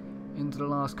well into the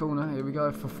last corner? Here we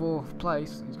go for 4th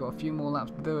place. He's got a few more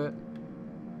laps to do it.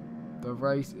 The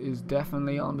race is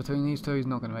definitely on between these two. He's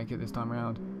not going to make it this time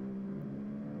around.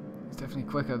 He's definitely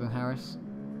quicker than Harris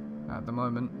at the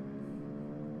moment.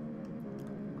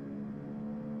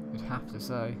 You'd have to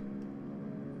say.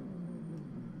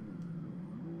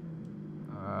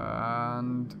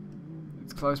 And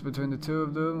it's close between the two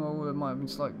of them. Oh, there might have been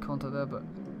slight contact there, but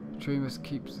Trumas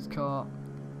keeps his car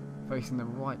facing the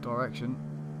right direction.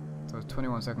 So it's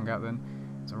 21-second gap then.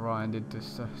 So Ryan did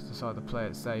decide to play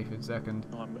it safe in second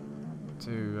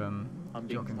to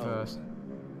Jock in first.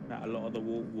 That a lot of the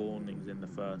warnings in the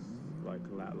first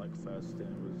first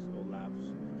stint laps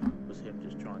was him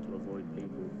just trying to avoid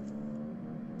people.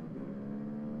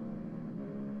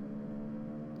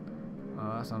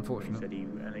 Oh, that's unfortunate.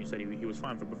 He said he was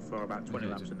fine for about 20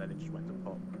 laps, and then it just went to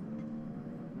pop.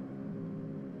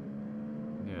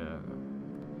 Yeah,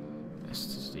 it's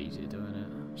just easy doing it.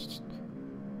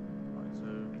 Right, so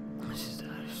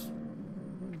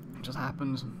It just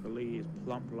happens. the lead is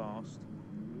plump last.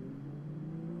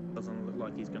 Doesn't look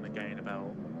like he's going to gain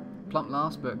about. Plump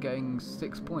last, but getting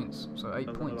 6 points, so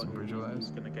 8 points. I'm pretty sure that is.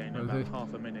 He's going to gain about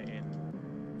half a minute in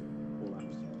 4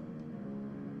 laps.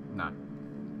 No,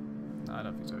 I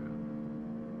don't think so.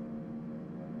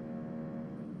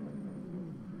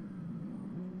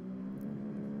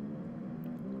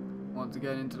 Once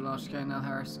again into the last chicane now.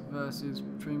 Harris versus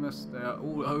Trumas. They are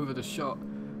all over the shot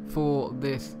for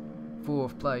this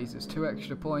 4th place. It's 2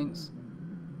 extra points.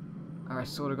 Harris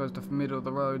sort of goes to the middle of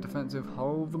the road, defensive,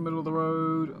 hold the middle of the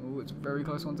road. Oh, it's very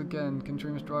close once again. Can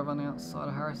Trumas drive on the outside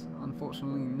of Harris?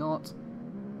 Unfortunately not.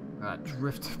 That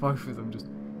drift, both of them just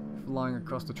flying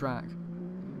across the track,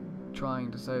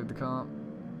 trying to save the car.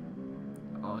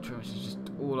 Oh, Trumas is just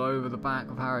all over the back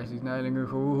of Harris. He's nailing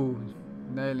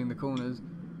the corners.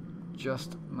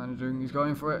 Just managing, he's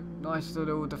going for it. Nice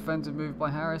little defensive move by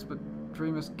Harris, but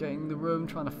Trumas getting the room,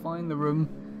 trying to find the room,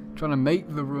 trying to make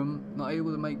the room, not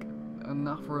able to make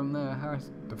enough room there.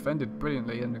 Harris defended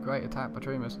brilliantly, and a great attack by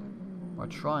Trumas by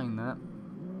trying that,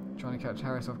 trying to catch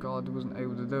Harris off guard. Wasn't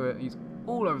able to do it. He's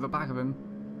all over the back of him.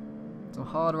 Some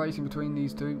hard racing between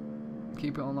these two.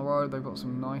 Keep it on the road. They've got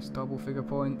some nice double figure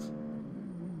points.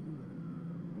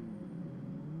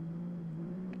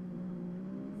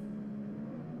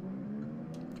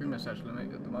 Trumas actually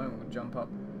at the moment would jump up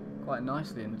quite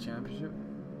nicely in the championship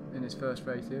in his first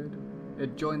race here.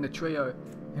 He'd join the trio.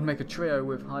 He'd make a trio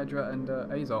with Hydra and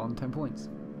Azar on 10 points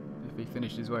if he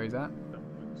finishes where he's at. 10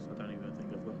 points. I don't even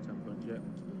think I've got 10 points yet.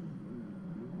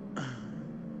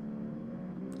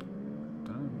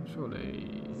 Don't know,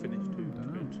 surely. Finished 2.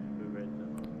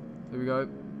 Here we go.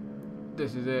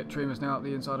 This is it. Trumas now up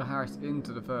the inside of Harris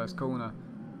into the first corner.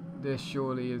 This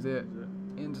surely is it.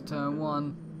 Into turn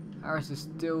 1. Harris is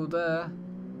still there.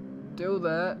 Still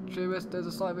there. Trumas, there's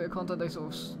a slight bit of contact. They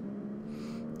sort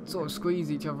of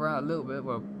squeeze each other out a little bit.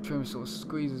 Well, Trumas sort of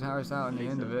squeezes Harris out in the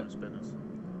end of it.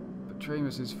 But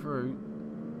Trumas is through.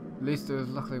 At least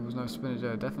luckily there was no spinnage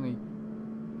there. Definitely.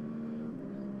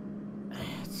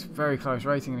 It's very close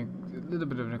racing and a little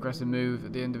bit of an aggressive move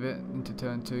at the end of it into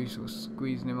turn 2, sort of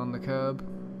squeezing him on the curb.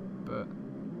 But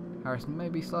Harris may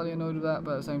be slightly annoyed with that,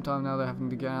 but at the same time now they're having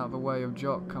to get out of the way of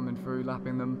Jock coming through,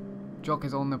 lapping them. Jock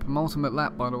is on the penultimate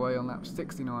lap, by the way, on lap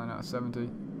 69 out of 70.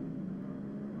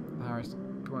 Harris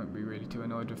won't be really too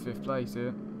annoyed with 5th place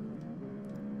here.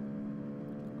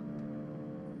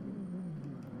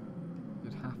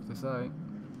 have to say.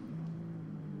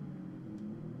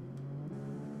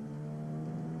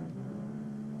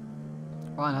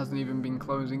 Ryan hasn't even been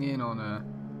closing in on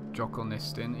Jock on this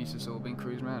stint. He's just sort of been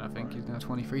cruising around. I think he's now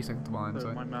 23 seconds behind. So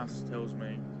So my maths tells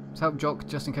me let's help Jock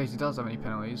just in case he does have any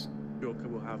penalties. Jock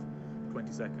will have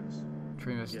 20 seconds.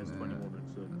 Trimus, He has 20 more than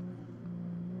so.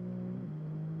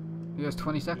 he has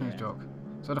 20 seconds, Yeah. Jock.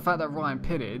 So the fact that Ryan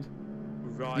pitted,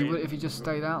 Ryan, if he just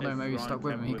stayed out there, if maybe Ryan stuck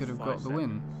with him, kept he could have 5 got the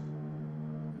win.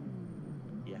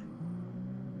 seconds. Yeah.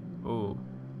 Oh,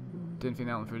 didn't think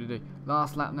that one through, did he?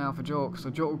 Last lap now for Jock.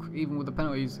 So Jock, even with the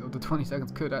penalties of the 20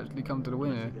 seconds, could actually come to the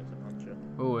Unless he winner. gets a puncher.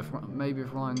 Oh, maybe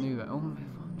if Ryan knew that. Oh,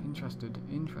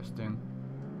 interesting.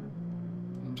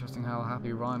 Interesting how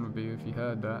happy Ryan would be if he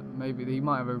heard that. Maybe he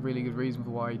might have a really good reason for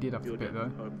why he did have to pit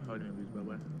though. Holding him by the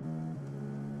way.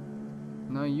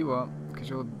 No, you are, because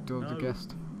you're the No.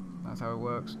 guest. That's how it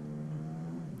works.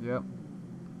 Yep,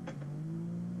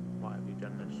 Might be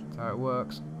generous. that's how it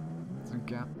works. The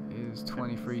gap is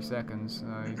 23 seconds, so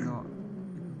he's not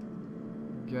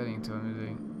getting to him, is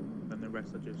he? And the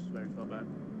rest are just very far back.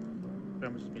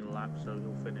 Ramos has been lapped, so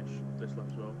he'll finish this lap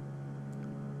as well.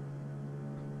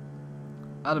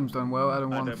 Adam's done well.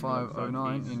 Adam Adam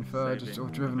 1509 looks like in third, he's just sort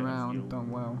of saving driven a bit of around, fuel.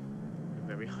 done well.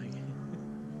 Very high.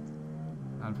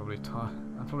 And probably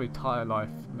tyre life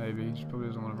maybe. He just probably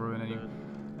doesn't want to ruin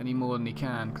any more than he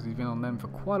can because he's been on them for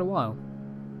quite a while.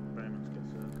 Ramos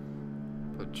gets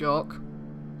But Jock,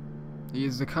 he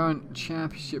is the current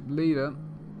championship leader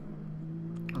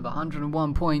with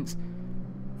 101 points.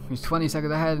 He's 20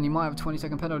 seconds ahead and he might have a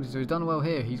 20-second penalty, so he's done well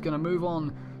here. He's going to move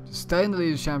on to stay in the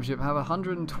Leaders' Championship, have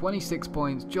 126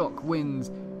 points. Jock wins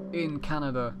in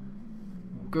Canada.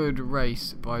 Good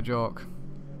race by Jock.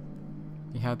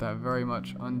 He had that very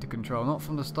much under control. Not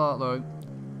from the start though.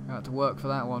 Had to work for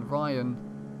that one. Ryan,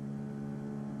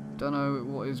 don't know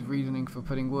what his reasoning for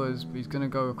putting was, but he's going to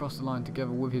go across the line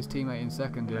together with his teammate in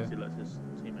second here. Unless he lets his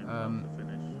teammate to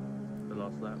finish the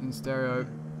last lap. In stereo.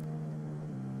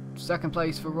 Second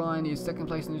place for Ryan. He is second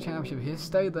place in the championship. He's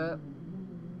stayed there.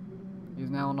 He's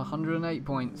now on 108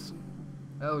 points.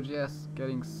 LGS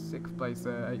getting 6th place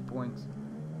there, 8 points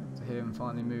to him.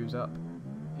 Finally moves up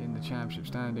in the championship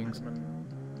standings.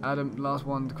 Adam, last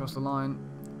one to cross the line,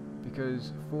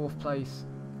 because 4th place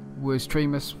was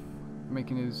Tremus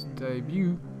making his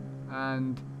debut,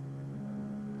 and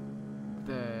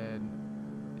then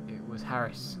it was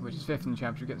Harris, which is 5th in the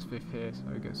championship, gets 5th here, so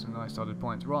he gets some nice solid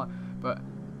points. Right, but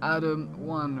Adam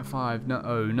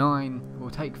 1509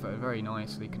 will take third, very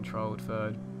nicely controlled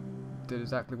third. Did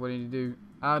exactly what he needed to do.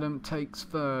 Adam takes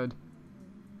third.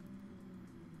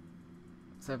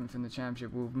 7th in the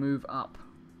championship, will move up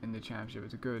in the championship.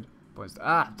 It's a good points.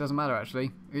 Doesn't matter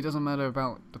actually. It doesn't matter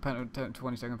about the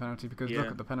 20-second penalty because look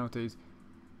at the penalties.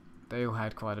 They all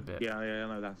had quite a bit. Yeah, I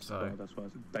know that's why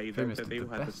they all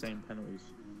had the same penalties.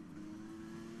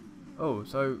 Oh,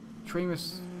 so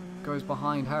Tremus goes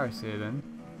behind Harris here then.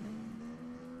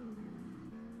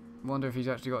 Wonder if he's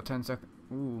actually got 10 seconds.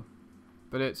 Ooh,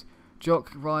 but it's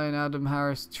Jock, Ryan, Adam,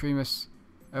 Harris, Tremus,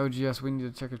 LGS. We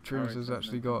need to check if Tremus has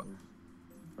actually got.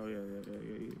 Oh yeah.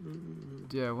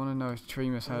 Yeah, I want to know if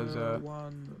Tremus has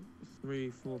 1,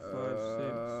 3, 4, 5,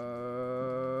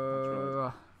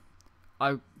 6.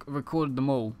 I recorded them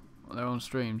all. They're on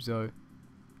stream, so.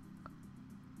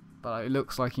 But it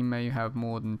looks like he may have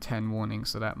more than 10 warnings,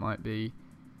 so that might be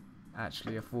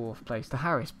actually a 4th place to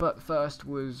Harris. But first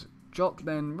was Jock,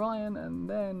 then Ryan, and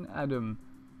then Adam.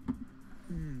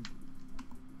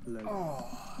 Oh.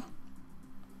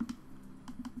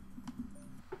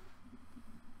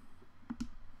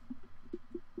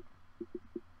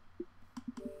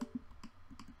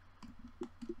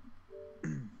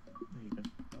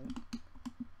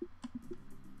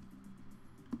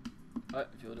 Right,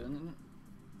 if you're doing it.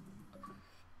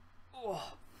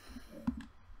 Oh.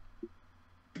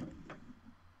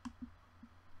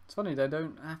 It's funny, they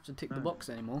don't have to tick the box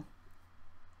anymore.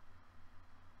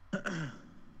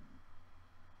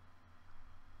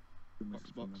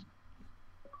 Box.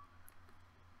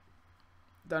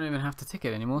 Don't even have to tick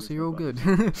it anymore, so you're all good.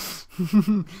 Have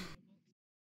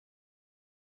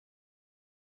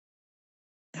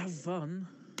fun.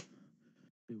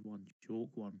 Do one chalk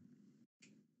one.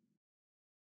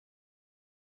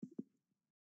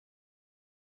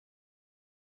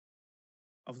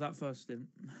 Of that first stint,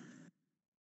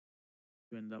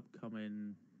 you end up coming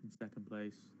in 2nd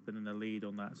place, then in the lead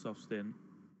on that soft stint.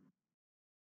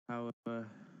 How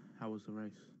was the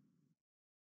race?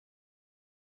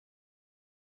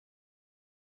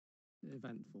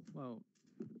 Eventful. Well,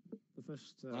 the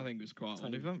first. I think it was quite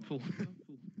uneventful.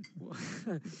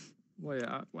 Well,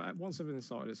 yeah. Once everything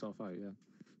sorted itself out, yeah.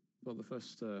 But the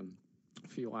first a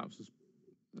few laps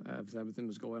as everything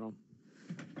was going on.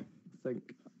 I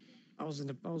think I was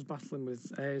battling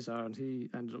with Azar, and he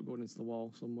ended up going into the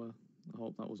wall somewhere. I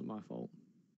hope that wasn't my fault.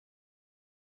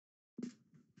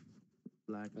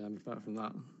 Apart from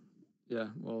that, yeah,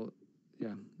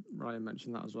 Ryan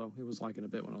mentioned that as well. He was lagging a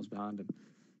bit when I was behind him.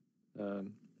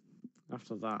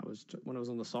 After that, when I was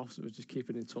on the softs, it was just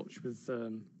keeping in touch with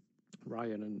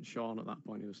Ryan and Sean. At that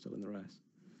point, he was still in the race.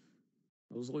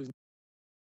 I was losing.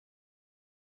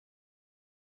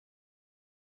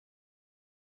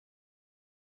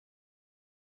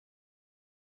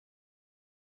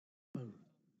 Oh,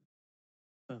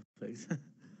 perfect.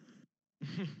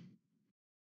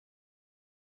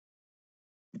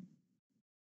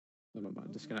 I'm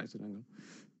back, disconnected. Hang on.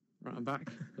 Right, I'm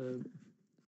back. And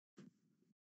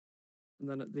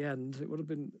then at the end, it would have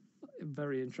been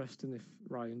very interesting if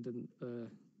Ryan didn't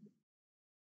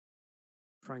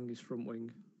prang his front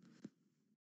wing.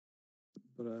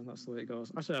 But that's the way it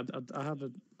goes. Actually, I had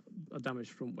a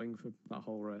damaged front wing for that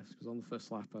whole race because on the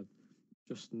first lap, I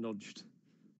just nudged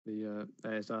the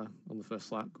Azar on the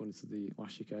first lap going into the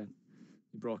last chicane.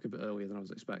 He broke a bit earlier than I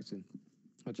was expecting.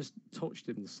 I just touched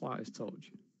him the slightest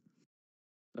touch.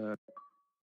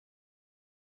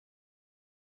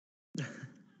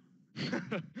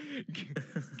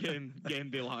 Game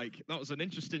be like, that was an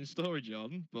interesting story,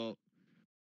 John, but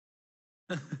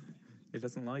He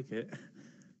doesn't like it.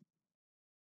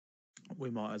 We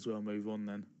might as well move on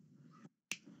then.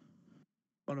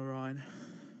 Ryan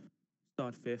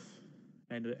started 5th,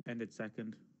 ended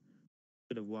 2nd.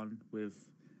 Could have won with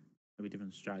maybe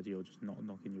different strategy or just not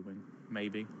knocking your wing.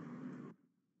 Maybe.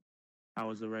 How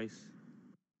was the race?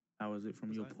 How was it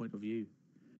from your point of view?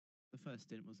 The first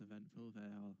stint was eventful. There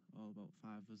all about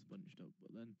 5 of us bunched up,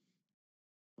 but then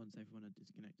once everyone had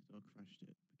disconnected or crashed,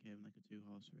 it became like a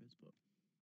 2-horse race. But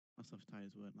our soft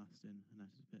tyres weren't lasting, and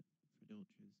that was a bit for the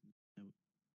ultras.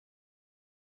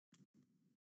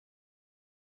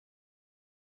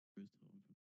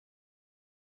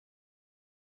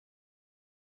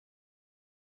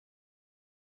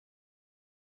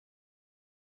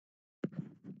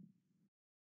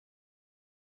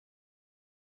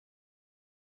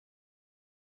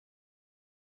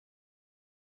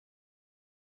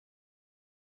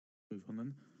 Move on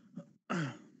then.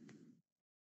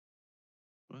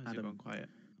 Why has it gone quiet?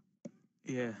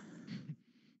 Yeah.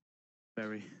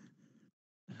 Very.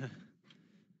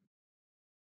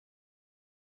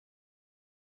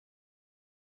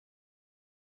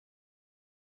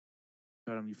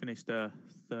 Adam, you finished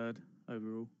 3rd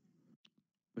overall.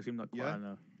 It seemed like quite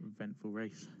an eventful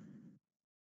race.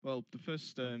 well, the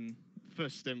first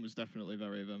stint was definitely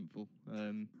very eventful.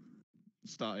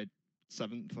 Started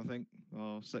 7th, I think,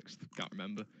 or 6th, can't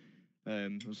remember. I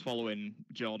was following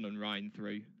Jordan and Ryan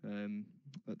through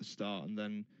at the start, and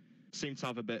then seemed to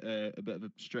have a bit of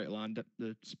a straight line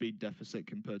the speed deficit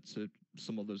compared to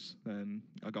some others.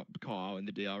 I got caught out in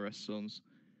the DRS zones,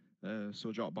 so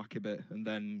I dropped back a bit, and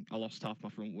then I lost half my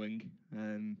front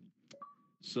wing.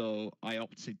 So I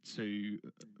opted to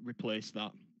replace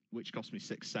that, which cost me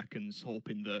 6 seconds,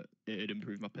 hoping that it'd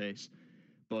improve my pace.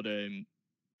 But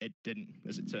it didn't,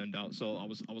 as it turned out. So I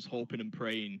was hoping and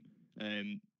praying,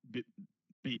 ended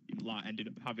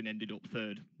up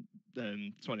 3rd,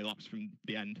 20 laps from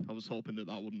the end. I was hoping that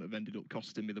wouldn't have ended up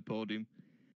costing me the podium.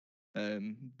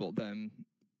 But then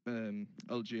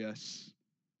LGS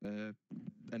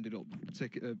ended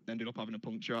up having a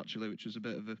puncture actually, which was a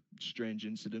bit of a strange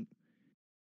incident.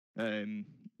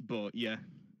 But yeah,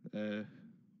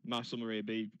 my summary would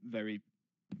be very,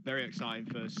 very exciting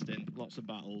first stint, lots of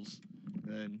battles,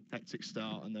 hectic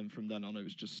start, and then from then on it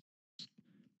was just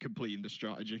completing the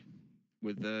strategy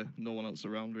with no one else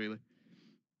around really.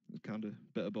 It was kind of a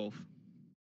bit of both,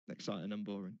 exciting and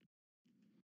boring.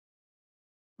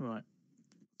 Right.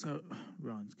 So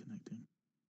Ryan's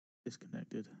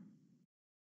disconnected.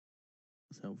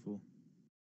 That's helpful.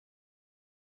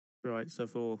 Right. So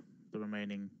for the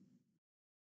remaining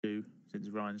 2, since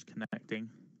Ryan's connecting,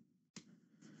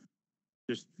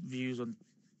 just views on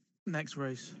next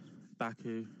race,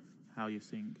 Baku, how you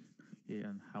think,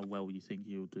 and how well you think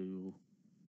you'll do.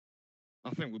 I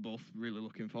think we're both really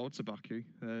looking forward to Baku.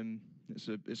 It's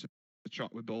a track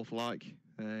we both like,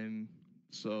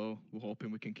 so we're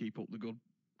hoping we can keep up the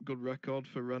good record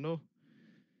for Renault.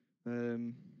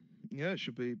 Yeah, it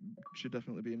should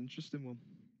definitely be an interesting one.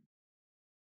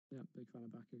 Yeah, big fan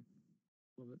of Baku.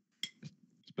 Love it.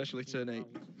 Especially turn 8.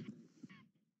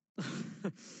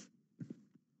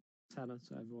 Tenner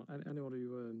to everyone. Anyone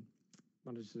who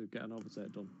manages to get an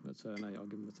overtake done at turn 8, I'll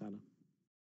give them a tenner.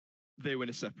 They win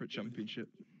a separate championship.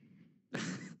 Give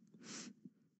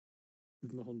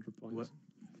them 100 points.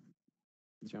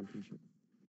 the championship.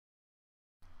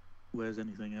 Where's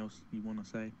anything else you want to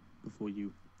say before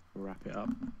you wrap it up?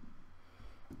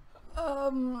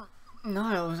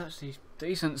 No, it was actually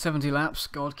decent. 70 laps.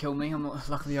 God kill me.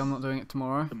 Luckily, I'm not doing it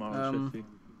tomorrow. Tomorrow,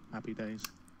 happy days.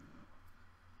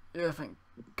 Yeah, thank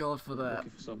God for that. Lucky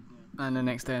for some. And the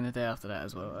next day and the day after that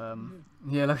as well.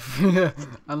 Yeah, lucky for,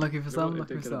 unlucky for some, It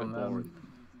lucky did for get a bit some. boring.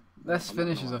 Less I'm not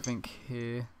gonna finishes, lie. I think,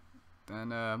 here than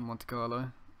Monte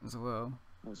Carlo as well.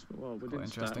 Well, we Quite didn't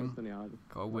start interesting. with any either.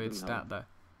 Got a That weird didn't stat help. there.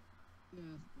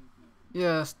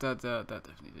 Yes, that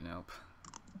definitely didn't help.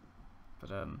 But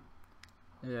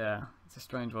yeah, it's a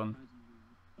strange one.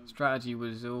 Strategy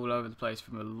was all over the place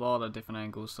from a lot of different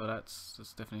angles, so that's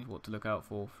definitely what to look out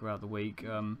for throughout the week.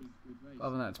 Other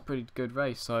than that, it's a pretty good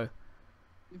race. So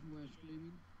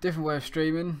different way of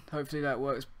streaming. Hopefully that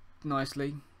works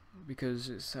nicely, because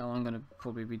it's how I'm going to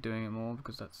probably be doing it more,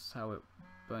 because that's how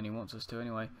Bernie wants us to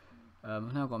anyway.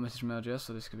 I've now got a message from LGS,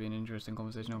 so this could be an interesting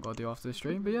conversation I've got to do after the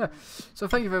stream. But yeah, so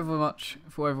thank you very much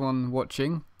for everyone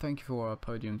watching. Thank you for our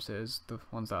podium sitters, the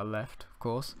ones that are left, of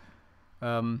course.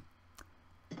 And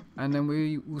then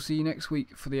we will see you next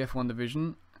week for the F1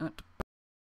 division at